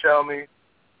afraid to tell me.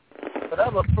 But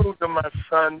I've approved of my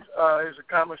son, his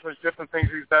accomplishments, different things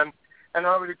he's done, and I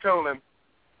already told him,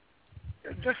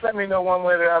 just let me know one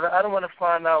way or the other. I don't want to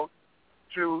find out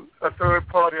through a third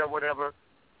party or whatever.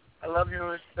 I love you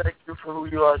and respect you for who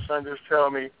you are, son. Just tell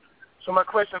me. So my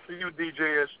question for you,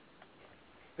 DJ, is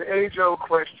the age-old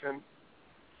question.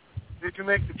 Did you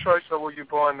make the choice or were you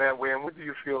born that way, and what do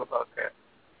you feel about that?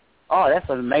 Oh, that's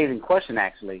an amazing question,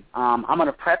 actually. I'm going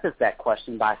to preface that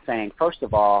question by saying, first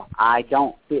of all, I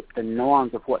don't fit the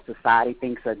norms of what society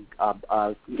thinks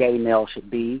a gay male should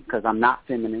be because I'm not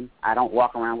feminine. I don't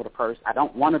walk around with a purse. I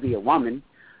don't want to be a woman.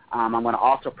 I'm going to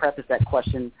also preface that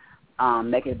question,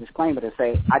 making a disclaimer to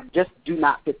say I just do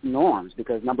not fit the norms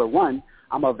because, number one,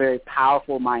 I'm a very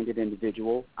powerful-minded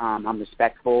individual. I'm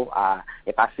respectful.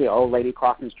 If I see an old lady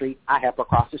crossing the street, I help her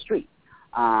cross the street.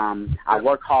 I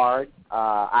work hard.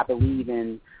 I believe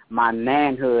in my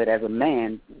manhood as a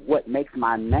man. What makes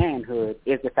my manhood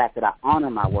is the fact that I honor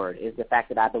my word, is the fact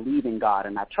that I believe in God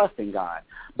and I trust in God.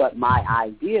 But my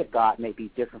idea of God may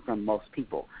be different from most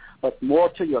people. But more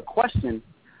to your question,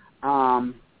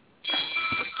 I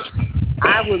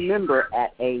remember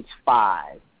at age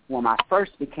 5 when I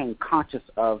first became conscious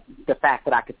of the fact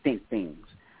that I could think things.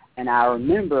 And I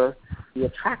remember the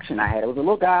attraction I had. There was a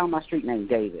little guy on my street named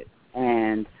David.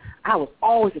 And I was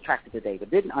always attracted to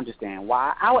David, didn't understand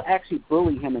why. I would actually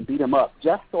bully him and beat him up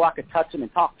just so I could touch him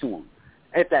and talk to him,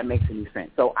 if that makes any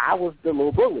sense. So I was the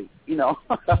little bully, you know.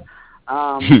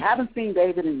 Haven't seen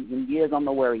David in years, don't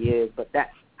know where he is, but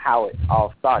that's how it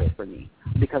all started for me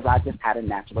because I just had a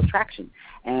natural attraction.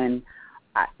 And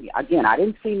I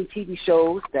didn't see any TV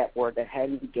shows that had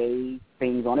any gay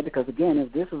things on it because, again,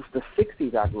 this was the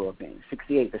 60s I grew up in,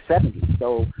 68, the 70s.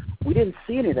 So we didn't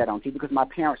see any of that on TV because my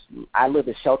parents, I lived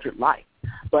a sheltered life.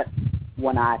 But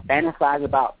when I fantasize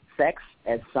about sex,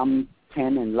 as some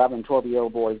 10 and 11,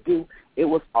 12-year-old boys do, it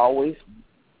was always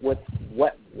with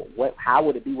how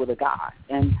would it be with a guy?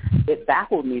 And it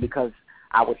baffled me because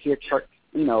I would hear church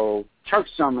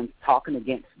sermons talking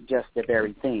against just the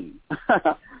very thing,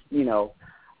 you know.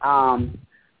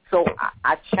 So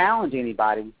I challenge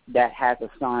anybody that has a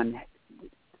son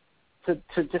to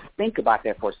just think about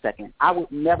that for a second. I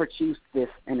would never choose this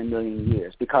in a million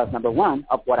years because, number one,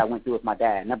 of what I went through with my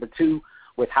dad. Number two,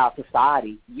 with how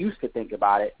society used to think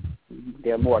about it.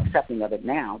 They're more accepting of it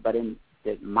now. But in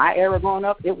my era growing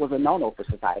up, it was a no-no for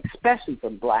society, especially for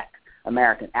Black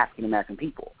African-American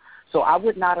people. So I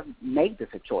would not have made this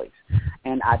a choice.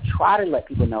 And I try to let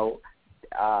people know,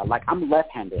 like I'm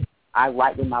left-handed. I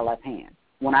write with my left hand.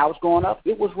 When I was growing up,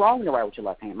 it was wrong to write with your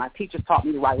left hand. My teachers taught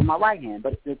me to write with my right hand,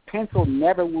 but the pencil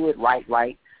never would write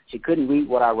right. She couldn't read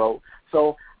what I wrote.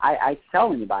 So I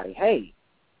tell anybody, hey,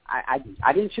 I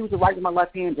didn't choose to write with my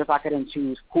left hand just like I didn't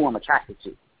choose who I'm attracted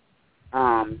to.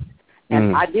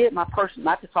 And I did my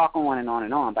not to talk on and on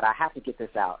and on, but I have to get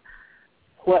this out.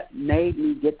 What made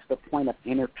me get to the point of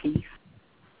inner peace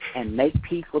and make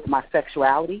peace with my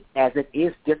sexuality, as it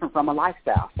is different from a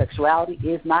lifestyle. Sexuality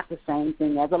is not the same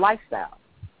thing as a lifestyle,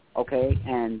 okay?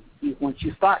 And once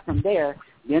you start from there,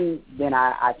 then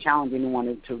I challenge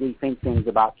anyone to rethink things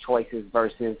about choices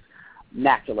versus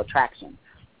natural attraction.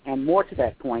 And more to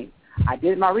that point, I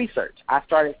did my research. I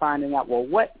started finding out, well,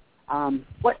 what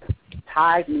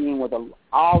ties me in with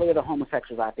all the other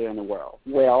homosexuals out there in the world?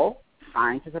 Well,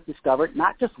 scientists have discovered,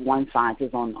 not just one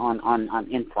scientist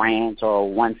in France or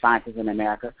one scientist in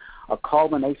America, a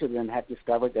culmination of them have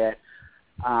discovered that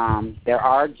there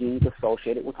are genes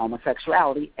associated with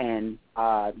homosexuality, and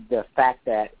the fact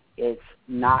that it's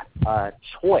not a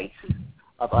choice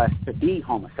of us to be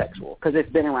homosexual, because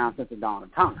it's been around since the dawn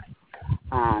of time.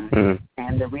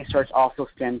 And the research also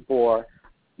stemmed for,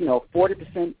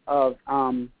 40% of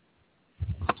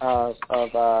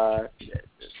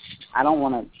I don't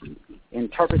want to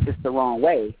interpret this the wrong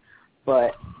way,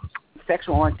 but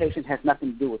sexual orientation has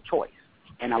nothing to do with choice.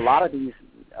 And a lot of these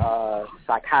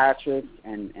psychiatrists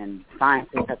and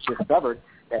scientists have discovered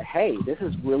that, hey, this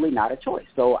is really not a choice.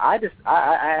 So I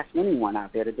ask anyone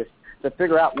out there to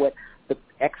figure out what the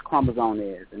X chromosome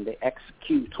is and the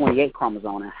XQ28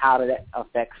 chromosome and how that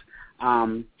affects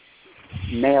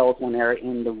males when they're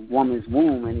in the woman's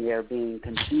womb and they're being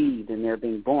conceived and they're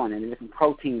being born, and the different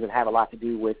proteins that have a lot to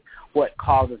do with what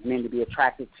causes men to be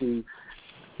attracted to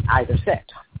either sex.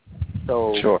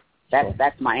 So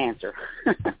that's my answer.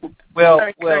 Well,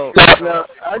 now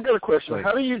I got a question.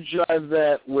 How do you jive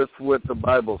that with what the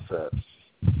Bible says?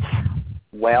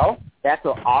 Well, that's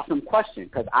an awesome question,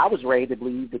 because I was raised to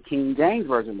believe the King James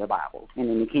Version of the Bible. And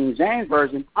in the King James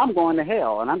Version, I'm going to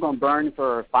hell, and I'm going to burn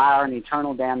for fire and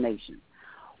eternal damnation.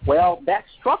 Well, that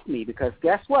struck me, because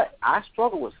guess what? I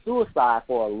struggled with suicide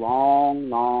for a long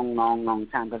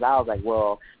time, because I was like,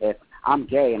 well, if I'm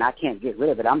gay and I can't get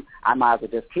rid of it, I might as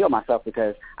well just kill myself,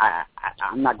 because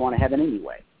I'm not going to heaven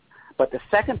anyway. But the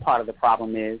second part of the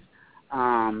problem is,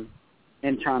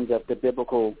 in terms of the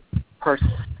biblical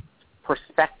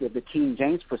perspective, the King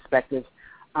James perspective,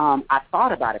 I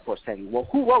thought about it for a second. Well,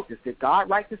 who wrote this? Did God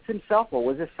write this himself, or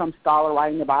was this some scholar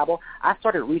writing the Bible? I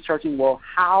started researching, well,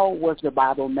 how was the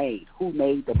Bible made? Who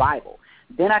made the Bible?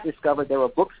 Then I discovered there were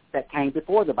books that came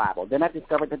before the Bible. Then I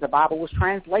discovered that the Bible was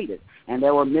translated, and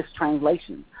there were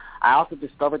mistranslations. I also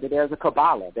discovered that there's a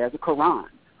Kabbalah, there's a Quran.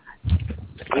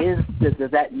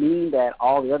 Does that mean that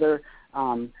all the other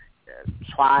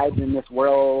tribes in this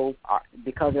world,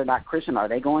 because they're not Christian, are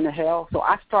they going to hell? So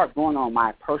I start going on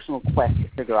my personal quest to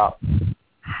figure out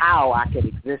how I could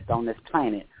exist on this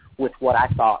planet with what I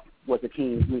thought was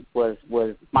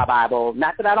was my Bible.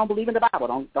 Not that I don't believe in the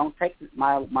Bible. Don't take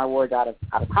my words out of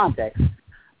context.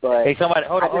 But hey, somebody,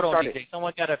 hold on, DJ.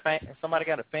 Somebody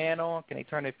got a fan on? Can they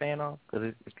turn their fan on?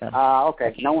 Because it's kind of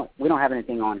okay. We don't have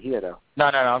anything on here though. No.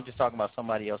 I'm just talking about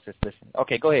somebody else that's listening.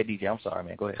 Okay, go ahead, DJ. I'm sorry,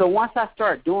 man. Go ahead. So once I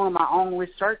started doing my own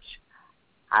research,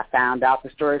 I found out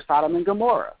the story of Sodom and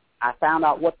Gomorrah. I found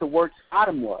out what the word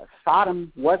Sodom was.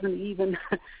 Sodom wasn't even.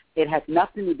 It had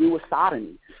nothing to do with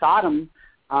sodomy. Sodom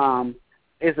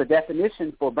is a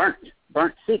definition for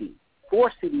burnt city.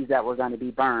 4 cities that were going to be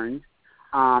burned.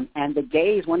 And the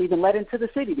gays weren't even let into the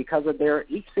city because of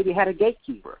each city had a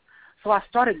gatekeeper. So I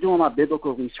started doing my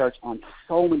biblical research on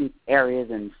so many areas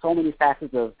and so many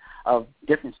facets of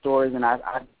different stories, and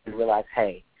I realized,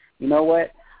 hey, you know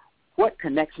what? What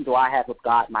connection do I have with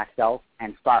God myself,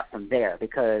 and start from there?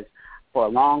 Because for a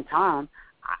long time,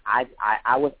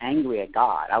 I was angry at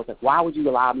God. I was like, why would you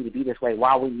allow me to be this way?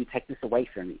 Why would you take this away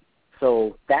from me?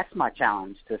 So that's my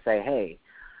challenge, to say, hey,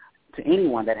 to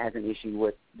anyone that has an issue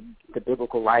with the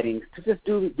biblical writings, to just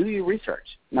do your research,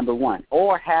 number one,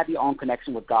 or have your own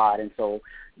connection with God. And so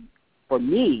for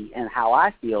me, and how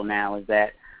I feel now, is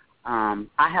that I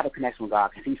have a connection with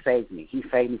God because he saved me. He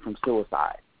saved me from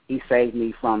suicide. He saved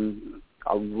me from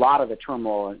a lot of the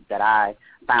turmoil that I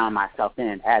found myself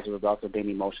in as a result of being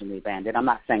emotionally abandoned. I'm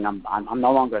not saying I'm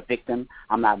no longer a victim.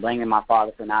 I'm not blaming my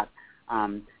father for not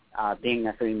being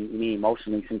there for me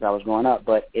emotionally since I was growing up,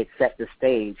 but it set the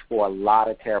stage for a lot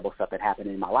of terrible stuff that happened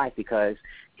in my life, because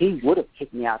he would have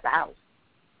kicked me out the house.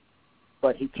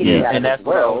 But he kicked me out of the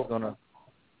world.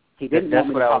 He didn't want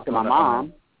me to talk to my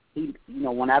mom. He,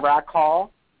 whenever I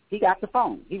called, he got the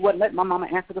phone. He wouldn't let my mama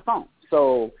answer the phone.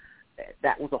 So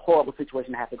that was a horrible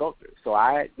situation to have to go through. So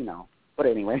but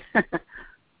anyway.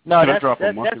 No, can I drop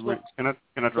a monthly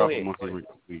rate,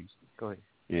 please? Go ahead.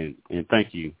 And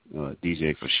thank you,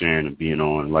 DJ, for sharing and being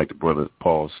on. Like the brother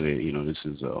Paul said, this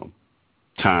is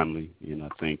timely, and I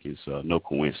think it's no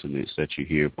coincidence that you're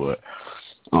here. But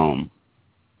I'm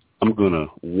going to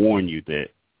warn you that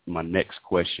my next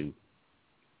question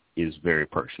is very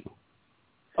personal.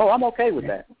 Oh, I'm okay with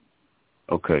that.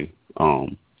 Okay.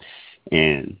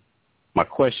 And my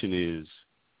question is,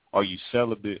 are you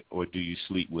celibate or do you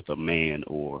sleep with a man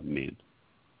or men?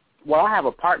 Well, I have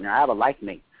a partner. I have a life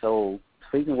mate. So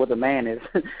sleeping with a man is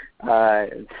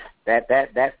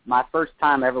that my first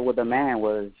time ever with a man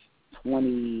was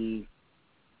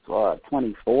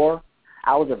 24.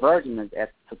 I was a virgin to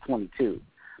 22.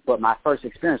 But my first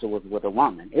experience was with a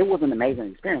woman. It was an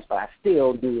amazing experience, but I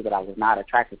still knew that I was not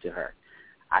attracted to her.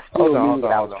 I still knew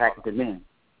that I was attracted to men.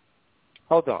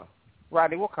 Hold on.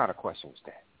 Rodney, what kind of question was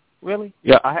that? Really?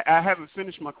 Yeah, I haven't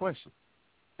finished my question.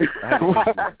 But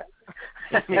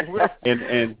I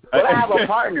have a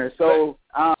partner, so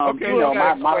okay,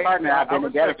 my partner, I've been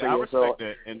together for years. I respect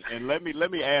that. And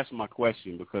let me ask my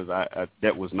question, because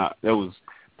that was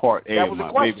part A. That was a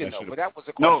question, though. But that was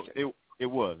a question. No, it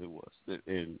was.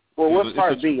 And what's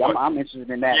part B? I'm interested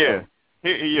in that. Yeah.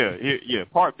 Yeah.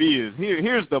 Part B is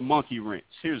here's the monkey wrench.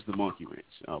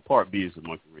 Part B is the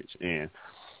monkey wrench. And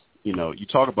you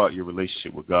talk about your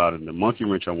relationship with God, and the monkey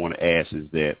wrench I want to ask is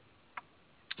that,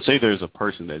 say there's a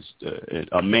person that's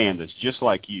a man that's just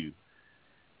like you,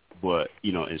 but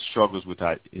and struggles with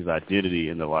his identity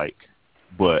and the like,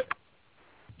 but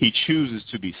he chooses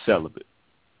to be celibate.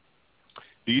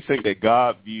 Do you think that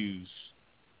God views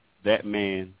that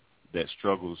man that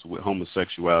struggles with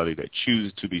homosexuality, that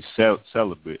chooses to be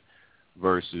celibate,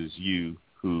 versus you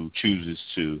who chooses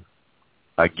to,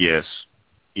 I guess,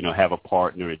 have a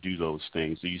partner and do those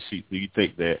things? Do you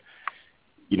think that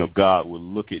God will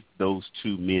look at those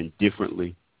two men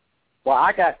differently? Well,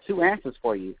 I got two answers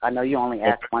for you. I know you only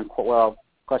asked one. Well,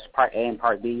 question part A and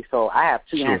part B, so I have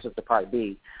two answers to part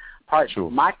B.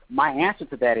 My answer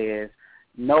to that is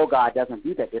no. God doesn't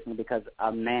view that differently, because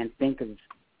a man thinks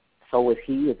so is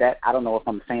he. Is that, I don't know if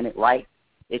I'm saying it right.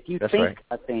 If you think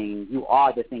a thing, you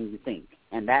are the thing you think,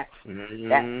 and that's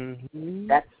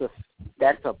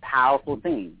a powerful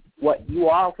thing. What you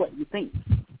are, what you think.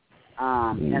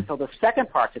 And so the second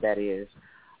part to that is,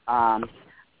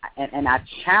 and I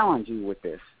challenge you with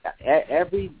this,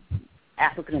 every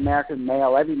African-American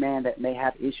male, every man that may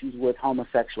have issues with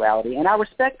homosexuality, and I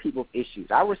respect people's issues.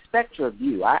 I respect your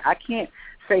view. I can't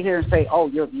sit here and say, oh,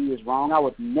 your view is wrong. I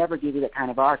would never give you that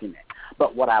kind of argument.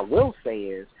 But what I will say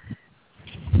is,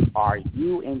 are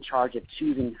you in charge of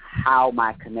choosing how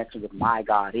my connection with my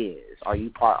God is? Are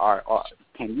you or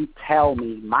can you tell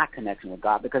me my connection with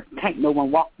God? Because can't no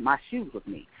one walk my shoes with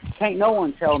me. Can't no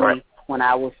one tell me when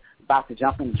I was about to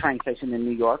jump in the train station in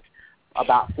New York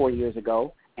about 4 years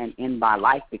ago and end my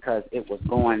life because it was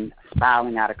going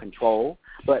spiraling out of control.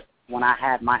 But when I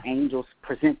had my angels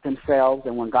present themselves,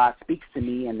 and when God speaks to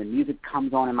me and the music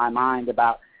comes on in my mind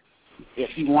about,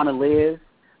 if you want to live,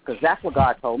 because that's what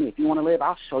God told me, if you want to live,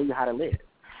 I'll show you how to live.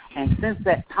 And since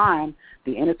that time,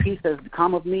 the inner peace that has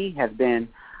come of me has been,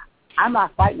 I'm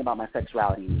not fighting about my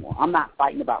sexuality anymore. I'm not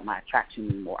fighting about my attraction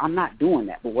anymore. I'm not doing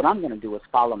that. But what I'm going to do is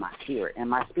follow my spirit. And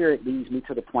my spirit leads me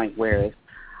to the point where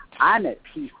I'm at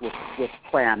peace with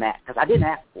where I'm at, because I didn't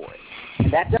ask for it.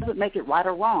 And that doesn't make it right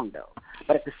or wrong, though.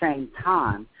 But at the same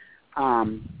time,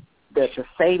 the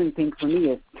saving thing for me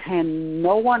is, can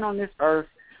no one on this earth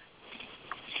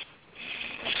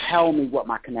tell me what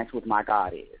my connection with my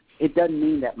God is? It doesn't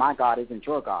mean that my God isn't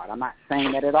your God. I'm not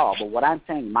saying that at all. But what I'm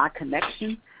saying, my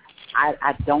connection,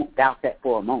 I don't doubt that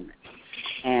for a moment.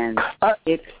 And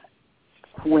it's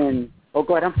when – oh,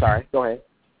 go ahead. I'm sorry. Go ahead.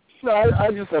 No,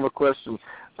 I just have a question.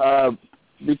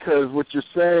 Because what you're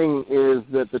saying is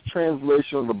that the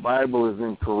translation of the Bible is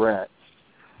incorrect.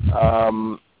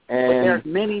 But there's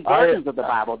many versions of the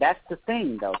Bible. That's the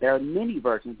thing, though. There are many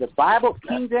versions. The Bible,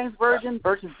 King James Version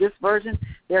versus this version,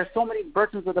 there are so many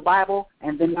versions of the Bible.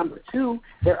 And then number two,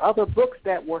 there are other books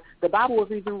that were, the Bible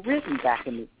was even written back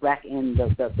in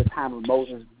the time of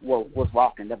Moses was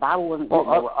walking. The Bible wasn't written.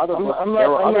 There were other books. I'm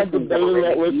not debating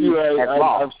that with you. Hold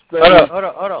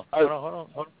on.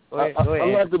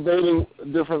 I'm not debating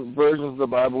different versions of the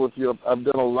Bible with you. I've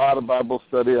done a lot of Bible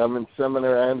study. I'm in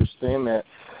seminary. I understand that.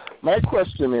 My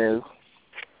question is,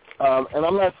 and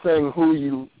I'm not saying who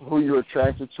you're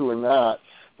attracted to or not.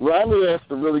 Rodney asked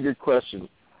a really good question.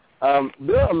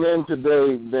 There are men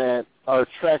today that are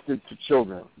attracted to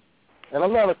children, and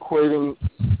I'm not equating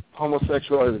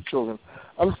homosexuality to children.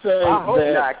 I'm saying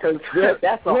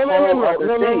that's a whole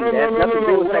other thing.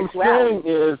 What I'm saying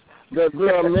is that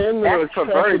there are men that are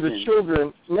attracted to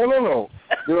children. No.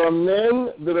 There are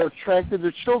men that are attracted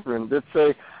to children that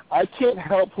say, I can't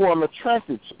help who I'm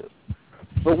attracted to.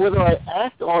 But whether I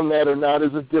act on that or not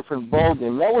is a different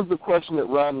ballgame. That was the question that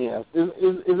Rodney asked.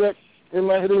 Am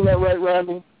I hitting that right,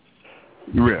 Rodney?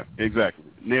 Yeah, exactly.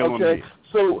 Nail on the head.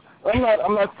 So I'm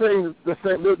not saying the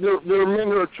same. There are men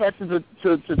who are attracted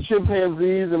to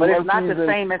chimpanzees and but monkeys. It's not the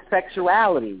same as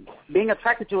sexuality. Being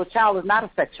attracted to a child is not a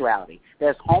sexuality.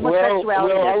 There's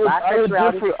homosexuality, there's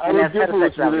bisexuality, and there's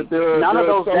heterosexuality. None of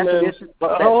those definitions. There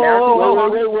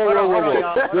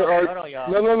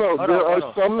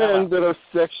are some men that are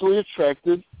sexually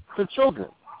attracted to children.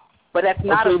 But that's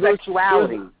not a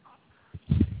sexuality.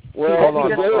 Well,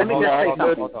 let me just say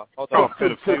something. Hold on.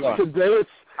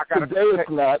 Today it's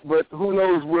not, but who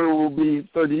knows where we'll be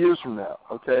 30 years from now,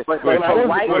 okay? But right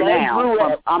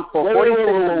now, I'm for 46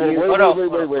 years.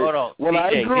 Hold on. When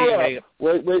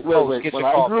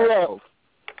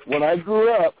I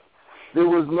grew up, there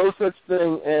was no such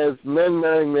thing as men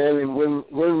marrying men and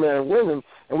women marrying women,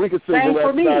 and we could say Same that's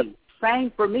for me. not...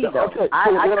 Same for me, though. Okay,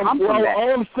 I come from that.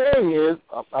 All I'm saying is,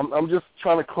 I'm just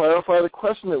trying to clarify the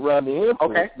question that Rodney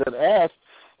answered, that asked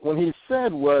when he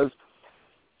said was,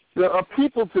 there are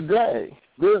people today.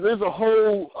 There's a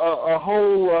whole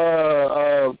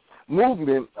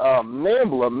movement,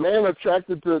 men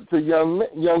attracted to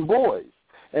young boys,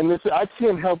 and they say I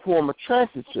can't help who I'm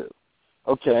attracted to.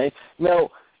 Okay, now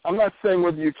I'm not saying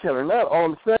whether you can or not. All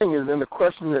I'm saying is, and the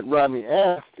question that Rodney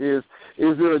asked is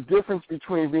there a difference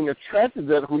between being attracted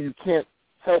to who you can't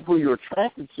help who you're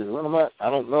attracted to? And I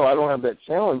don't know. I don't have that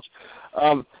challenge.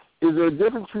 Is there a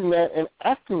difference between that and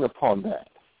acting upon that?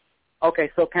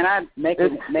 Okay, so can I make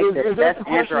the best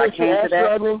answer I can to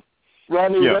that?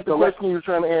 Rodney, is that the question you were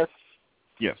trying to ask?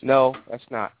 Yes. No, that's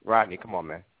not. Rodney, come on,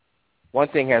 man. One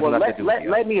thing has nothing to do with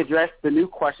Let me address the new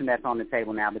question that's on the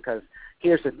table now, because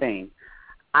here's the thing.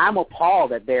 I'm appalled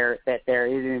that there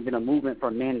isn't even a movement for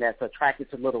men that's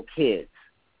attracted to little kids.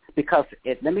 Because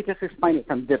let me just explain it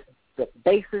from the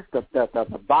basis,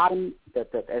 the bottom,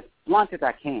 as blunt as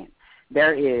I can.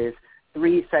 There is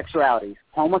 3 sexualities: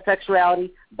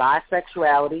 homosexuality,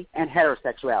 bisexuality, and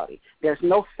heterosexuality. There's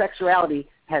no sexuality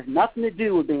has nothing to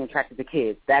do with being attracted to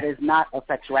kids. That is not a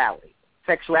sexuality.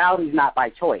 Sexuality is not by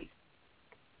choice.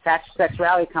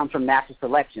 Sexuality comes from natural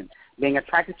selection. Being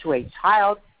attracted to a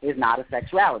child is not a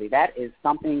sexuality. That is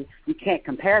something you can't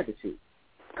compare the two,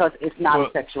 because it's not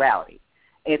a sexuality.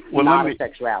 It's not a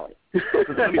sexuality.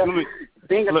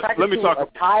 Being attracted to a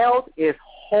child is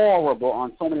horrible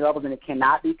on so many levels, and it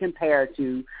cannot be compared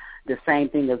to the same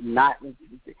thing as not.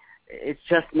 It's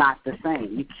just not the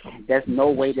same. There's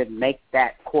no way to make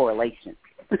that correlation.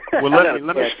 Well, let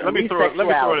me throw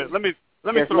that.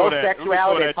 There's no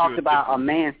sexuality that talks about a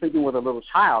man sleeping with a little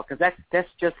child, because that's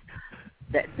just.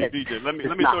 DJ, let me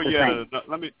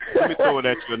throw it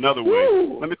at you another way.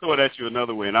 Let me throw it at you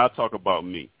another way, and I'll talk about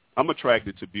me. I'm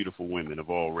attracted to beautiful women of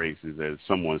all races, as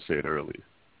someone said earlier.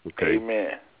 Okay.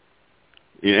 Amen.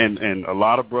 And a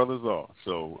lot of brothers are.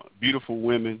 So beautiful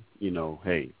women,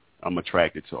 hey, I'm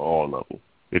attracted to all of them.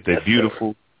 If they're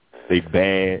beautiful, they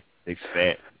bad, they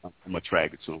fat, I'm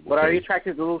attracted to them. But are you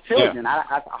attracted to little children? Yeah.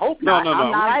 I hope not. No.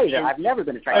 I'm not either. I've never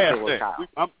been attracted to a little child.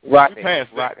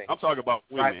 I'm talking about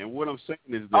women. And what I'm saying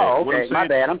is that... Oh, okay. My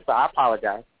bad. I'm sorry. I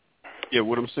apologize. Yeah,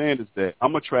 what I'm saying is that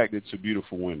I'm attracted to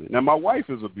beautiful women. Now, my wife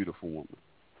is a beautiful woman.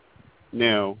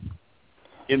 Now,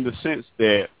 in the sense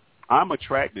that I'm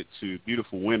attracted to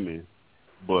beautiful women,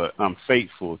 but I'm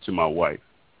faithful to my wife.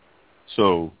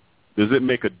 So does it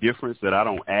make a difference that I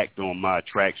don't act on my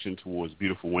attraction towards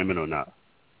beautiful women or not?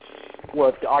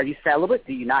 Well, are you celibate?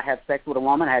 Do you not have sex with a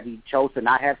woman? Have you chose to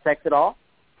not have sex at all?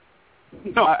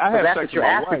 No, I have sex with my wife. That's what you're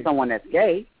asking someone that's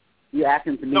gay. You're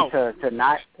asking me to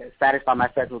not satisfy my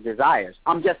sexual desires.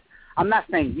 I'm not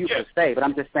saying you per se, but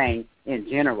I'm just saying in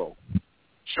general.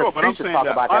 Sure, but I'm saying talk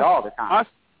about that all the time.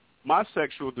 My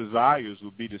sexual desires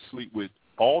would be to sleep with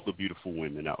all the beautiful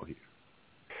women out here.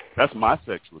 That's my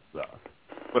sexual desire.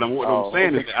 But what I'm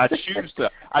saying is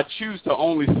that I choose to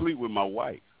only sleep with my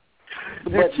wife.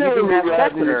 But you do have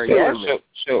sex with her, yes?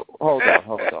 So hold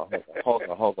on.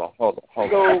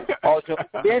 So,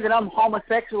 being that I'm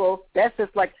homosexual, that's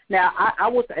just like, now, I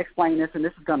will explain this, and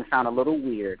this is going to sound a little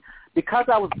weird. Because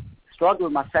I was struggling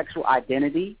with my sexual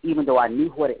identity, even though I knew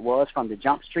what it was from the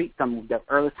jump street, from the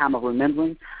earliest time of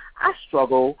remembering, I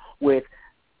struggle with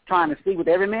trying to sleep with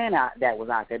every man that was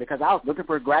out there, because I was looking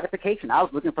for gratification. I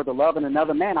was looking for the love in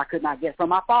another man I could not get from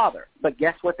my father. But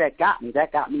guess what that got me?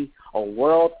 That got me a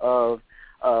world of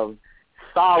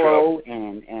sorrow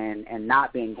and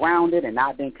not being grounded and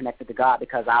not being connected to God,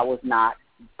 because I was not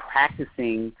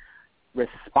practicing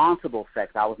responsible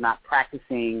sex. I was not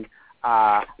practicing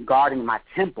guarding my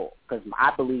temple, because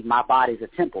I believe my body is a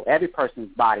temple. Every person's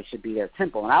body should be their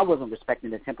temple, and I wasn't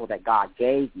respecting the temple that God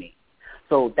gave me.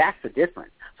 So that's the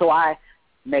difference. So I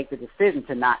make the decision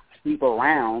to not sleep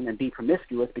around and be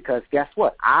promiscuous, because guess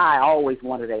what? I always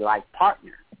wanted a life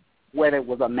partner, whether it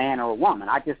was a man or a woman.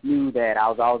 I just knew that I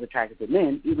was always attracted to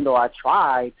men, even though I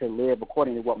tried to live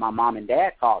according to what my mom and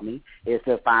dad taught me, is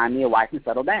to find me a wife and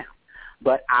settle down.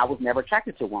 But I was never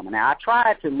attracted to a woman. Now, I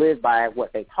tried to live by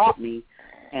what they taught me,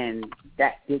 and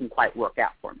that didn't quite work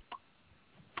out for me.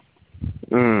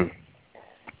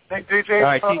 Hey, DJ,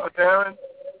 right, Darren?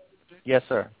 Yes,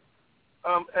 sir.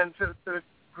 And to the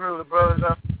group of brothers,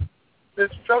 the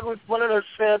struggle, one of the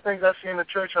sad things I see in the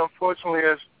church, unfortunately,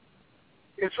 is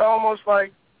it's almost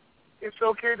like it's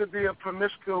okay to be a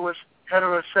promiscuous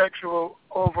heterosexual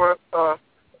over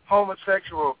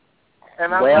homosexual.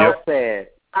 And well said.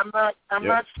 I'm not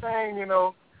saying,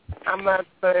 I'm not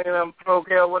saying I'm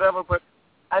pro-gay or whatever, but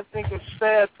I think it's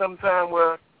sad sometimes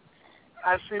where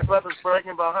I see brothers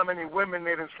bragging about how many women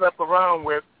they done slept around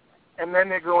with, and then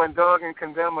they go and dog and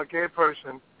condemn a gay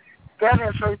person. That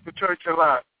has hurt the church a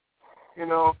lot,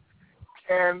 and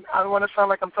I don't want to sound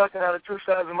like I'm talking out of two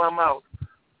sides of my mouth,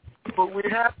 but we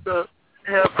have to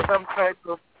have some type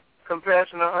of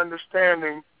compassion or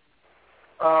understanding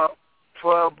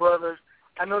for our brothers.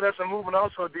 I know there's a movement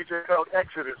also, DJ, called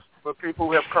Exodus, for people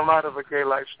who have come out of a gay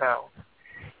lifestyle.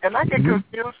 And I get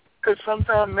confused because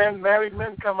sometimes married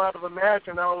men come out of a marriage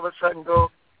and all of a sudden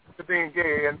go to being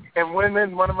gay. And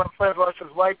women, one of my friends lost his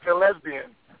wife to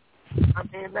lesbian. I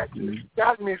mean, that just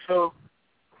got me, so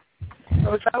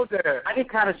it's out there. I can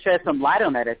kind of shed some light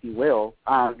on that, if you will.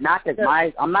 Not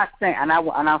that I'm not saying, and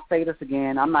I'll say this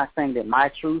again, I'm not saying that my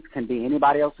truth can be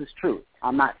anybody else's truth.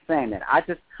 I'm not saying that.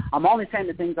 I'm only saying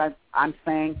the things I'm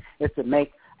saying is to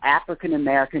make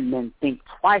African-American men think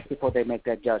twice before they make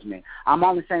that judgment. I'm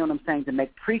only saying what I'm saying to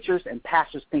make preachers and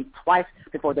pastors think twice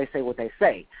before they say what they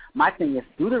say. My thing is,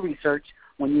 do the research.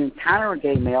 When you encounter a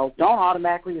gay male, don't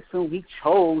automatically assume he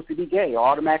chose to be gay or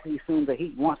automatically assume that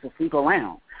he wants to sleep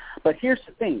around. But here's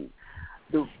the thing.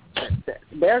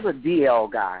 There's a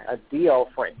DL guy, a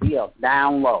DL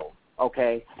down low,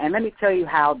 okay? And let me tell you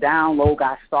how down low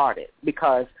got started,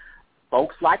 because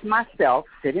folks like myself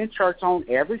sit in church on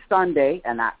every Sunday,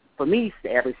 and for me,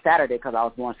 every Saturday, because I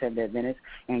was born Seventh-day Adventist,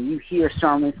 and you hear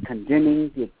sermons condemning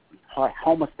the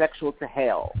homosexual to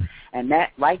hell. And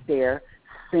that right there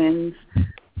sends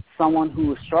someone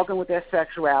who is struggling with their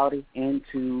sexuality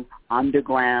into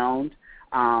underground.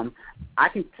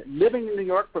 Living in New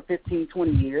York for 15,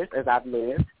 20 years, as I've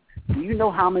lived, do you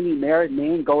know how many married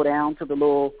men go down to the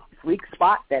little freak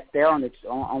spot that's there on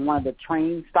one of the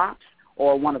train stops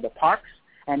or one of the parks?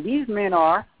 And these men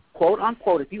are, quote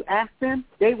unquote, if you ask them,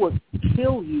 they would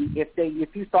kill you if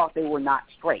you thought they were not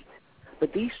straight.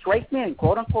 But these straight men,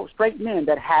 quote unquote straight men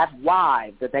that have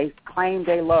wives that they claim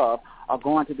they love, are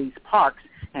going to these parks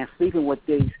and sleeping with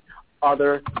these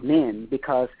other men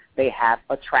because they have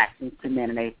attractions to men,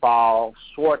 and they fall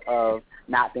short of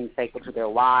not being faithful to their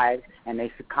wives, and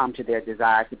they succumb to their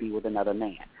desire to be with another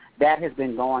man. That has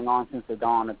been going on since the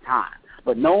dawn of time.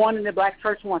 But no one in the black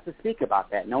church wants to speak about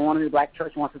that. No one in the black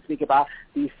church wants to speak about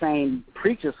these same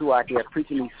preachers who are here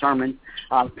preaching these sermons,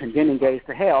 condemning gays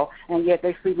to hell, and yet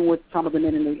they're sleeping with some of the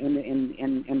men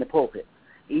in the pulpit,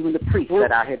 even the priests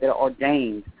that are here that are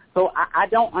ordained. So I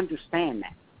don't understand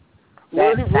that.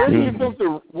 Where do you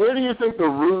think the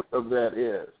root of that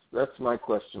is? That's my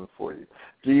question for you.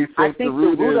 Do you think the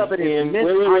root of it is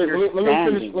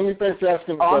misunderstanding? Let me finish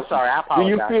asking the question. I'm sorry. I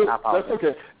apologize. That's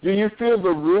okay. Do you feel the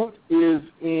root is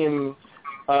in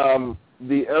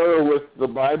the error with the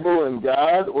Bible and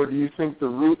God, or do you think the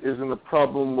root is in the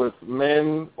problem with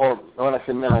men, or when I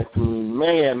say men, I mean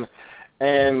man,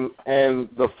 and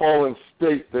the fallen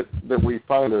state that we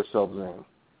find ourselves in?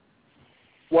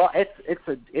 Well,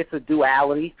 it's a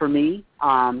duality for me.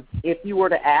 If you were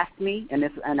to ask me, and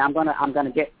I'm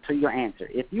gonna get to your answer.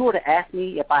 If you were to ask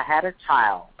me if I had a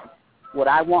child, would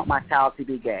I want my child to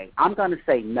be gay? I'm gonna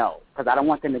say no, because I don't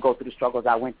want them to go through the struggles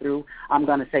I went through. I'm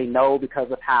gonna say no because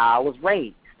of how I was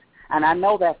raised, and I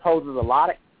know that poses a lot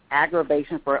of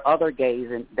aggravation for other gays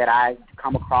that I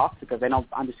come across because they don't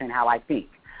understand how I think.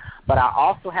 But I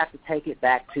also have to take it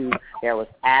back to there was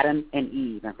Adam and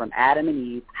Eve, and from Adam and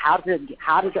Eve, how did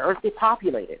the earth get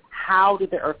populated? How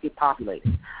did the earth get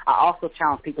populated? I also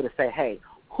challenge people to say, hey,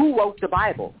 who wrote the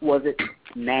Bible? Was it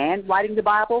man writing the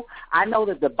Bible? I know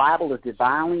that the Bible is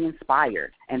divinely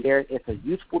inspired, and it's a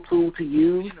useful tool to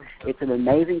use. It's an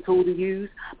amazing tool to use,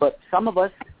 but some of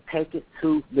us take it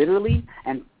too literally,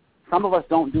 and some of us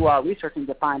don't do our researching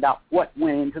to find out what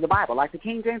went into the Bible. Like the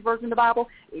King James Version of the Bible,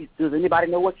 does anybody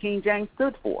know what King James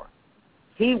stood for?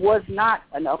 He was not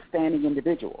an upstanding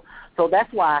individual. So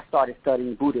that's why I started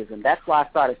studying Buddhism. That's why I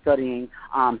started studying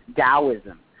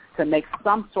Taoism, to make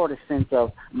some sort of sense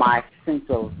of my sense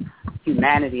of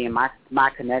humanity and my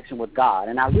connection with God.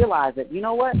 And I realized that, you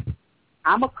know what?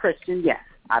 I'm a Christian, yes.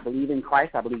 I believe in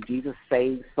Christ. I believe Jesus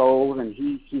saves souls, and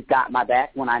he's got my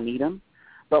back when I need him.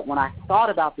 But when I thought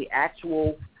about the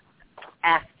actual,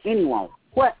 ask anyone,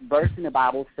 what verse in the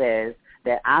Bible says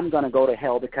that I'm going to go to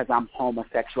hell because I'm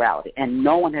homosexuality? And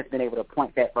no one has been able to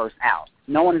point that verse out.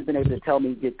 No one has been able to tell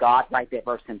me, did God write that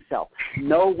verse himself?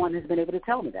 No one has been able to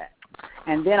tell me that.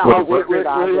 And then I realized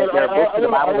that there are books in the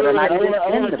Bible that are not even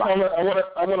in the Bible.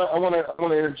 I want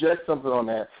to interject something on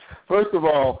that. First of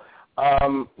all,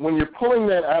 when you're pulling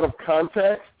that out of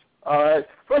context, all right,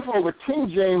 first of all, the King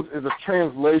James is a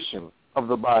translation of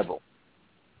the Bible,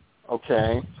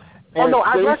 okay? Oh, no,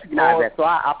 I recognize that, so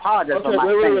I apologize for my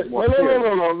saying more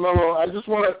clearly. No, I just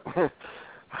want to...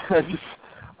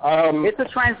 it's a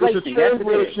translation. It's a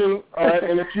translation,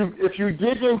 and if you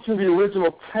dig into the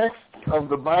original text of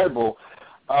the Bible,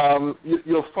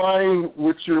 you'll find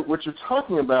what you're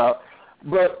talking about.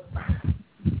 But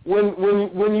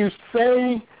when you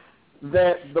say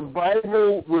that the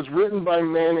Bible was written by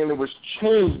man and it was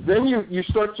changed, then you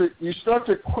start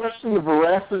to question the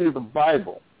veracity of the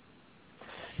Bible.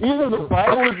 Either the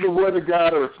Bible is the Word of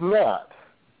God or it's not.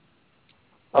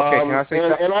 Okay, can I say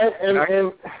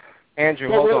something? Andrew,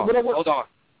 hold on.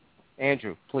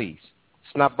 Andrew, please.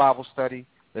 It's not Bible study.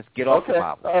 Let's get off the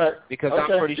Bible. All right. Because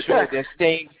I'm pretty sure there's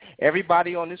things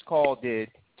everybody on this call did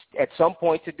at some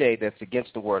point today that's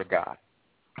against the Word of God.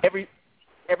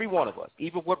 Every one of us.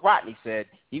 Even what Rodney said,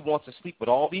 he wants to sleep with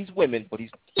all these women, but he's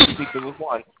sleeping with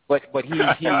one. But he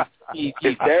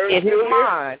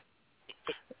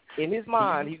in his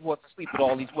mind, he wants to sleep with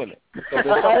all these women. So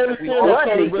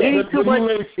eating too much.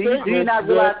 Do you not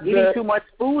realize eating too much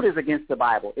food is against the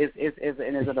Bible? Is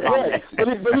an abomination.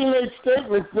 But he made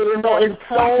statements that are not in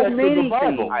context of the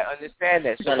Bible. I understand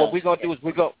that. So what we're gonna do is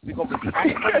we're gonna be from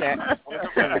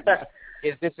that.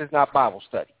 This is not Bible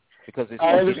study. Because it's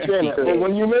I understand that, but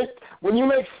when you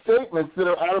make statements that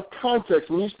are out of context,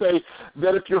 when you say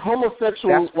that if you're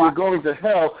homosexual you're going to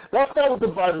hell, that's not what the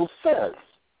Bible says.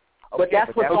 But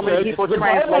that's what so many people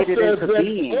translated into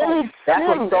being. That's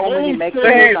what so many make a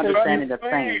misunderstanding of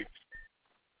saying.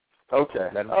 Okay.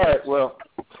 All right. Well,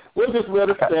 we'll just let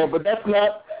it stand. But that's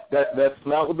not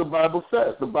what the Bible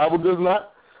says. The Bible does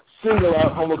not single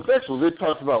out homosexuals. It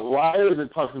talks about liars.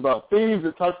 It talks about thieves.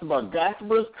 It talks about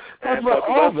gossipers. It talks about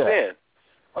all that. Sin.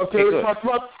 Okay. It talks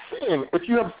about sin. If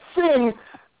you have sin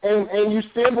and you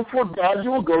stand before God, you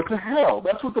will go to hell.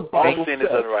 That's what the Bible says.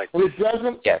 And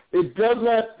it does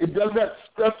not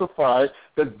specify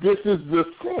that this is the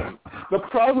sin. The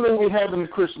problem that we have in the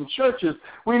Christian church is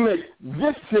we make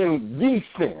this sin the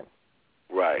sin.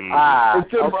 Right.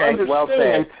 Instead of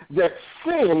understanding that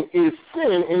sin is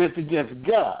sin and it's against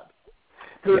God.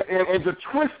 And to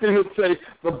twist it and say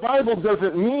the Bible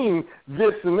doesn't mean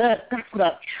this and that, that's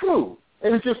not true.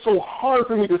 And it's just so hard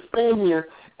for me to stand here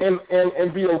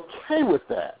and be okay with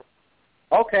that.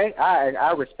 Okay,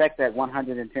 I respect that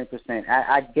 110%.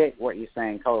 I get what you're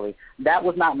saying totally. That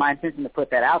was not my intention to put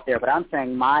that out there, but I'm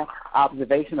saying my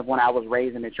observation of when I was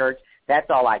raised in the church, that's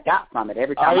all I got from it.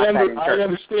 Every time I sat in church. I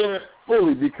understand it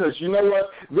fully because you know what?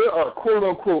 There are quote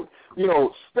unquote,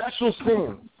 special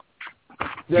sins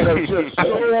that are just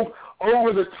so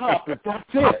over the top that that's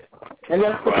it. And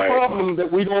that's the problem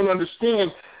that we don't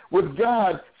understand. With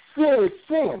God, sin is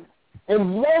sin.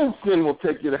 And one sin will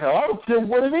take you to hell. I don't care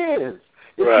what it is.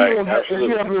 If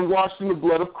you haven't been washed in the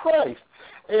blood of Christ.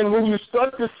 And when you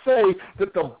start to say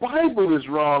that the Bible is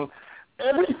wrong,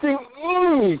 everything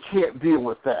in me can't deal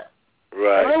with that.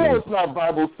 Right. I know it's not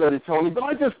Bible study, Tony, but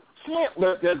I just can't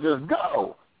let that just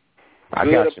go. I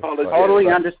got you. Totally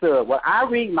understood. Well, I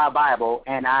read my Bible,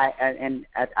 and I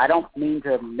don't mean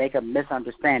to make a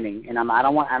misunderstanding, and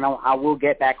I will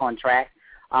get back on track.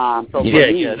 So for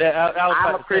me,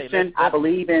 I'm a Christian. I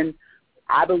believe in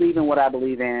what I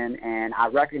believe in, and I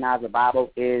recognize the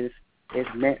Bible is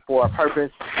meant for a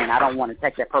purpose, and I don't want to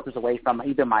take that purpose away from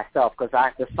even myself because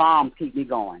the Psalms keep me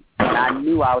going, and I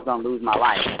knew I was going to lose my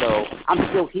life, so I'm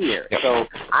still here. So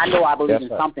I know I believe in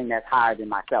something that's higher than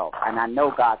myself, and I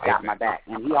know God's got my back,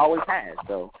 and He always has.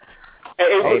 So.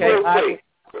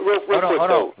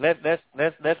 Hold on. Let's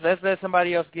let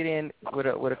somebody else get in with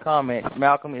a comment.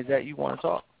 Malcolm, is that you want to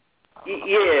talk? Yeah,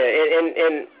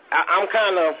 and I'm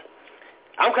kind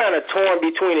of torn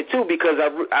between the two because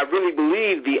I really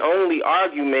believe the only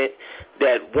argument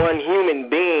that one human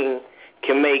being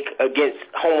can make against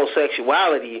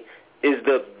homosexuality is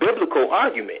the biblical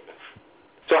argument.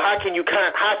 So how can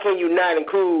you not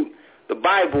include the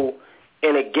Bible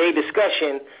in a gay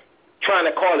discussion trying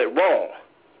to call it wrong?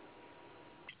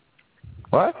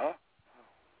 What?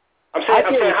 I'm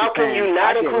saying how can you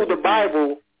not include the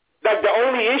Bible? Like, the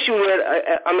only issue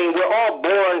that, we're all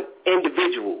born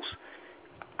individuals.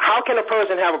 How can a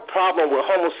person have a problem with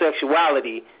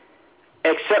homosexuality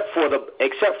except for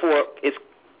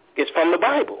it's from the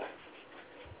Bible?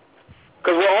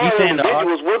 Because we're all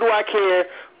individuals. What do I care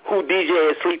who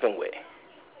DJ is sleeping with?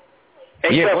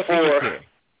 Except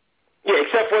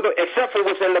for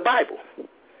what's in the Bible.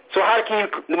 So how can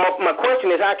you? My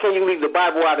question is, how can you leave the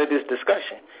Bible out of this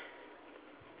discussion?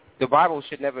 The Bible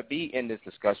should never be in this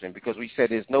discussion because we said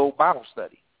there's no Bible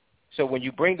study. So when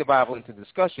you bring the Bible into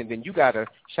discussion, then you got to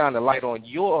shine the light on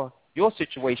your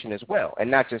situation as well,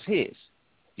 and not just his.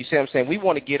 You see what I'm saying? We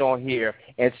want to get on here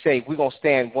and say we're going to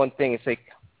stand one thing and say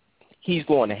he's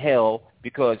going to hell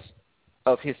because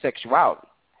of his sexuality.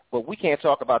 But we can't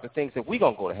talk about the things that we're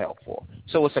going to go to hell for.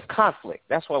 So it's a conflict.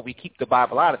 That's why we keep the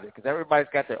Bible out of it, because everybody's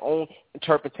got their own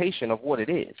interpretation of what it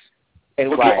is. And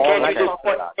can't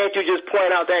you just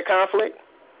point out that conflict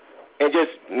and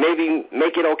just maybe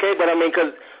make it okay? But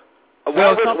because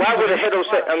why would a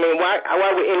heterosexual?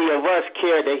 Why would any of us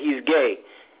care that he's gay,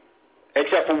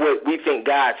 except for what we think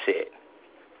God said?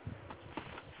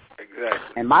 Exactly.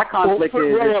 And my conflict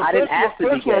is I didn't ask to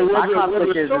be gay. My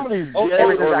conflict is everything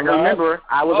I can remember,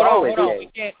 I was always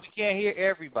gay. We can't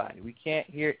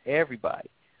hear everybody.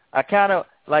 I kind of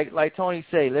like Tony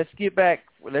say. Let's get back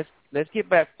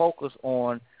focused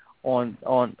on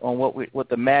what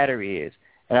the matter is.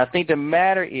 And I think the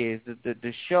matter is that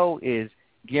the show is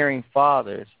gearing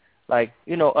fathers. Like,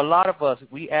 a lot of us,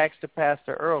 we asked the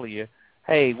pastor earlier,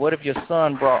 hey, what if your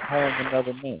son brought home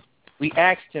another man? We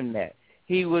asked him that.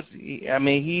 He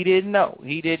didn't know.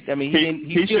 He should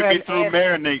be through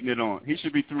marinating it on. He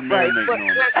should be through marinating on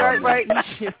it. Right.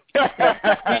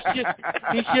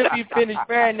 He should be finished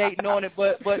marinating on it.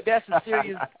 But that's a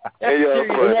serious.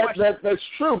 That's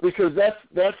true, because that's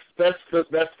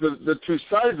the two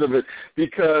sides of it.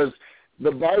 Because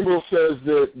the Bible says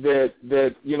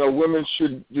that women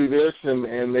should do this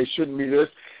and they shouldn't be this,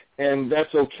 and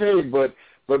that's okay. But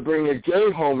bringing a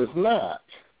gay home is not.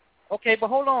 Okay, but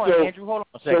hold on, Andrew. Hold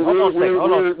on a second.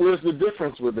 Where's the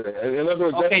difference with it? In other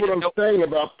words, that's what I'm saying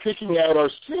about picking out our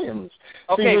sins.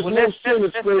 Okay, See, there's no sin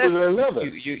is greater than another.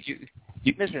 You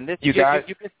missed the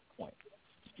point.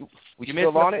 You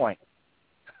missed the point.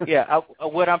 Yeah,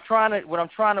 what I'm trying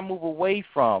to move away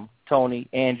from, Tony,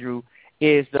 Andrew,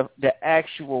 is the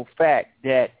actual fact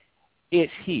that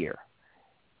it's here.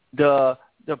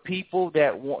 The people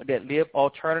that live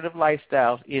alternative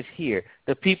lifestyles is here.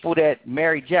 The people that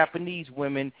marry Japanese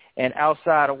women and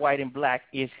outside of white and black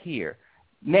is here.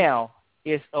 Now,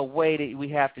 it's a way that we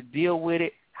have to deal with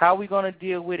it. How are we going to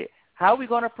deal with it? How are we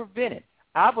going to prevent it?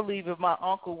 I believe if my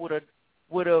uncle would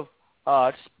have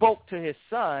spoke to his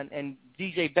son, and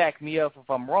DJ back me up if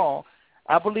I'm wrong,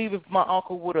 I believe if my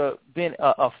uncle would have been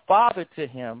a father to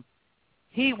him,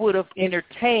 he would have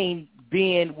entertained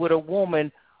being with a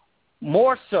woman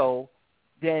more so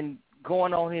than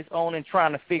going on his own and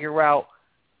trying to figure out,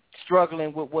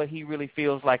 struggling with what he really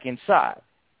feels like inside.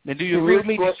 Now, do you agree with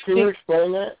me? Can you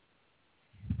explain that?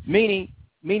 Meaning,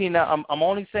 now, I'm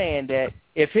only saying that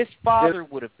if his father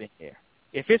would have been there,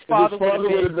 if his father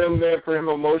would have been there for him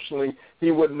emotionally,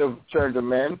 he wouldn't have turned to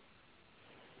men.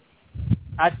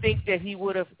 I think that he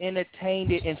would have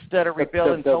entertained it instead of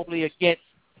rebelling totally against.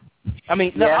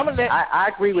 I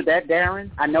agree with that, Darren.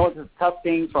 I know it's a tough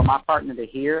thing for my partner to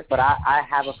hear, but I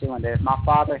have a feeling that if my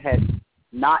father had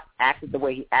not acted the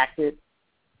way he acted,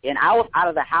 and I was out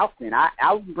of the house then, I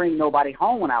wouldn't bring nobody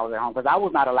home when I was at home because I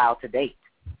was not allowed to date.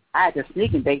 I had to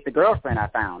sneak and date the girlfriend I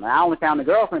found. And I only found the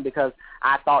girlfriend because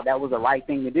I thought that was the right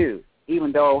thing to do,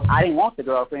 even though I didn't want the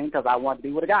girlfriend because I wanted to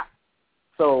be with a guy.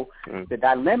 So the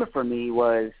dilemma for me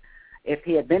was, if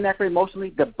he had been there for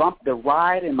emotionally, the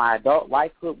ride in my adult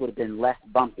lifehood would have been less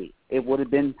bumpy. It would have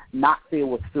been not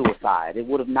filled with suicide. It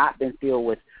would have not been filled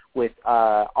with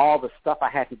all the stuff I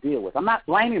had to deal with. I'm not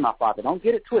blaming my father. Don't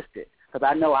get it twisted, because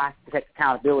I know I have to take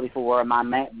accountability for where my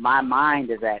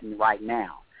mind is at right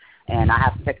now. And I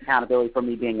have to take accountability for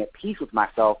me being at peace with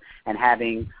myself and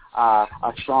having a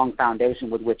strong foundation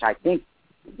with which I think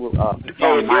if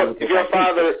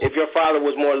your father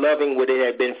was more loving, would it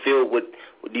have been filled with?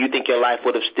 Do you think your life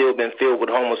would have still been filled with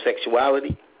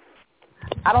homosexuality?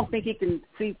 I don't think he can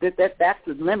see that's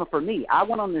the dilemma for me. I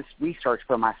went on this research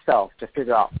for myself to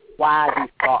figure out why these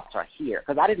thoughts are here,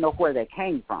 because I didn't know where they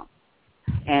came from,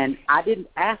 and I didn't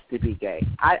ask to be gay.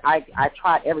 I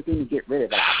tried everything to get rid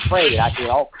of it. I prayed. I did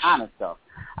all kind of stuff.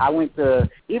 I went to,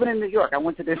 even in New York, I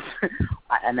went to this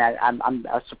I'm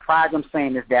surprised I'm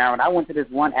saying this, Darren. I went to this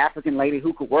one African lady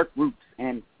who could work roots,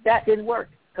 and that didn't work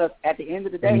because at the end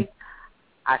of the day,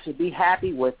 I should be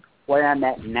happy with where I'm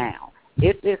at now.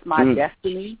 If it's my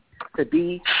destiny to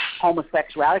be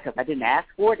homosexuality because I didn't ask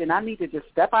for it, then I need to just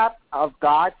step out of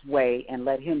God's way and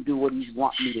let him do what he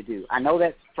wants me to do. I know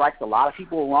that strikes a lot of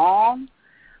people wrong,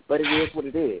 but it is what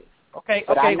it is. Okay,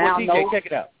 but well, DJ, check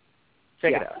it out.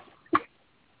 Check it out.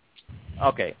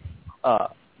 Okay.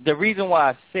 The reason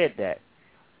why I said that,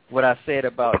 what I said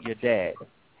about your dad,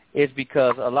 is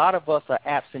because a lot of us are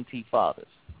absentee fathers.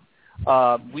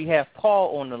 We have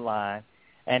Paul on the line,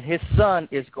 and his son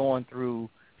is going through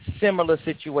similar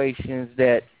situations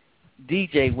that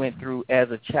DJ went through as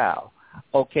a child.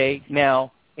 Okay,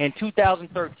 now in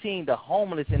 2013, the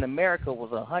homeless in America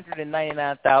was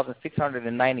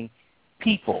 199,690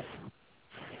 people.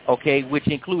 Okay, which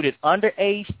included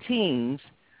underage teens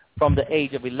from the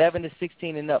age of 11 to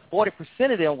 16 and up. 40%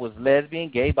 of them was lesbian,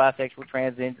 gay, bisexual,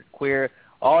 transgender, queer,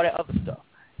 all that other stuff.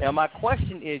 Now, my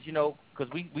question is, because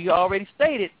we already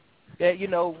stated that,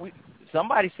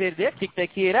 somebody said they'll kick their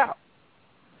kid out.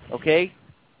 Okay?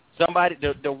 Somebody,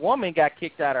 the woman got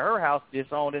kicked out of her house,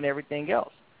 disowned, and everything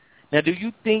else. Now, do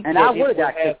you think and that I would have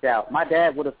got kicked out. My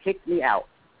dad would have kicked me out.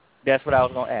 That's what I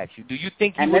was going to ask you. Do you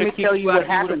think you would have kicked you out if you would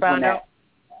have found out?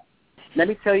 Let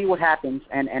me tell you what happens,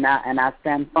 and I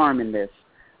stand firm in this.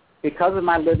 Because of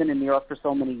my living in New York for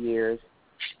so many years,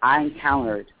 I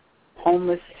encountered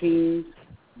homeless teens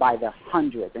by the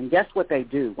hundreds. And guess what they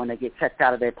do when they get checked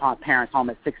out of their parents' home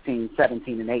at 16,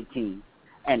 17, and 18,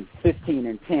 and 15,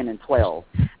 and 10, and 12?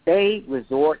 They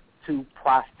resort to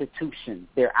prostitution.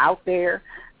 They're out there.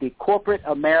 The corporate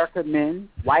American men,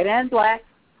 white and black,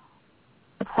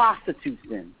 prostitute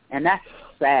them. And that's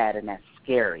sad and that's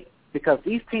scary. Because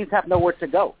these teens have nowhere to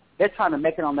go. They're trying to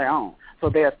make it on their own. So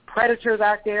there are predators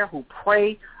out there who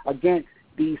prey against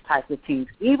these types of teens.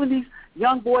 Even these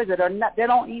young boys that are not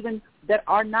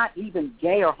even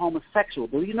gay or homosexual.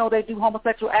 Do you know they do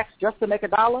homosexual acts just to make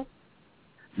 $1?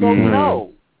 So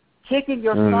no, kicking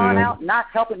your son out, not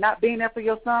helping, not being there for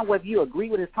your son, whether you agree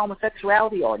with his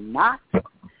homosexuality or not,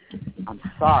 I'm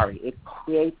sorry, it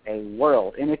creates a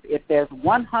world. And if there's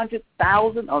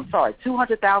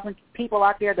 200,000 people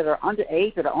out there that are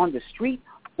underage, that are on the street,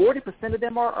 40% of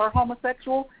them are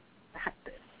homosexual.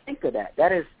 Think of that.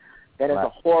 That is a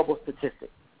horrible statistic.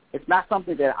 It's not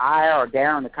something that I or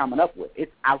Darren are coming up with.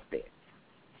 It's out there.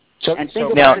 And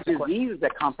think about the diseases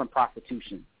that come from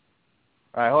prostitution.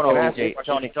 All right, hold on, DJ.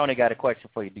 Tony got a question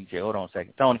for you, DJ. Hold on a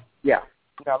second. Tony. Yeah.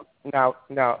 Now,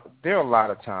 there are a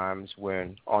lot of times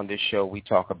when on this show we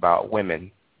talk about women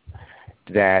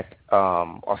that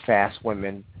are fast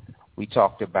women. We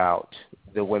talked about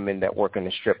the women that work in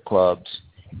the strip clubs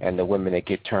and the women that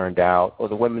get turned out, or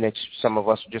the women that some of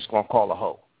us are just going to call a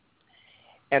hoe.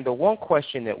 And the one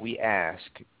question that we ask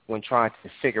when trying to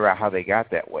figure out how they got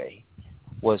that way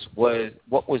was what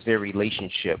was their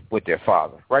relationship with their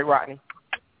father, right, Rodney?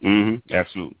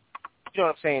 Absolutely. You know what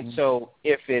I'm saying? So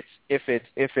if it's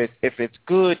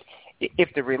good, if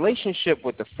the relationship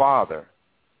with the father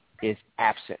is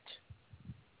absent,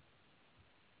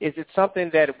 is it something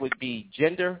that it would be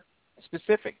gender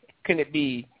specific? Can it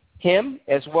be him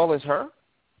as well as her?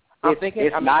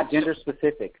 It's not gender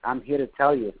specific. I'm here to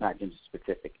tell you it's not gender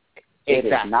specific. It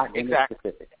is not gender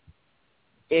specific.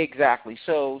 Exactly.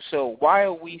 So why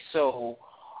are we so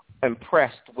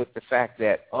impressed with the fact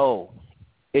that the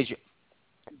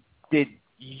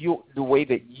way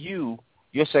that your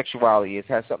sexuality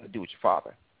has something to do with your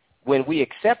father, when we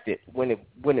accept it when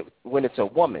it's a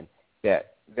woman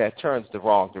that turns the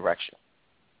wrong direction?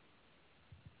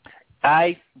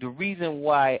 The reason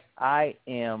why I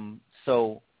am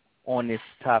so on this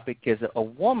topic is a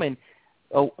woman.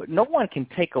 No one can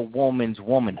take a woman's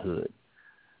womanhood,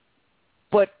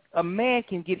 but a man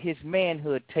can get his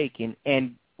manhood taken.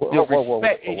 And hold on,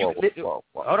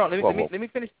 let me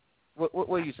finish. What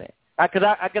are you saying? Because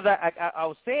I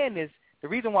was saying this. The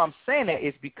reason why I'm saying that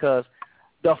is because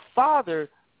the father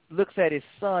looks at his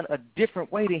son a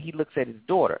different way than he looks at his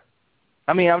daughter.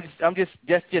 I mean, I'm just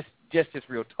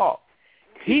real talk.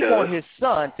 He wants his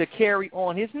son to carry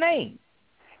on his name,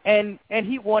 and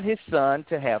he wants his son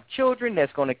to have children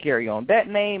that's going to carry on that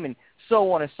name, and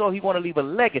so on and so. He want to leave a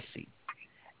legacy.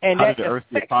 And how did the earth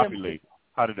get populated?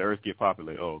 How did the earth get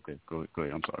populated? Oh, okay. Go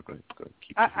ahead. I'm sorry. Go ahead.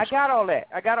 I got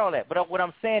all that. But what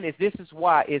I'm saying is this is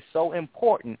why it's so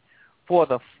important for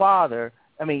the father.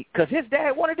 I mean, because his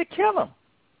dad wanted to kill him.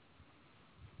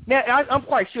 Now, I'm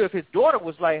quite sure if his daughter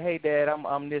was like, hey, Dad,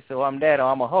 I'm this or I'm that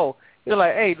or I'm a hoe, you're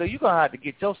like, hey, look, you're going to have to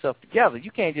get yourself together.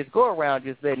 You can't just go around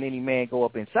just letting any man go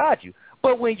up inside you.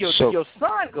 But when your son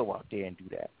go out there and do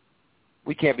that,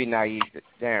 We can't be naive,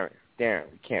 Darren.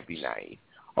 We can't be naive.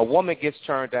 A woman gets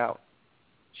turned out,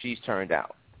 she's turned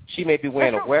out. She may be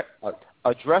wearing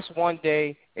a dress one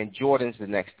day and Jordans the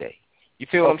next day. You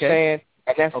feel what I'm saying?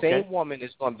 And that same woman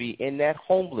is going to be in that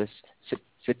homeless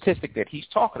statistic that he's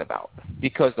talking about,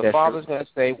 because the father's going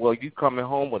to say, well, you coming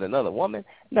home with another woman?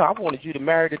 No, I wanted you to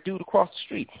marry the dude across the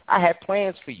street. I had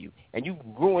plans for you, and you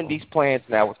ruined these plans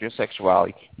now with your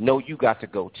sexuality. No, you got to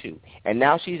go too. And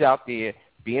now she's out there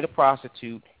being a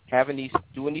prostitute,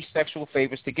 doing these sexual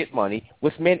favors to get money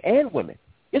with men and women.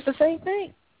 It's the same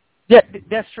thing. Yeah,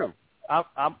 that's true.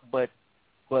 But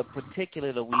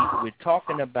particularly we're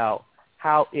talking about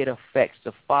how it affects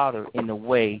the father in a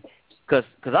way, because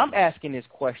I'm asking this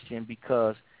question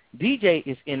because DJ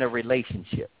is in a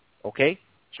relationship, okay?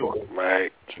 Sure.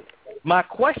 Right. My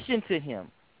question to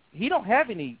him, he don't have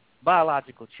any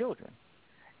biological children.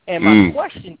 And my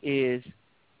question is,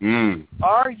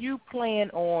 are you planning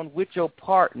on with your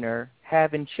partner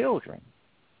having children?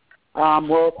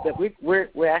 Well,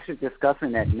 we're actually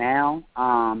discussing that now.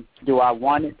 Do I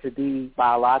want it to be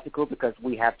biological? Because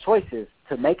we have choices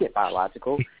to make it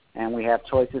biological, and we have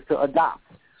choices to adopt.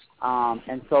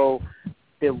 And so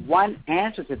the one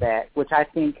answer to that, which I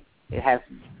think it has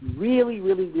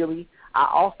really, I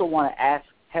also want to ask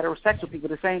heterosexual people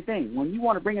the same thing. When you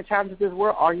want to bring a child into this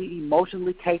world, are you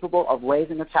emotionally capable of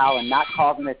raising a child and not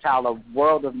causing a child a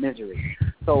world of misery?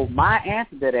 So my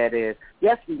answer to that is,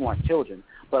 yes, we want children,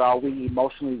 but are we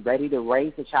emotionally ready to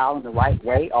raise the child in the right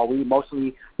way? Are we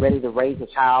emotionally ready to raise a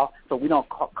child so we don't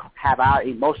have our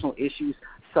emotional issues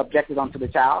subjected onto the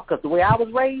child? Because the way I was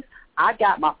raised, I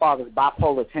got my father's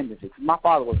bipolar tendencies. My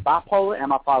father was bipolar and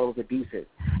my father was abusive.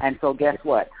 And so guess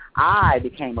what? I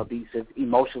became abusive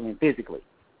emotionally and physically.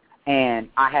 And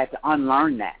I had to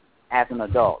unlearn that as an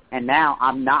adult. And now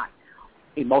I'm not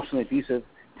emotionally abusive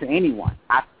to anyone.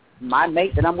 My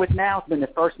mate that I'm with now has been the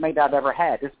first mate I've ever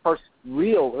had, this first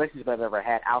real relationship I've ever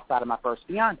had outside of my first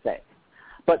fiancé.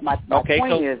 But my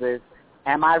point is,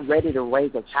 am I ready to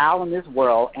raise a child in this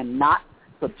world and not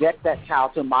subject that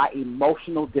child to my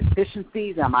emotional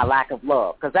deficiencies and my lack of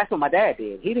love? Because that's what my dad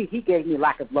did. He gave me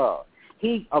lack of love.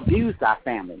 He abused our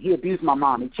family. He abused my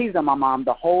mom. He cheated on my mom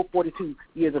the whole 42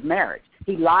 years of marriage.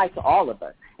 He lied to all of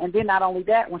us. And then not only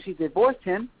that, when she divorced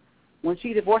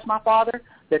my father,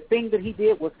 the thing that he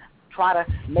did was try to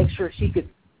make sure she could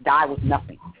die with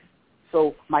nothing.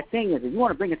 So my thing is, if you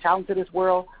want to bring a child into this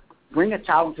world, bring a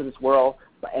child into this world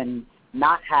and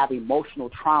not have emotional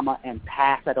trauma and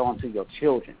pass that on to your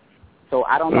children. So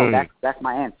I don't know. That's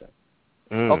my answer.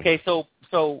 Okay, so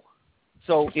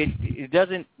it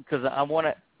doesn't, because I want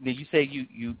to. You say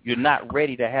you're not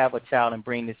ready to have a child and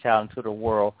bring this child into the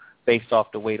world based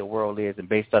off the way the world is and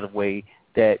based on the way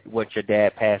that what your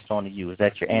dad passed on to you. Is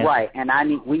that your answer? Right, and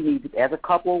we need, as a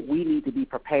couple, we need to be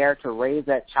prepared to raise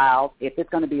that child, if it's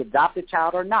going to be adopted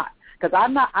child or not. Because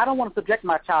I don't want to subject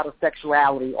my child to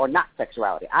sexuality or not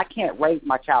sexuality. I can't raise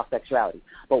my child's sexuality.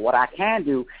 But what I can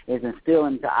do is instill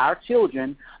into our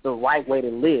children the right way to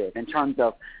live in terms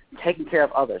of taking care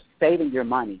of others, saving your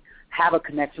money, have a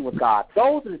connection with God.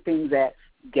 Those are the things that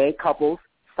gay couples,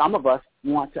 some of us,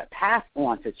 want to pass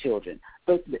on to children.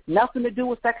 So nothing to do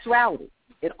with sexuality.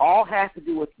 It all has to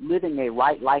do with living a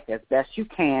right life as best you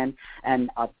can and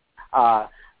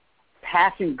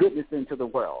passing goodness into the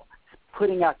world,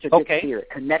 putting out your good spirit,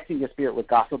 connecting your spirit with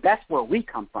God. So that's where we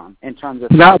come from in terms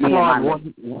of me and my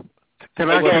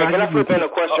Can I put in a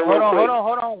question?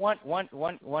 Hold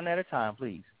on. One at a time,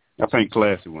 please. I think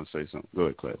Classy wants to say something. Go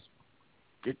ahead, Classy.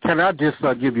 Can I just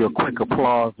give you a quick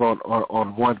applause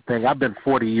on one thing? I've been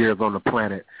 40 years on the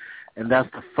planet, and that's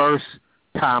the first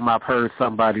time I've heard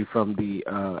somebody from the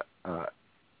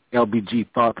LBG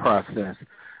thought process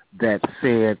that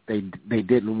said they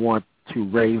didn't want to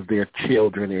raise their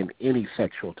children in any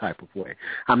sexual type of way.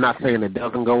 I'm not saying it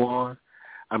doesn't go on.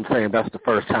 I'm saying that's the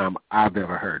first time I've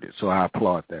ever heard it, so I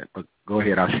applaud that. But go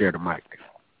ahead, I'll share the mic.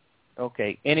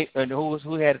 Okay.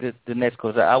 Who had the next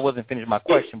question? I wasn't finished my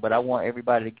question, but I want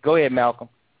everybody to go ahead, Malcolm.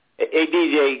 Hey,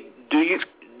 DJ, do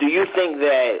you think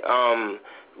that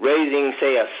raising,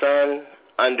 say, a son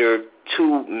under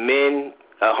two men,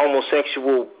 a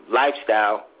homosexual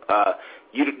lifestyle,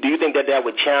 do you think that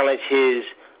would challenge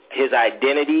his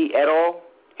identity at all?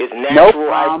 His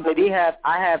natural identity?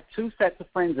 I have two sets of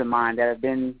friends of mine that have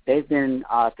been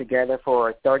together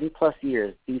for 30 plus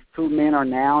years. These two men are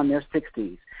now in their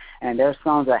 60s, and their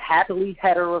sons are happily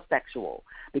heterosexual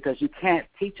because you can't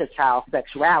teach a child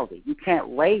sexuality. You can't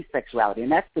raise sexuality,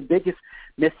 and that's the biggest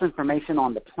misinformation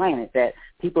on the planet, that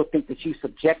people think that you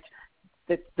subject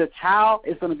that the child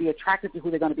is going to be attracted to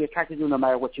who they're going to be attracted to no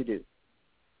matter what you do.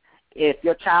 if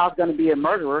your child's going to be a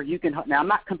murderer, you can. Now, I'm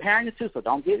not comparing the two, so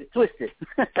don't get it twisted.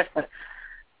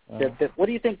 What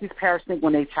do you think these parents think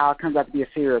when their child comes out to be a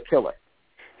serial killer?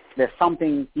 There's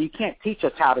something you can't teach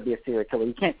your child to be a serial killer.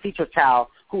 You can't teach your child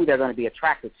who they're going to be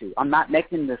attracted to. I'm not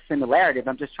making the similarities.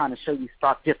 I'm just trying to show you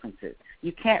stark differences.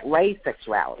 You can't raise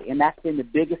sexuality, and that's been the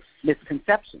biggest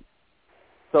misconception.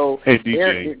 So, hey,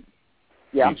 DJ.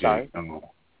 Yeah, DJ, I'm sorry.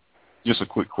 Just a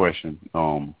quick question.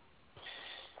 And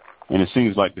it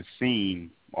seems like the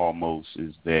theme almost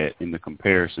is that in the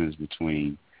comparisons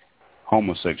between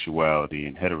homosexuality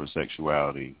and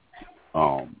heterosexuality,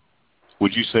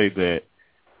 would you say that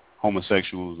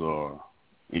homosexuals are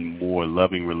in more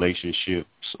loving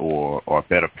relationships or are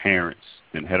better parents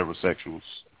than heterosexuals?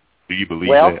 Do you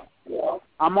believe that? Well,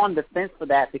 I'm on the fence for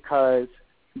that because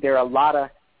there are a lot of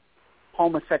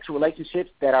homosexual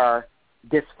relationships that are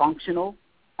dysfunctional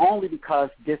only because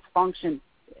dysfunction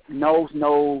knows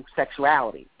no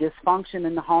sexuality. Dysfunction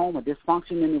in the home or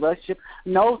dysfunction in the relationship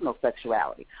knows no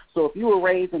sexuality. So if you were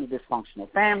raised in a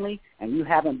dysfunctional family and you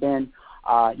haven't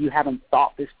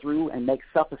thought this through and make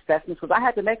self-assessments, because I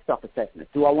had to make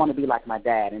self-assessments. Do I want to be like my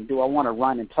dad, and do I want to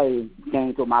run and play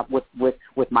games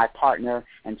with my partner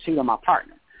and cheat on my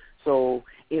partner? So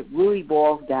it really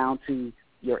boils down to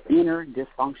your inner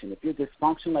dysfunction. If you're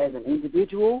dysfunctional as an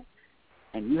individual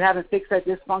and you haven't fixed that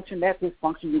dysfunction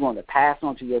you're going to pass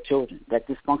on to your children. That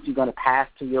dysfunction you're going to pass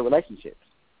to your relationships.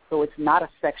 So it's not a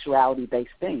sexuality-based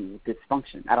thing,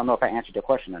 dysfunction. I don't know if I answered your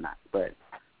question or not, but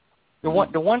the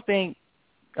one thing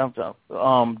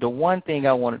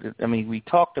I wanted to, we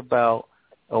talked about,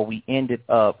 or we ended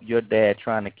up your dad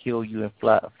trying to kill you and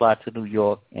fly to New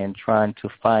York and trying to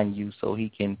find you so he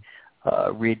can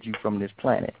rid you from this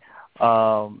planet.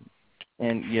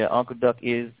 And yeah, Uncle Duck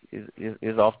is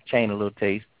off the chain a little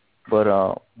taste. But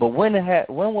when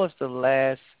was the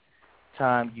last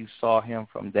time you saw him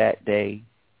from that day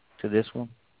to this one?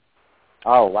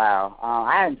 Oh wow,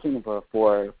 I hadn't seen him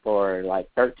for like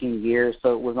 13 years.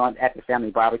 So it was at the family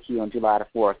barbecue on July the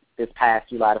 4th, this past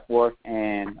July the 4th,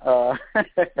 and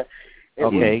it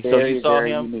was very, so you saw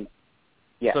very him. Unique.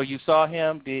 Yeah. So you saw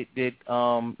him.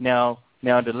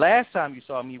 Now the last time you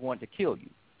saw him, he wanted to kill you,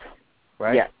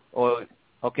 right? Yeah.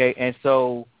 And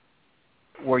so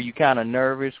were you kind of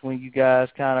nervous when you guys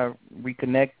kind of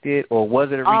reconnected, or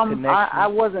was it a reconnection? I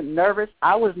wasn't nervous.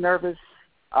 I was nervous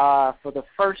for the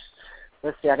first.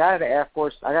 Let's see, I got out of the Air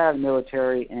Force. I got out of the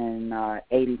military in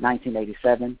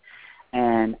 1987,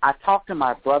 and I talked to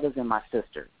my brothers and my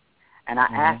sisters, and I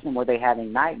asked them were they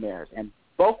having nightmares, and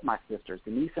both my sisters,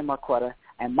 Denise and Marquetta,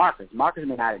 and Marcus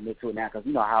may not admit to it now because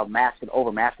you know how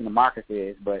over-masculine Marcus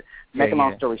is, but make a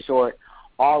long story short,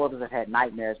 all of us have had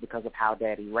nightmares because of how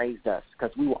Daddy raised us,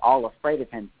 because we were all afraid of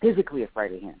him, physically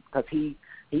afraid of him, because he's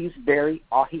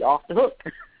off the hook.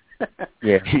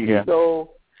 Yeah. So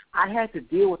I had to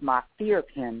deal with my fear of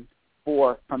him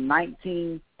from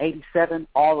 1987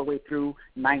 all the way through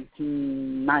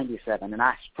 1997, and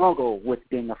I struggled with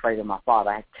being afraid of my father.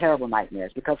 I had terrible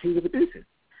nightmares because he was abusive.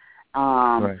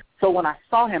 Right. So when I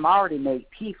saw him, I already made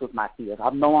peace with my fears.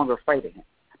 I'm no longer afraid of him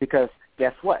because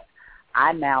guess what?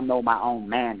 I now know my own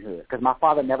manhood because my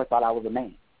father never thought I was a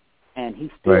man, and he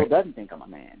still doesn't think I'm a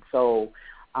man. So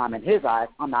in his eyes,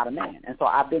 I'm not a man. And so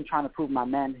I've been trying to prove my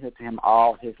manhood to him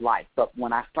all his life. But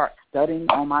when I start studying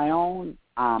on my own,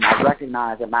 I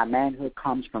recognize that my manhood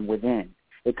comes from within.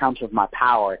 It comes from my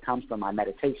power. It comes from my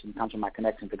meditation. It comes from my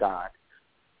connection to God.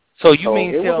 So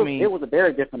it was a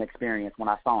very different experience when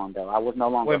I saw him, though. I was no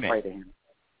longer afraid of him.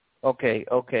 Okay.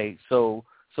 So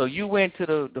you went to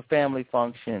the family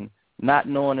function not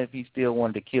knowing if he still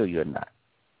wanted to kill you or not.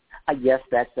 Yes,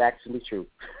 that's actually true.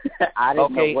 I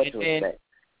didn't know what to expect.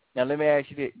 Now let me ask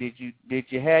you this: Did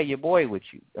you have your boy with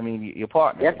you? I mean, your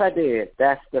partner? Yes, I did.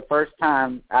 That's the first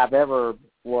time I've ever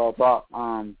brought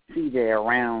CJ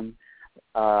around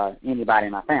anybody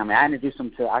in my family. I introduced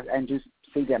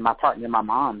CJ, my partner, and my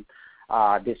mom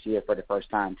this year for the first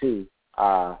time too.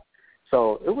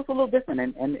 So it was a little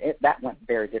different, and that went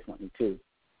very differently too.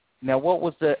 Now, what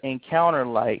was the encounter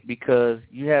like? Because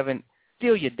you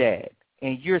still your dad,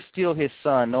 and you're still his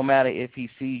son, no matter if he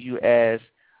sees you as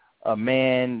a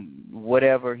man,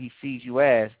 whatever he sees you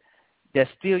as,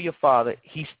 that's still your father.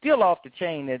 He's still off the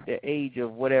chain at the age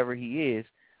of whatever he is,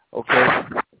 okay?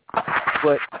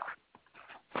 But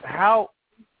how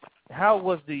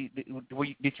was did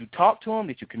you talk to him?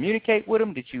 Did you communicate with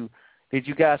him? Did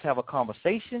you guys have a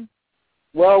conversation?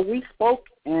 Well, we spoke,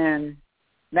 and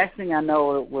next thing I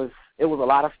know, it was a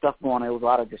lot of stuff going on. It was a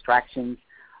lot of distractions.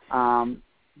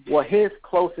 Well, his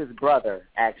closest brother,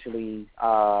 actually,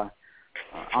 Uncle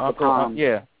Tom.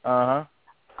 Yeah.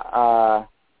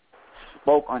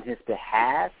 spoke on his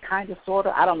behalf, kind of, sort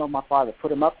of. I don't know if my father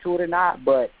put him up to it or not,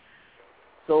 but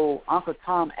so Uncle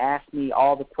Tom asked me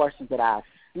all the questions that I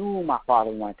assumed my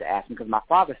father wanted to ask me, because my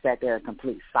father sat there in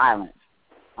complete silence.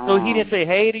 So he didn't say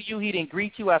hey to you? He didn't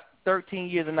greet you after 13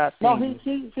 years of not seeing you?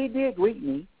 No, he did greet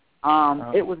me.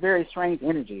 It was very strange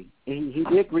energy. He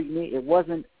did greet me. It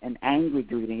wasn't an angry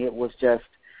greeting. It was just,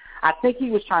 I think he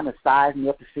was trying to size me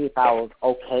up to see if I was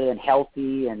okay and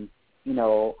healthy, and, you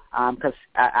know, because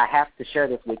I have to share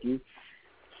this with you.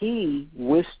 He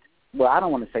wished, well, I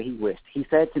don't want to say he wished. He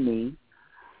said to me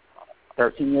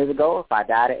 13 years ago, if I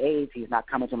died of AIDS, he's not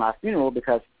coming to my funeral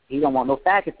because he don't want no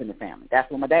faggots in the family.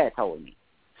 That's what my dad told me.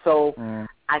 So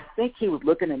I think he was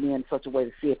looking at me in such a way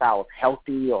to see if I was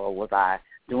healthy or was I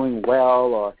doing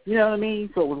well, or, you know what I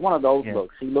mean? So it was one of those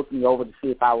looks. He looked me over to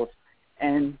see if I was,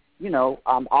 and, you know,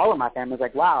 all of my family was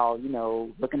like, wow, you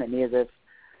know, looking at me as if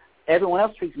everyone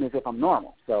else treats me as if I'm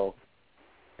normal. So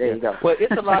there you go. Well,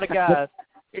 it's a lot of guys.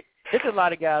 It's a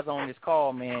lot of guys on this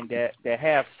call, man, that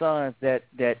have sons that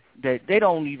they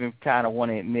don't even kind of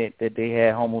want to admit that they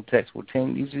had homosexual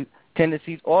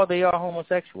tendencies or they are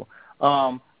homosexual.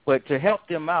 But to help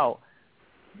them out,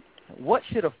 what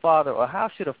should a father, or how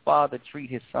should a father treat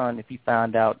his son if he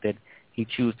found out that he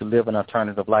chooses to live an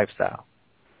alternative lifestyle?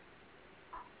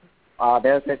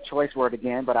 There's that choice word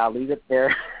again, but I'll leave it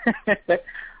there.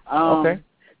 Okay.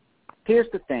 Here's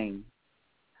the thing.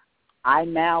 I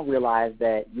now realize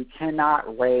that you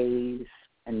cannot raise,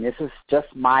 and this is just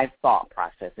my thought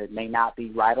process. It may not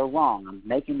be right or wrong. I'm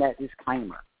making that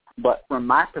disclaimer. But from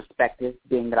my perspective,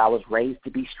 being that I was raised to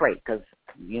be straight, because,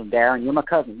 you know, Darren, you're my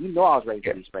cousin. You know I was raised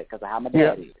to be straight because of how my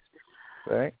dad is.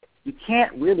 Right. You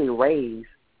can't really raise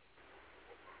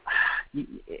 –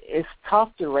 it's tough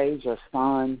to raise your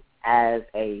son as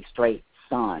a straight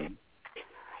son.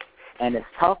 And it's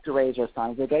tough to raise your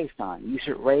son as a gay son. You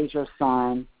should raise your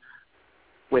son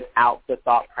without the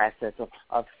thought process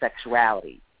of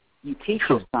sexuality. You teach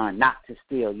your son not to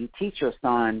steal. You teach your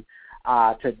son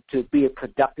to be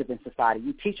productive in society.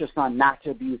 You teach your son not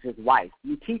to abuse his wife.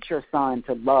 You teach your son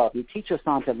to love. You teach your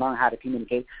son to learn how to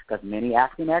communicate, because many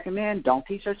African-American men don't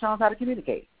teach their sons how to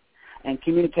communicate and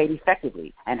communicate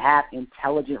effectively and have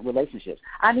intelligent relationships.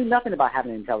 I knew nothing about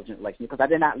having an intelligent relationship because I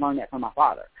did not learn that from my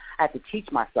father. I had to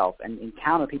teach myself and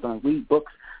encounter people and read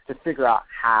books to figure out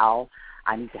how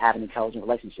I need to have an intelligent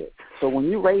relationship. So when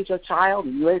you raise your child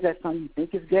and you raise that son you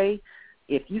think is gay,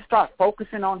 if you start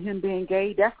focusing on him being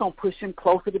gay, that's going to push him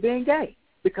closer to being gay,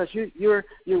 because you're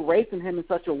raising him in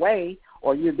such a way,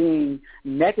 or you're being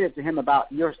negative to him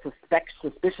about your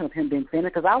suspicion of him being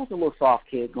feminine. Because I was a little soft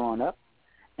kid growing up,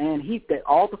 and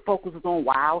all the focus was on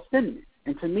wild feminine.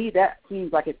 And to me, that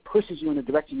seems like it pushes you in the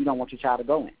direction you don't want your child to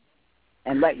go in.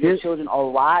 And let your children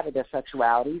arrive at their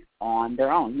sexuality on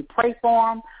their own. You pray for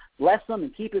them, bless them,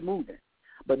 and keep it moving.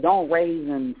 But don't raise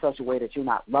him in such a way that you're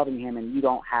not loving him and you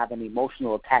don't have an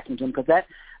emotional attachment to him, because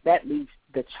that leads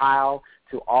the child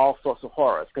to all sorts of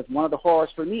horrors. Because one of the horrors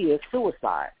for me is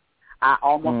suicide. I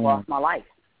almost lost my life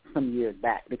some years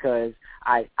back because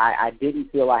I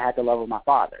didn't feel I had the love of my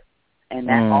father. And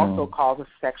that also causes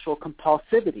sexual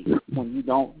compulsivity when you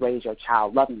don't raise your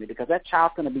child lovingly, because that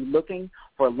child's going to be looking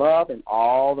for love in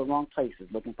all the wrong places,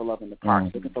 looking for love in the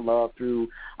parks, looking for love through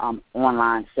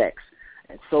online sex.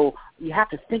 And so you have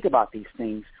to think about these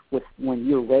things when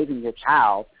you're raising your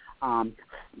child,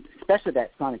 especially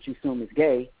that son that you assume is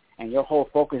gay, and your whole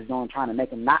focus is on trying to make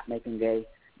him not make him gay.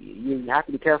 You have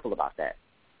to be careful about that.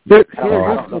 I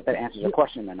don't know if that answers your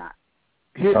question or not.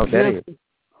 Here's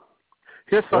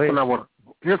something I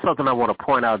want to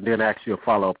point out and then ask you a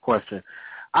follow-up question.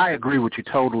 I agree with you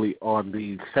totally on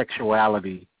the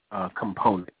sexuality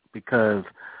component, because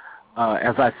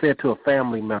as I said to a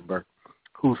family member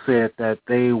who said that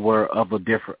they were of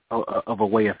a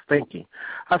way of thinking,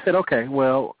 I said, okay,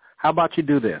 well, how about you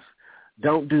do this?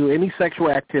 Don't do any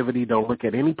sexual activity. Don't look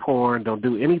at any porn. Don't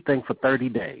do anything for 30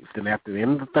 days. Then after the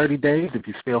end of the 30 days, if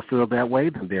you still feel that way,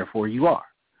 then therefore you are.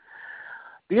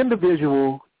 The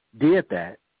individual did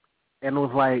that and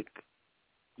was like,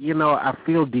 you know, I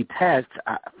feel detached.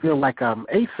 I feel like I'm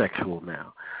asexual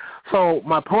now. So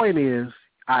my point is,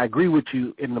 I agree with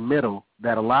you in the middle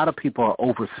that a lot of people are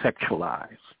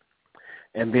over-sexualized,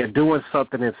 and they're doing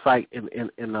something in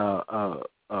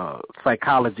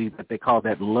psychology that they call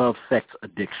that love-sex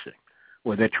addiction,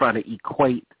 where they're trying to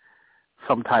equate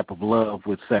some type of love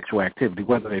with sexual activity,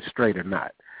 whether they're straight or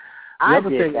not. I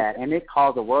did that, and it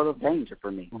caused a world of danger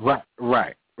for me.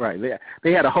 Right.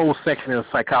 They had a whole section in a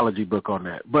psychology book on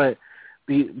that. But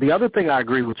the other thing I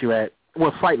agree with you at,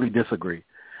 well, slightly disagree,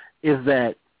 is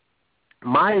that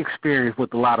my experience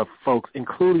with a lot of folks,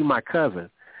 including my cousin,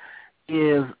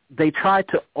 is they try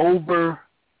to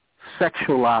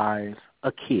over-sexualize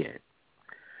a kid.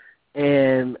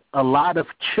 And a lot of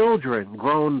children,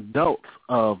 grown adults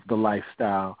of the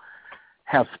lifestyle,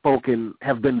 have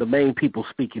been the main people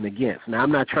speaking against. Now,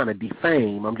 I'm not trying to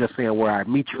defame. I'm just saying where I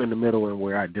meet you in the middle and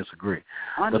where I disagree.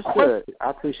 Understood. I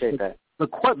appreciate that. The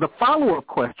follow-up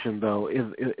question, though, is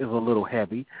a little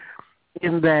heavy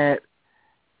in that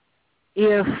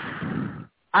if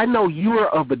I know you are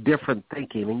of a different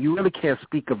thinking, and you really can't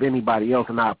speak of anybody else,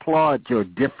 and I applaud your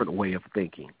different way of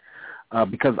thinking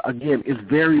because, again, it's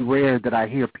very rare that I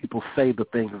hear people say the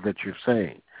things that you're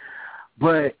saying.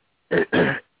 But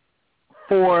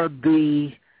for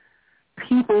the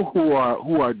people who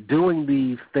are doing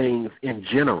these things in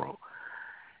general,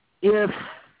 if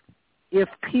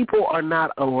people are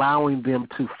not allowing them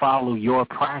to follow your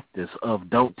practice of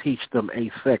don't teach them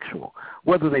asexual,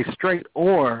 whether they straight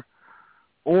or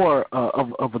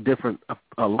of a different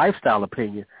lifestyle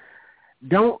opinion,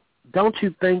 don't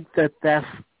you think that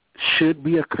should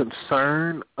be a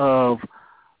concern of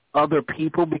other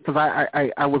people? Because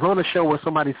I was on a show where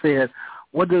somebody said,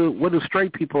 what do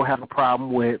straight people have a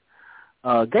problem with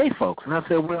gay folks? And I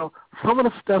said, well, some of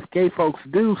the stuff gay folks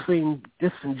do seem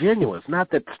disingenuous. Not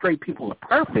that straight people are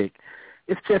perfect.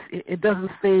 It's just it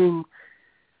doesn't seem.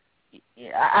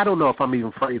 I don't know if I'm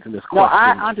even phrasing this question. No,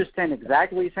 I understand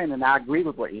exactly what you're saying, and I agree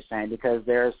with what you're saying because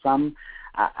there's some.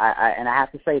 And I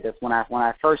have to say this: when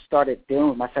I first started dealing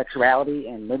with my sexuality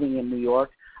and living in New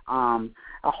York, a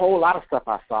whole lot of stuff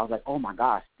I saw. I was like, oh my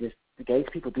gosh, the gay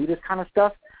people do this kind of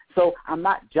stuff. So I'm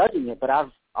not judging it, but I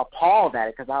was appalled at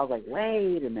it because I was like,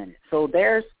 wait a minute. So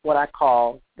there's what I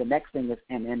call the next thing is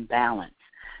an imbalance.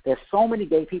 There's so many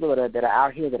gay people that are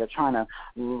out here that are trying to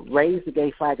raise the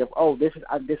gay flag of, oh, this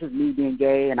is me being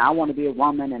gay, and I want to be a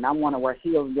woman, and I want to wear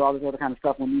heels and do all this other kind of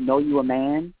stuff when you know you're a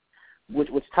man, which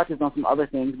touches on some other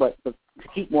things. But to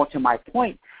keep more to my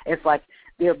point, it's like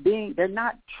they're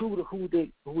not true to who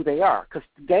they are. Because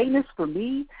gayness for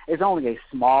me is only a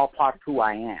small part of who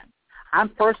I am. I'm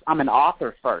an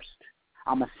author first.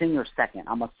 I'm a singer second.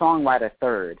 I'm a songwriter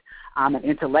third. I'm an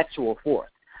intellectual fourth.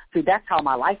 See, that's how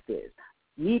my life is.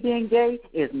 Me being gay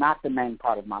is not the main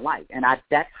part of my life, and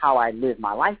that's how I live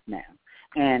my life now.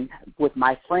 And with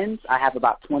my friends, I have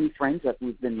about 20 friends that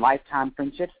we've been lifetime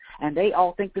friendships, and they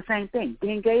all think the same thing.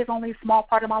 Being gay is only a small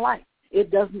part of my life. It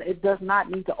does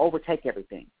not need to overtake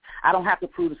everything. I don't have to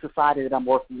prove to society that I'm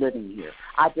worth living here.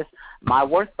 My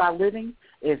worth by living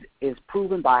is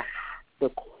proven by the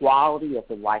quality of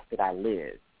the life that I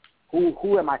live.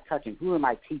 Who am I touching? Who am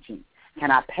I teaching?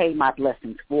 Can I pay my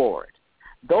blessings forward?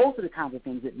 Those are the kinds of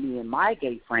things that me and my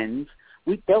gay friends,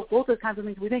 those are the kinds of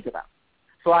things we think about.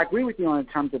 So I agree with you in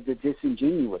terms of the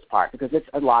disingenuous part because it's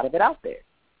a lot of it out there.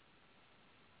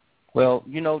 Well,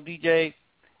 DJ,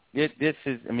 this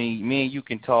is, me and you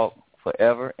can talk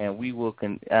forever, and we will.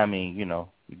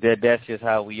 That's just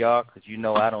how we are. Because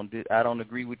I don't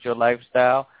agree with your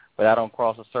lifestyle, but I don't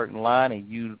cross a certain line, and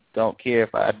you don't care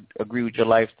if I agree with your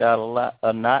lifestyle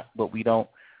or not. But we don't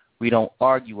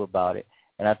argue about it.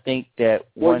 And I think that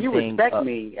you respect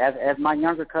me as my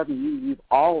younger cousin. You've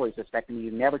always respected me.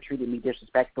 You've never treated me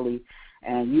disrespectfully,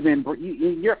 and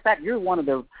you're one of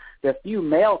the few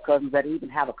male cousins that even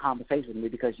have a conversation with me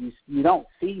because you don't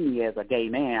see me as a gay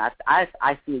man. I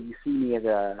feel you see me as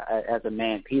a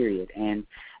man. Period. And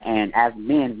as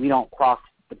men, we don't cross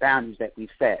the boundaries that we've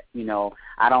set.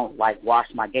 I don't wash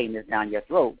my gayness down your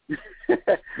throat.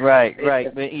 Right.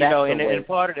 But and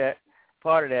part of that.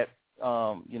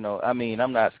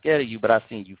 I'm not scared of you, but I've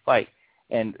seen you fight.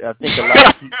 And I think a lot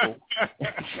of people,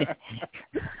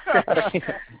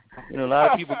 a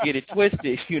lot of people get it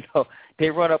twisted.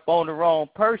 They run up on the wrong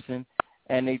person,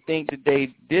 and they think that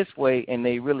they this way, and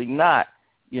they really not.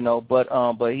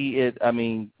 But he is.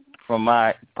 From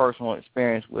my personal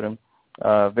experience with him,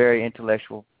 a very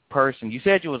intellectual person. You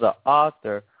said you was an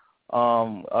author.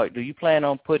 Do you plan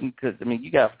on putting? Because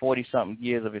you got 40-something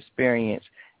years of experience.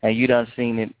 And you done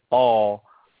seen it all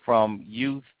from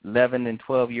youth, 11 and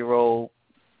 12-year-old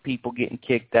people getting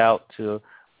kicked out to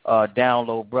down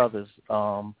low brothers.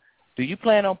 Do you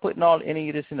plan on putting any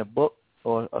of this in a book?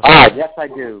 Yes, I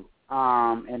do.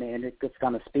 And it's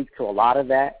going to speak to a lot of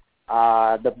that.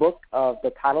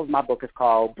 The title of my book is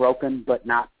called Broken But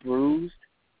Not Bruised.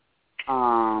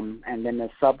 And then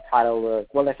the subtitle,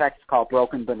 it's actually called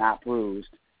Broken But Not Bruised,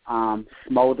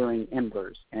 Smoldering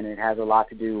Embers. And it has a lot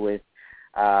to do with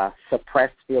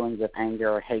suppressed feelings of anger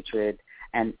or hatred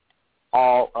and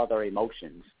all other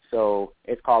emotions. So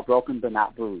it's called Broken But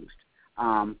Not Bruised.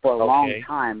 For a long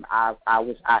time, I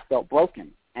felt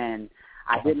broken, and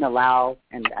I didn't allow,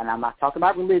 and I'm not talking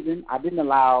about religion, I didn't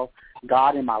allow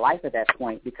God in my life at that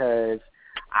point because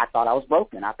I thought I was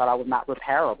broken. I thought I was not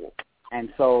repairable. And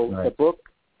so the book,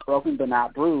 Broken But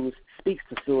Not Bruised, speaks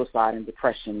to suicide and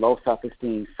depression, low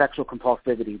self-esteem, sexual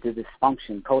compulsivity, the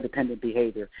dysfunction, codependent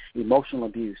behavior, emotional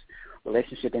abuse,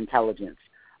 relationship intelligence,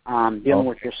 dealing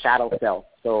with your shadow self.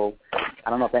 So I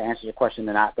don't know if that answers your question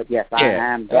or not, but yes, I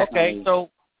am definitely. Okay,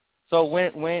 so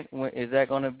when is that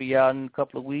going to be out in a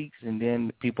couple of weeks, and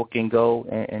then people can go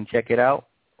and check it out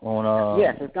on?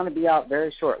 Yes, it's going to be out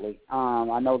very shortly.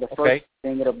 I know the first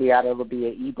thing it'll be out, it'll be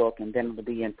an ebook, and then it'll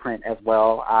be in print as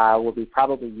well. I will be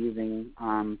probably using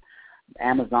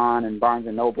Amazon and Barnes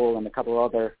and Noble and a couple of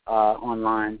other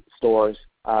online stores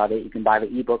that you can buy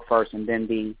the ebook first, and then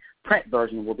the print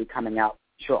version will be coming out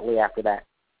shortly after that.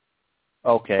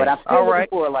 Okay. But I'm still looking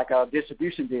for like a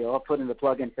distribution deal. I'll put in the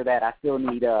plug in for that. I still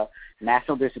need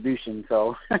national distribution.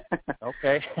 So.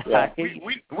 Okay. Yeah.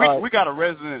 We got a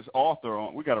resident author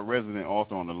on. We got a resident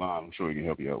author on the line. I'm sure he can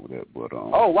help you out with that. But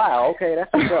oh wow. Okay,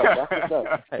 that's what's up. That's what's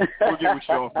up. We'll get with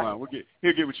you offline.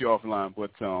 He'll get with you offline.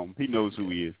 But he knows who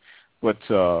he is. But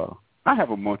I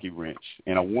have a monkey wrench,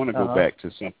 and I want to go back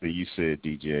to something you said,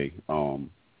 DJ.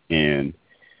 And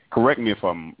correct me if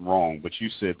I'm wrong, but you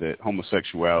said that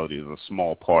homosexuality is a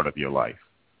small part of your life.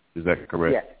 Is that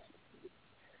correct? Yes.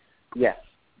 Yes.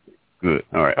 Good.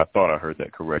 All right. I thought I heard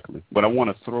that correctly. But I want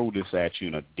to throw this at you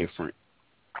in a different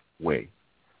way.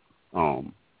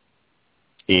 And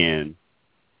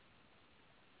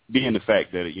being the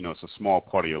fact that, it's a small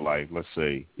part of your life, let's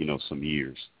say, some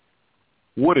years.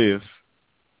 What if,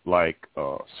 like,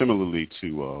 similarly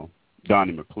to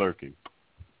Donnie McClurkin,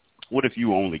 what if you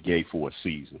were only gay for a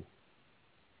season?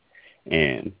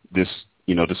 And this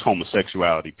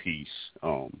homosexuality piece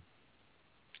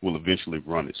will eventually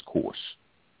run its course.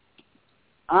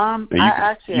 I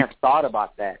actually have thought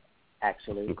about that,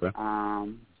 actually. Okay.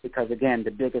 Because, again,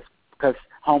 because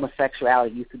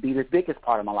homosexuality used to be the biggest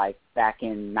part of my life back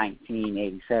in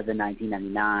 1987,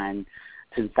 1999,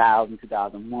 2000,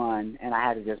 2001, and I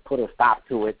had to just put a stop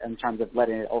to it in terms of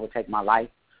letting it overtake my life.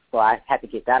 So I had to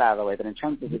get that out of the way. But in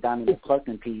terms of the Donnie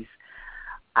McClurkin piece,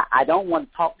 I don't want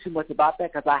to talk too much about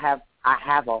that because I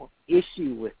have an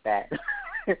issue with that.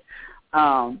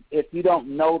 If you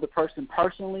don't know the person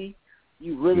personally,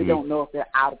 you really don't know if they're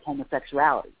out of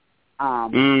homosexuality.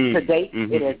 To date,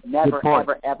 it has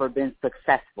never, ever been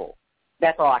successful.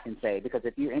 That's all I can say, because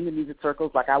if you're in the music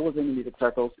circles, like I was in the music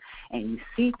circles, and you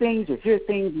see things, you hear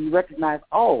things, and you recognize,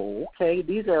 oh, okay,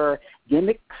 these are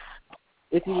gimmicks,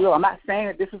 if you will. I'm not saying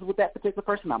that this is with that particular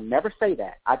person. I'll never say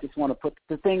that. I just want to put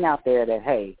the thing out there that,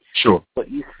 hey, sure,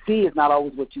 what you see is not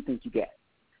always what you think you get.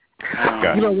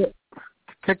 You know what?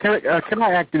 Can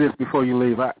I ask you this before you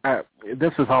leave?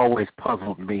 This has always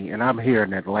puzzled me, and I'm here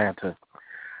in Atlanta.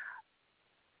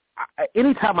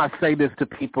 Anytime I say this to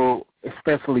people,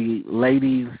 especially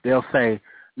ladies, they'll say,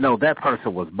 no, that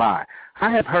person was bi. I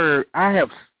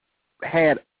have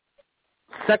had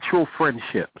sexual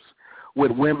friendships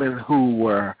with women who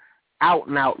were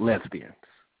out-and-out lesbians.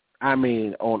 I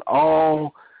mean, on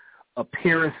all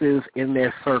appearances in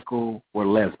their circle were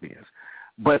lesbians.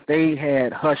 But they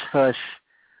had hush-hush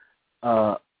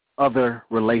other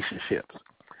relationships.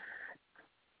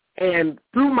 And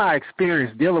through my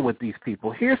experience dealing with these people,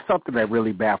 here's something that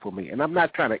really baffled me. And I'm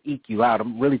not trying to eke you out.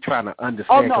 I'm really trying to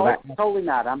understand. Oh, no, totally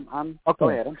not. Okay. Go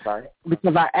ahead. I'm sorry.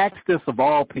 Because I asked this of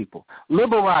all people.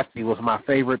 Liberace was my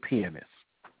favorite pianist.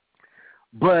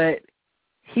 But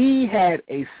he had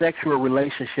a sexual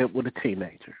relationship with a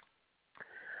teenager.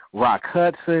 Rock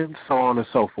Hudson, so on and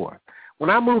so forth. When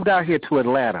I moved out here to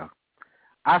Atlanta,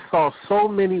 I saw so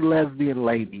many lesbian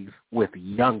ladies with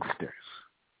youngsters.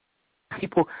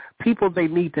 People they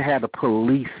need to have the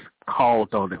police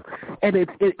called on them. And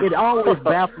it always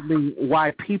baffled me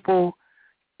why people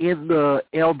in the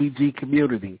LBG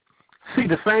community see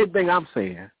the same thing I'm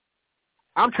saying.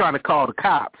 I'm trying to call the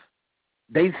cops.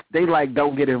 They like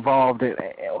don't get involved in.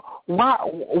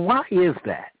 Why is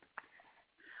that?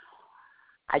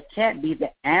 I can't be the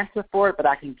answer for it, but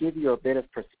I can give you a bit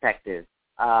of perspective.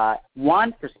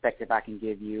 One perspective I can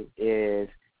give you is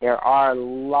there are a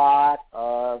lot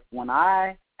of, when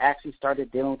I actually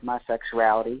started dealing with my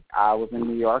sexuality, I was in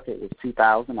New York. It was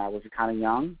 2000. I was kind of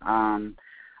young. I'm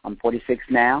 46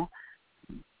 now.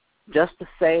 Just to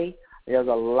say, there's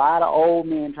a lot of old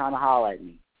men trying to holler at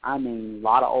me. I mean, a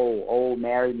lot of old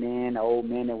married men, old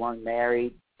men that weren't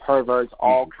married, perverts,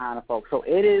 all kind of folks. So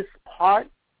it is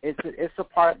it's a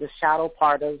part, the shadow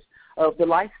part of the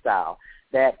lifestyle,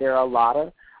 that there are a lot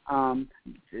of, and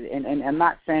I'm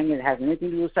not saying it has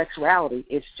anything to do with sexuality.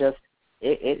 It's just,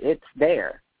 it's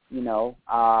there, you know.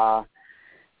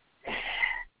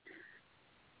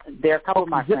 There are a couple of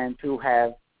my friends who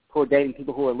have who are dating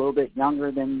people who are a little bit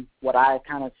younger than what I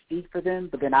kind of see for them,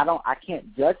 but then I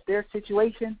can't judge their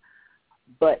situation.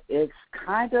 But it's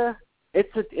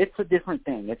it's a different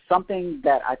thing. It's something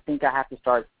that I think I have to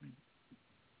start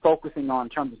focusing on in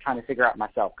terms of trying to figure out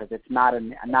myself, because it's not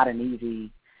an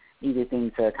easy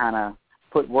thing to kind of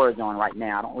put words on right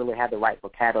now. I don't really have the right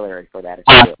vocabulary for that.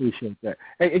 I appreciate that.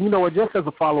 And you know what, just as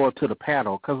a follow-up to the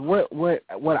panel, because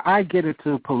what I get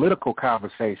into political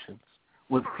conversations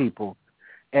with people,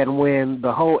 and when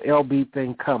the whole LB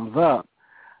thing comes up,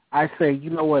 I say, you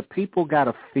know what, people got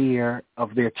a fear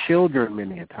of their children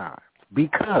many a times,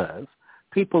 because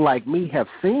people like me have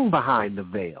seen behind the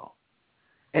veil,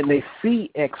 and they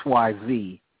see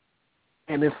XYZ,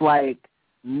 and it's like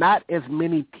not as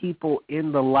many people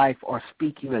in the life are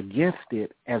speaking against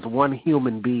it as one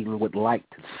human being would like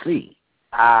to see.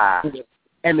 And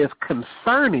it's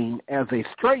concerning as a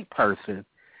straight person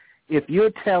if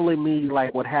you're telling me,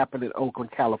 like what happened in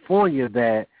Oakland, California,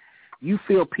 that you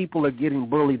feel people are getting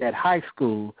bullied at high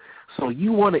school, so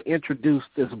you want to introduce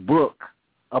this book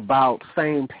about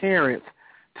same parents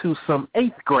to some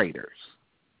 8th graders.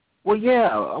 Well,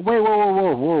 yeah,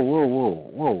 whoa.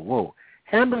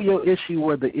 Handle your issue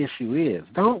where the issue is.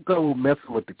 Don't go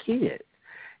messing with the kid.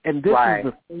 And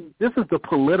this is the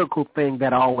political thing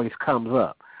that always comes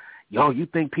up. Yo, you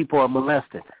think people are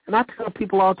molested. And I tell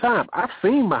people all the time, I've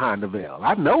seen behind the veil.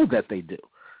 I know that they do.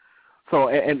 So,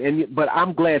 but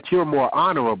I'm glad you're more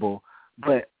honorable.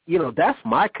 But, you know, that's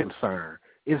my concern,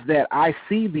 is that I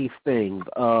see these things.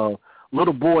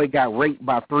 Little boy got raped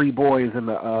by 3 boys in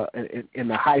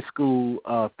the high school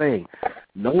thing.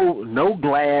 No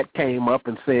GLAAD came up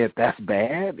and said that's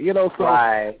bad. You know, so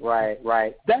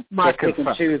right. That's my concern. They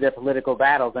can choose their political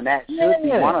battles, and that should be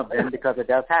one of them, because it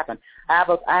does happen. I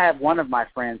have one of my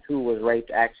friends who was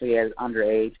raped actually as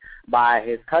underage by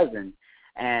his cousin,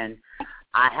 and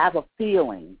I have a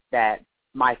feeling that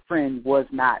my friend was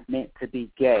not meant to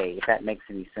be gay, if that makes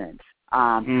any sense.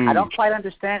 I don't quite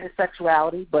understand his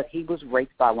sexuality, but he was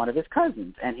raped by one of his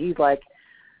cousins, and he's like,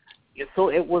 so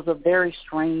it was a very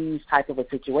strange type of a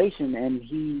situation, and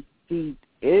he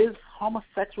is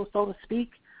homosexual, so to speak,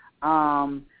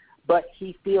 but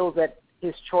he feels that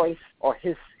his choice, or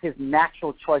his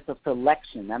natural choice of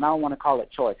selection, and I don't want to call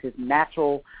it choice, his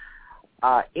natural,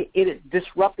 it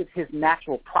disrupted his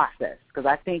natural process, because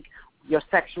I think your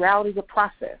sexuality is a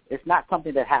process. It's not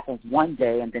something that happens one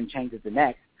day and then changes the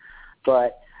next.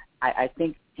 But I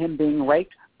think him being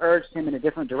raped urged him in a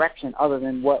different direction other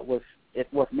than what was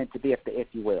meant to be, if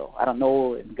you will. I don't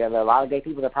know. There are a lot of gay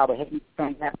people that probably hate me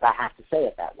saying that, but I have to say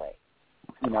it that way.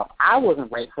 You know, I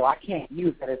wasn't raped, so I can't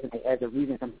use that as a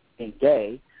reason for being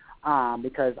gay,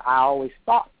 because I always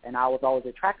thought and I was always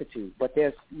attracted to. But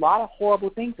there's a lot of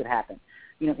horrible things that happen.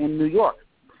 You know, in New York,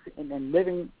 and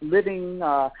living.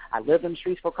 I lived in the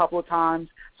streets for a couple of times,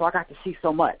 so I got to see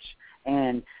so much.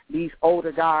 And these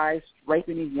older guys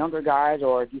raping these younger guys,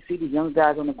 or if you see these younger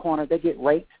guys on the corner, they get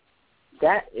raped,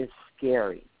 that is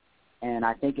scary. And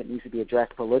I think it needs to be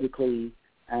addressed politically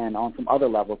and on some other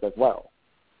levels as well.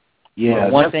 Yeah,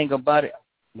 one thing about it,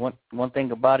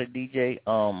 DJ,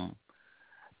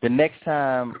 the next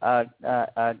time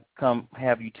I come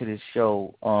have you to this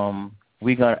show,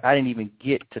 I didn't even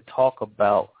get to talk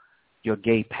about your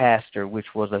gay pastor,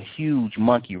 which was a huge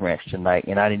monkey wrench tonight,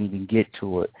 and I didn't even get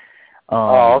to it.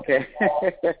 Okay.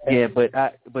 Yeah, but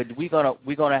we're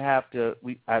gonna have to.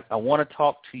 I want to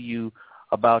talk to you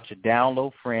about your down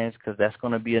low friends, because that's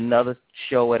going to be another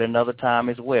show at another time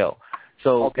as well.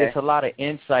 So There's a lot of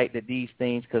insight to these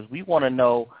things, because we want to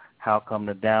know how come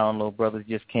the down low brothers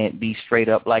just can't be straight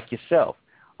up like yourself.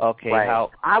 Okay, right.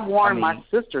 I warn my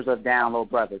sisters of down low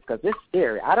brothers, because it's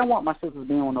scary. I don't want my sisters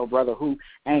being with no brother who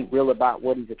ain't real about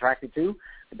what he's attracted to.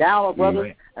 Down low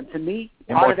brothers, and to me,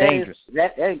 part of that is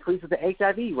that increases the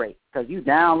HIV rate, because you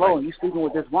down low and you sleeping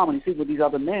with this woman, you sleeping with these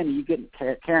other men, and you getting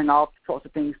carrying all sorts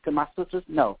of things to my sisters.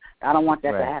 No, I don't want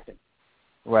that to happen.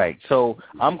 Right. So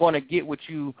I'm going to get with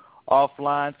you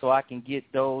offline so I can get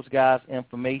those guys'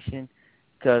 information,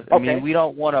 because I mean we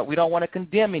don't want to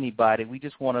condemn anybody. We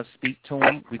just want to speak to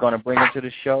them. We're going to bring them to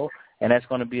the show, and that's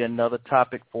going to be another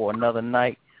topic for another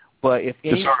night. But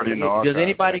does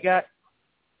anybody got?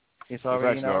 It's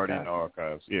already in the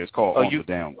archives. Yeah, it's called On the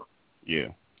Download. Yeah.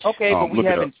 Okay, but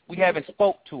we haven't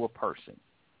spoke to a person.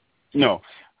 No.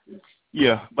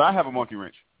 Yeah, but I have a monkey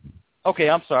wrench. Okay,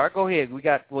 I'm sorry. Go ahead. We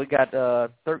got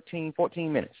 13,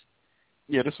 14 minutes.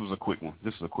 Yeah, this was a quick one.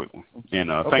 And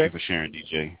thank you for sharing,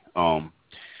 DJ. No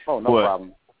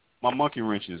problem. My monkey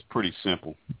wrench is pretty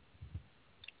simple.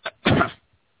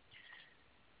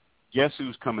 Guess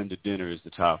who's coming to dinner is the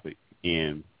topic,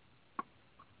 and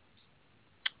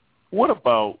what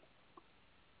about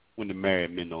when the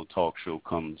Married Men Don't Talk show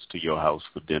comes to your house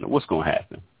for dinner? What's going to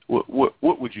happen? What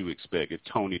would you expect if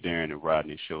Tony, Darren, and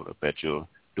Rodney showed up at your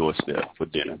doorstep for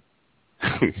dinner?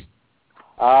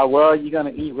 Well, you're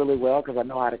going to eat really well because I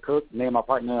know how to cook. Me and my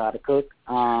partner know how to cook.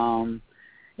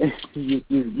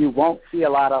 You won't see a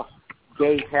lot of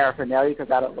gay paraphernalia because,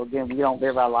 again, we don't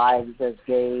live our lives as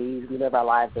gays. We live our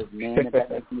lives as men, if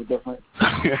that makes any difference.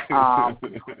 If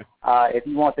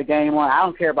you want the game on, I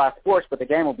don't care about sports, but the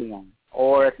game will be on.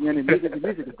 Or if you're into music, the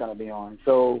music is going to be on.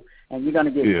 So, and you're going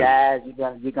to get jazz.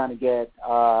 You're going to get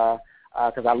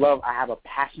because I have a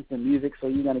passion for music, so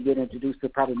you're going to get introduced to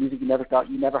probably music you never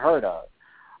heard of.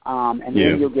 And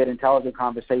then you'll get intelligent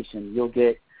conversation. You'll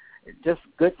get just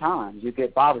good times. You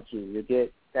get barbecue.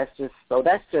 That's just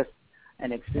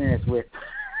an experience with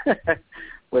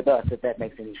with us, if that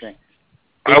makes any sense.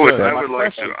 I would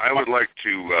like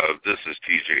to. This is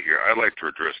TJ here. I'd like to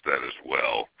address that as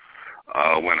well.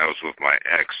 When I was with my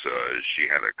ex, she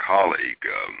had a colleague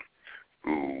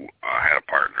who had a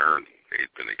partner.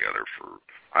 They'd been together for,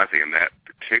 I think, in that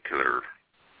particular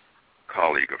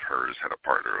colleague of hers had a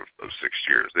partner of 6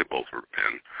 years. They both were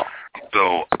men.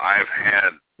 So I've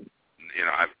had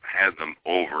them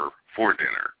over for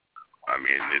dinner. I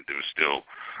mean, it was still,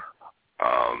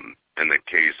 in the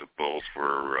case of both,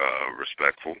 were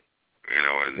respectful, and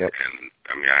I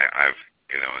mean, I've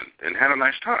and had a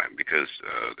nice time because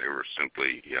they were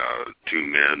simply two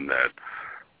men that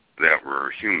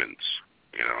were humans.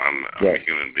 I'm a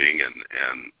human being,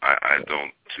 and I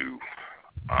don't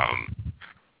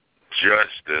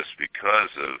judge this because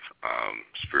of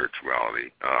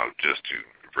spirituality, just to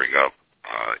bring up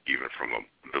even from a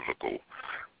biblical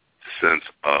sense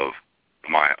of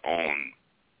my own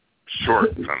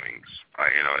shortcomings.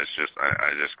 It's just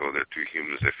I just go, they're two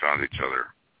humans. They found each other.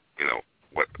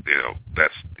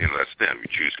 That's them. You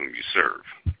choose whom you serve.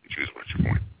 You choose what you're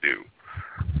going to do.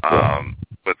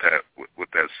 But with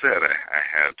that said, I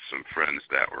had some friends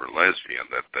that were lesbian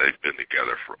that they've been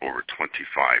together for over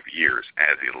 25 years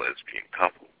as a lesbian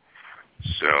couple.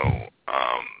 So,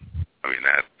 I mean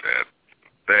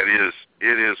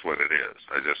it is what it is.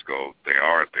 I just go, they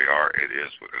are, it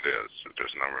is what it is. So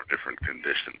there's a number of different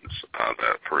conditions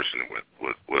that a person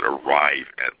would arrive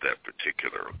at that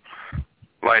particular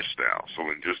lifestyle. So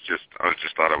I just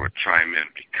thought I would chime in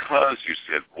because you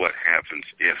said what happens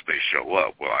if they show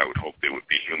up. Well, I would hope they would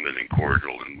be human and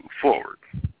cordial and move forward.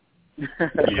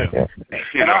 It's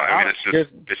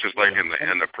just like in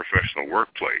the professional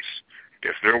workplace.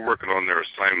 If they're working on their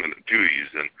assignment of duties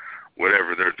and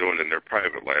whatever they're doing in their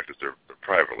private life is their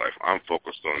private life, I'm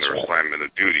focused on their assignment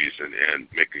of duties and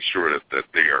making sure that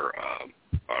they are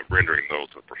rendering those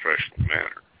in a professional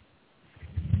manner.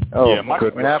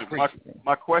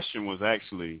 My question was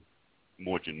actually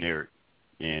more generic,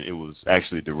 and it was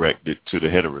actually directed to the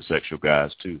heterosexual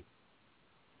guys too.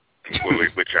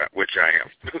 Which I am.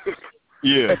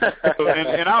 Yeah. So,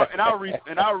 and I'll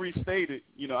restate it.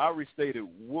 I restated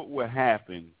what would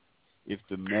happen if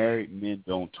the Married Men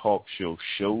Don't Talk show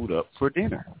showed up for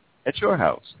dinner at your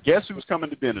house. Guess who's coming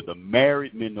to dinner? The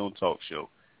Married Men Don't Talk show.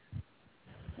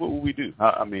 What would we do?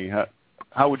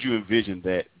 How would you envision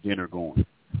that dinner going?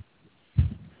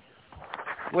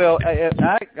 Well,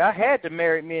 I had the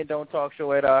Married Men Don't Talk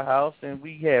show at our house, and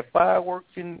we had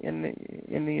fireworks in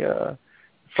the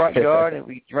front yard, and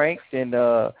we drank and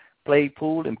played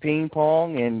pool and ping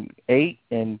pong and ate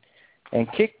and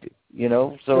kicked it.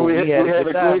 So we had a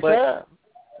good time. But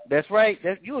that's right.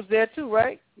 You was there too,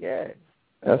 right? Yeah.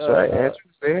 That's right. Andrew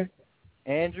was there.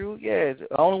 Andrew, yeah.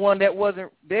 The only one that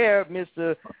wasn't there,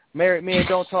 Mr. Married Men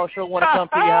Don't Talk show, want to come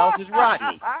to your house is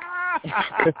Rodney.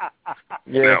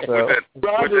 Yeah, so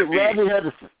Rodney had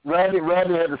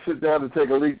to sit down and take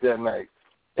a leak that night.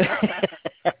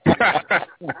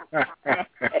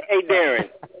 Hey, Darren.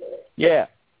 Yeah.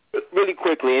 Really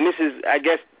quickly, and this is, I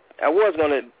guess, I was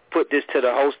going to put this to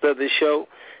the host of the show,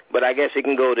 but I guess it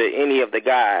can go to any of the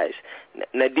guys.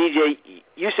 Now, DJ,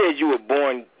 you said you were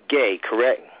born gay,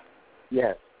 correct?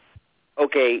 Yes.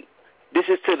 Okay, this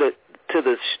is to the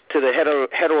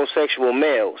heterosexual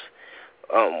males.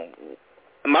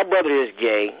 My brother is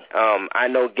gay. I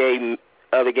know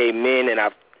other gay men, and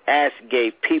I've asked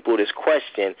gay people this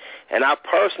question, and I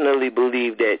personally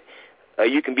believe that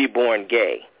you can be born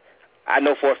gay. I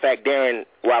know for a fact, Darren,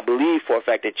 I believe for a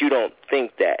fact that you don't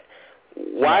think that.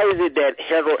 Why is it that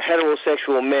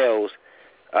heterosexual males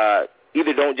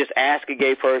either don't just ask a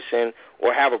gay person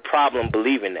or have a problem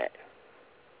believing that?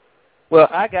 Well,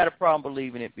 I got a problem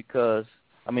believing it because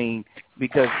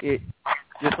it,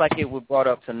 just like it was brought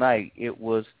up tonight, it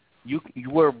was you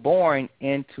were born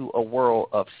into a world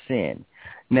of sin.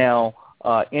 Now,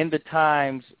 in the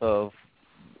times of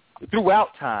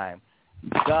throughout time,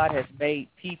 God has made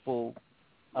people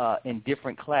in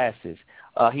different classes.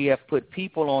 He has put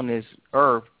people on this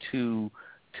earth to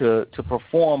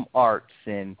perform arts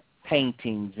and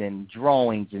paintings and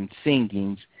drawings and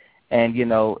singings, and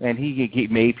and he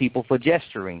made people for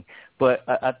gesturing,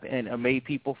 and made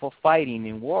people for fighting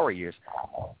and warriors.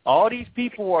 All these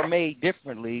people are made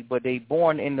differently, but they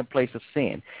born in the place of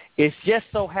sin. It's just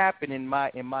so happened, in my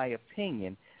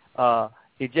opinion,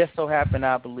 it just so happened,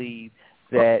 I believe,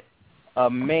 that a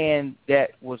man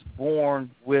that was born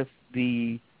with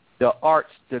the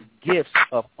arts, the gifts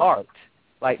of art,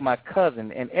 like my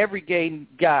cousin, and every gay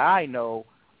guy I know,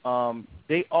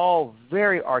 they all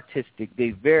very artistic.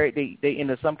 They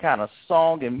into some kind of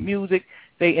song and music.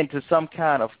 They into some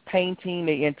kind of painting.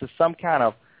 They into some kind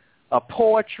of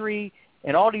poetry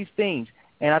and all these things.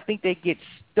 And I think they get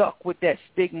stuck with that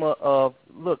stigma of,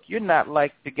 look, you're not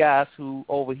like the guys who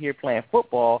over here playing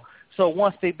football. So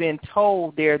once they've been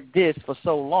told they're this for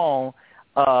so long,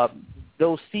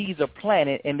 those seeds are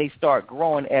planted and they start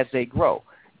growing as they grow.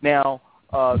 Now,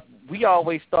 we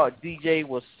always thought DJ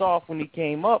was soft when he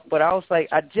came up, but I was like,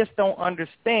 I just don't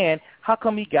understand how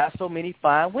come he got so many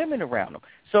fine women around him.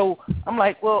 So I'm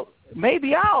like, well,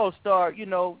 maybe I'll start,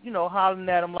 hollering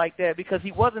at him like that, because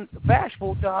he wasn't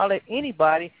bashful to holler at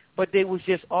anybody, but they was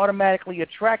just automatically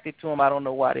attracted to him. I don't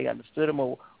know why they understood him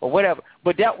or whatever.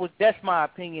 But that's my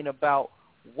opinion about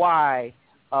why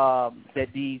that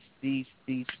these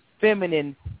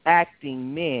feminine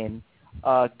acting men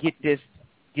get this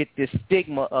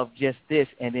stigma of just this,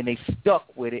 and then they stuck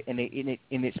with it, and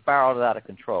it spiraled out of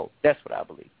control. That's what I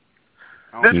believe.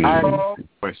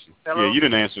 Question. Yeah, you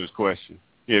didn't answer his question.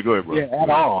 Yeah, go ahead, bro. Yeah,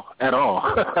 at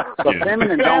all. But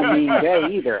feminine don't mean gay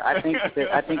either. I think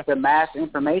the mass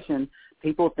information,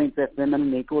 people think that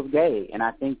feminine equals gay, and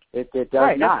I think it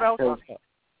does not.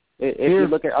 If you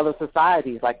look at other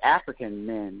societies, like African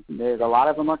men, there's a lot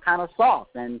of them are kind of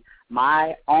soft. And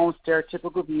my own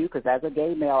stereotypical view, because as a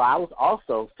gay male, I was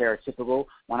also stereotypical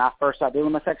when I first started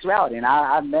dealing with my sexuality. And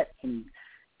I met some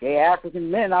gay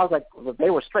African men. I was like, well, they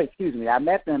were straight, excuse me. I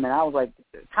met them, and I was like,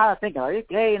 kind of thinking, are you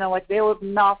gay? Like they were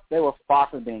far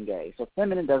from being gay. So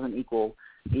feminine doesn't equal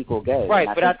gay. Right,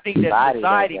 but I think that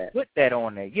society put that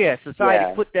on there. Yeah,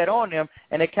 society put that on them,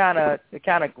 and it kind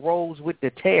of grows with the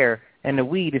tear and the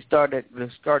weed. It started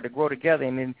to grow together,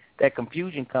 and then that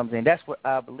confusion comes in. That's what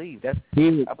I believe. I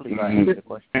believe I answered the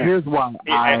question. Here's why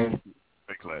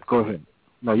Go ahead.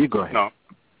 No, you go ahead.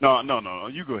 No,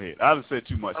 you go ahead. I just said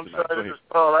too much tonight. I'm sorry, this is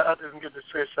Paul. I didn't get to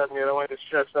say something yet. I wanted to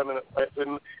share something. I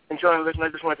didn't enjoy listening. I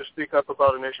just wanted to speak up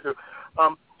about an issue.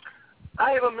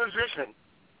 I am a musician.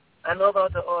 I know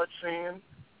about the art scene,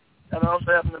 and I also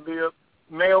happen to be a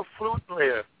male flute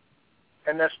player.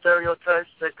 And that stereotypes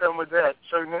that come with that,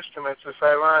 certain instruments, it's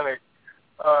ironic.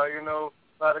 A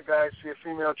lot of guys see a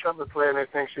female trumpet player and they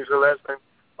think she's a lesbian.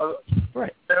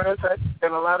 Right. Stereotypes,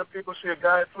 and a lot of people see a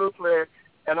guy flute player,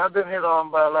 and I've been hit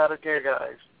on by a lot of gay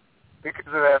guys because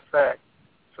of that fact.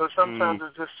 So sometimes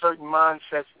there's just certain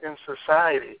mindsets in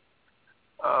society.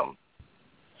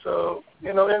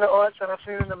 In the arts, and I've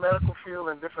seen in the medical field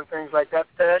and different things like that,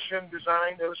 fashion,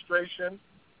 design, illustration.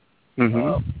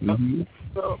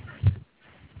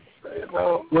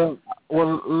 Well,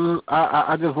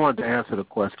 I just wanted to answer the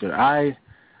question. I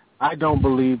don't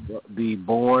believe the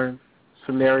born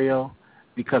scenario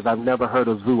because I've never heard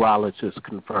a zoologist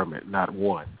confirm it, not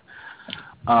one.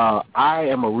 I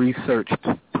am a research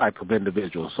type of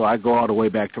individual, so I go all the way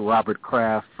back to Robert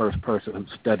Kraft, first person who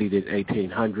studied it in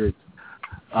 1800s,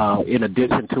 in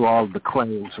addition to all of the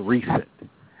claims recent.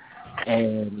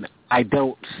 And I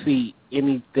don't see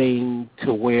anything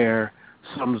to where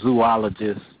some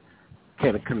zoologists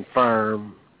can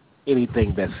confirm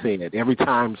anything that's said. Every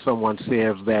time someone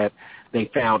says that they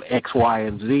found X, Y,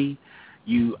 and Z,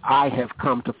 I have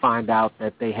come to find out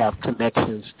that they have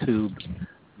connections to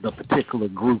the particular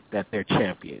group that they're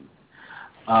championing.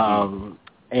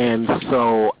 And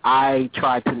so I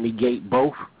try to negate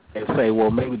both and say,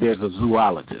 well, maybe there's a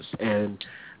zoologist. And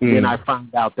then I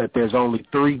find out that there's only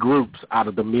 3 groups out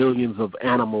of the millions of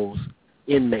animals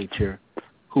in nature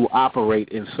who operate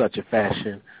in such a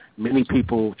fashion. Many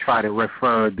people try to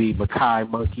refer the Makai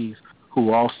monkeys,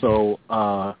 who also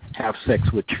have sex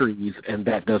with trees, and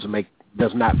that does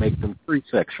not make them tree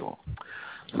sexual.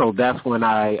 So that's when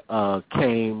I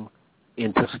came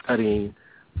into studying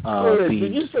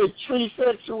did you say tree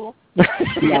sexual? Yeah,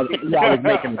 I was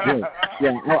making a joke.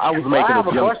 Yeah, I was making a joke. I have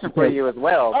a question for you as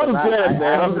well. I'm dead,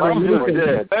 man. I'm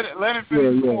dead. Let him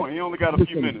finish the point. He only got a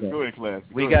few minutes. Go ahead, Classy.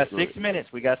 We got 6 minutes.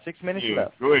 We got 6 minutes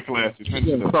left. Go ahead, Classy.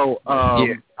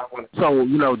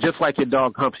 So, just like your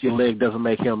dog humps your leg doesn't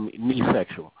make him knee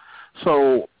sexual.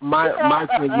 So my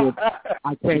thing is,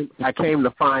 I came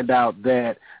to find out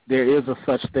that there is a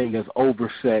such thing as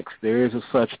oversex. There is a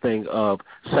such thing of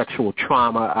sexual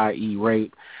trauma, i.e.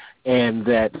 rape, and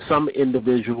that some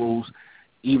individuals,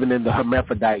 even in the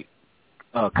hermaphrodite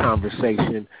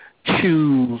conversation,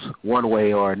 choose one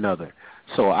way or another.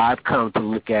 So I've come to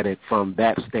look at it from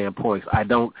that standpoint.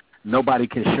 Nobody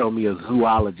can show me a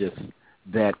zoologist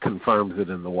that confirms it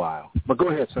in the wild. But go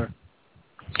ahead, sir.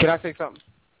 Can I say something?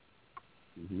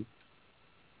 Mm-hmm.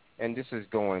 And this is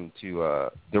going to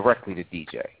directly to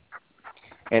DJ.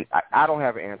 And I don't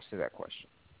have an answer to that question,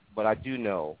 but I do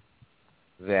know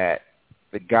that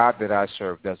the God that I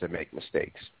serve doesn't make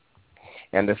mistakes.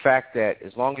 And the fact that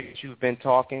as long as you've been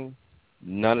talking,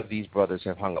 none of these brothers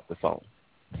have hung up the phone.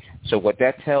 So what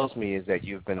that tells me is that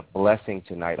you've been a blessing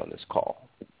tonight on this call.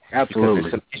 Absolutely.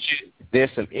 Because there's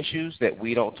some issues that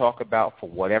we don't talk about for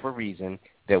whatever reason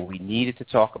that we needed to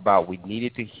talk about. We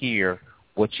needed to hear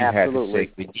what you Absolutely.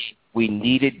 had to say. We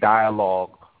needed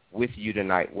dialogue with you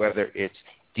tonight, whether it's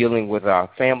dealing with our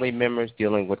family members,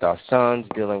 dealing with our sons,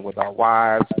 dealing with our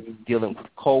wives, dealing with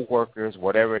co-workers,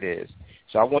 whatever it is.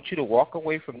 So I want you to walk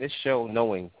away from this show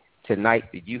knowing tonight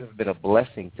that you have been a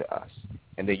blessing to us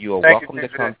and that you are welcome to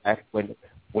come back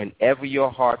whenever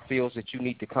your heart feels that you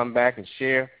need to come back and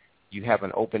share. You have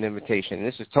an open invitation. And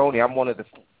this is Tony. I'm one of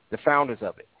the founders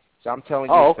of it. So I'm telling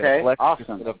you, it's been a blessing. Awesome.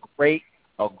 It's been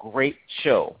a great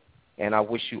show, and I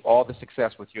wish you all the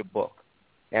success with your book.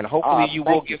 And hopefully you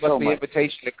will give us the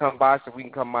invitation to come by so we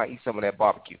can come by and eat some of that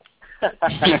barbecue.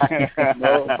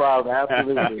 No problem.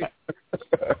 Absolutely.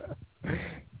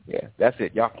 Yeah, that's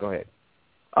it. Y'all go ahead.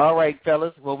 All right,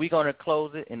 fellas. Well, we're going to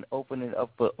close it and open it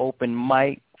up for open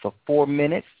mic for 4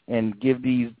 minutes and give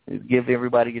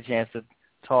everybody a chance to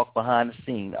talk behind the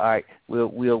scene. All right,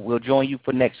 we'll join you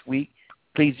for next week.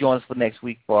 Please join us for next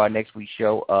week for our next week's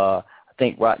show. I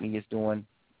think Rodney is doing.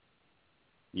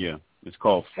 Yeah, it's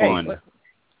called Fun. Hey,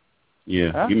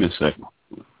 yeah, huh? Give me a second.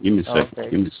 Okay.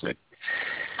 Give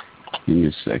me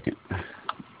a second.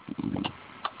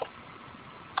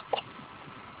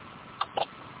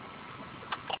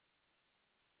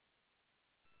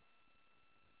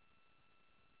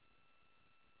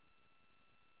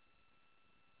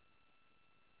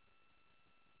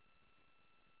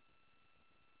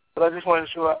 But I just wanted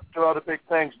to throw out a big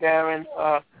thanks, Darren,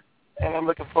 and I'm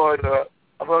looking forward to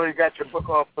I've already got your book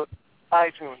off of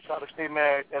iTunes, How to Stay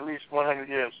Married at Least 100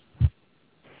 Years.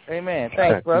 Amen.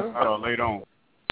 Thanks, brother. Later on.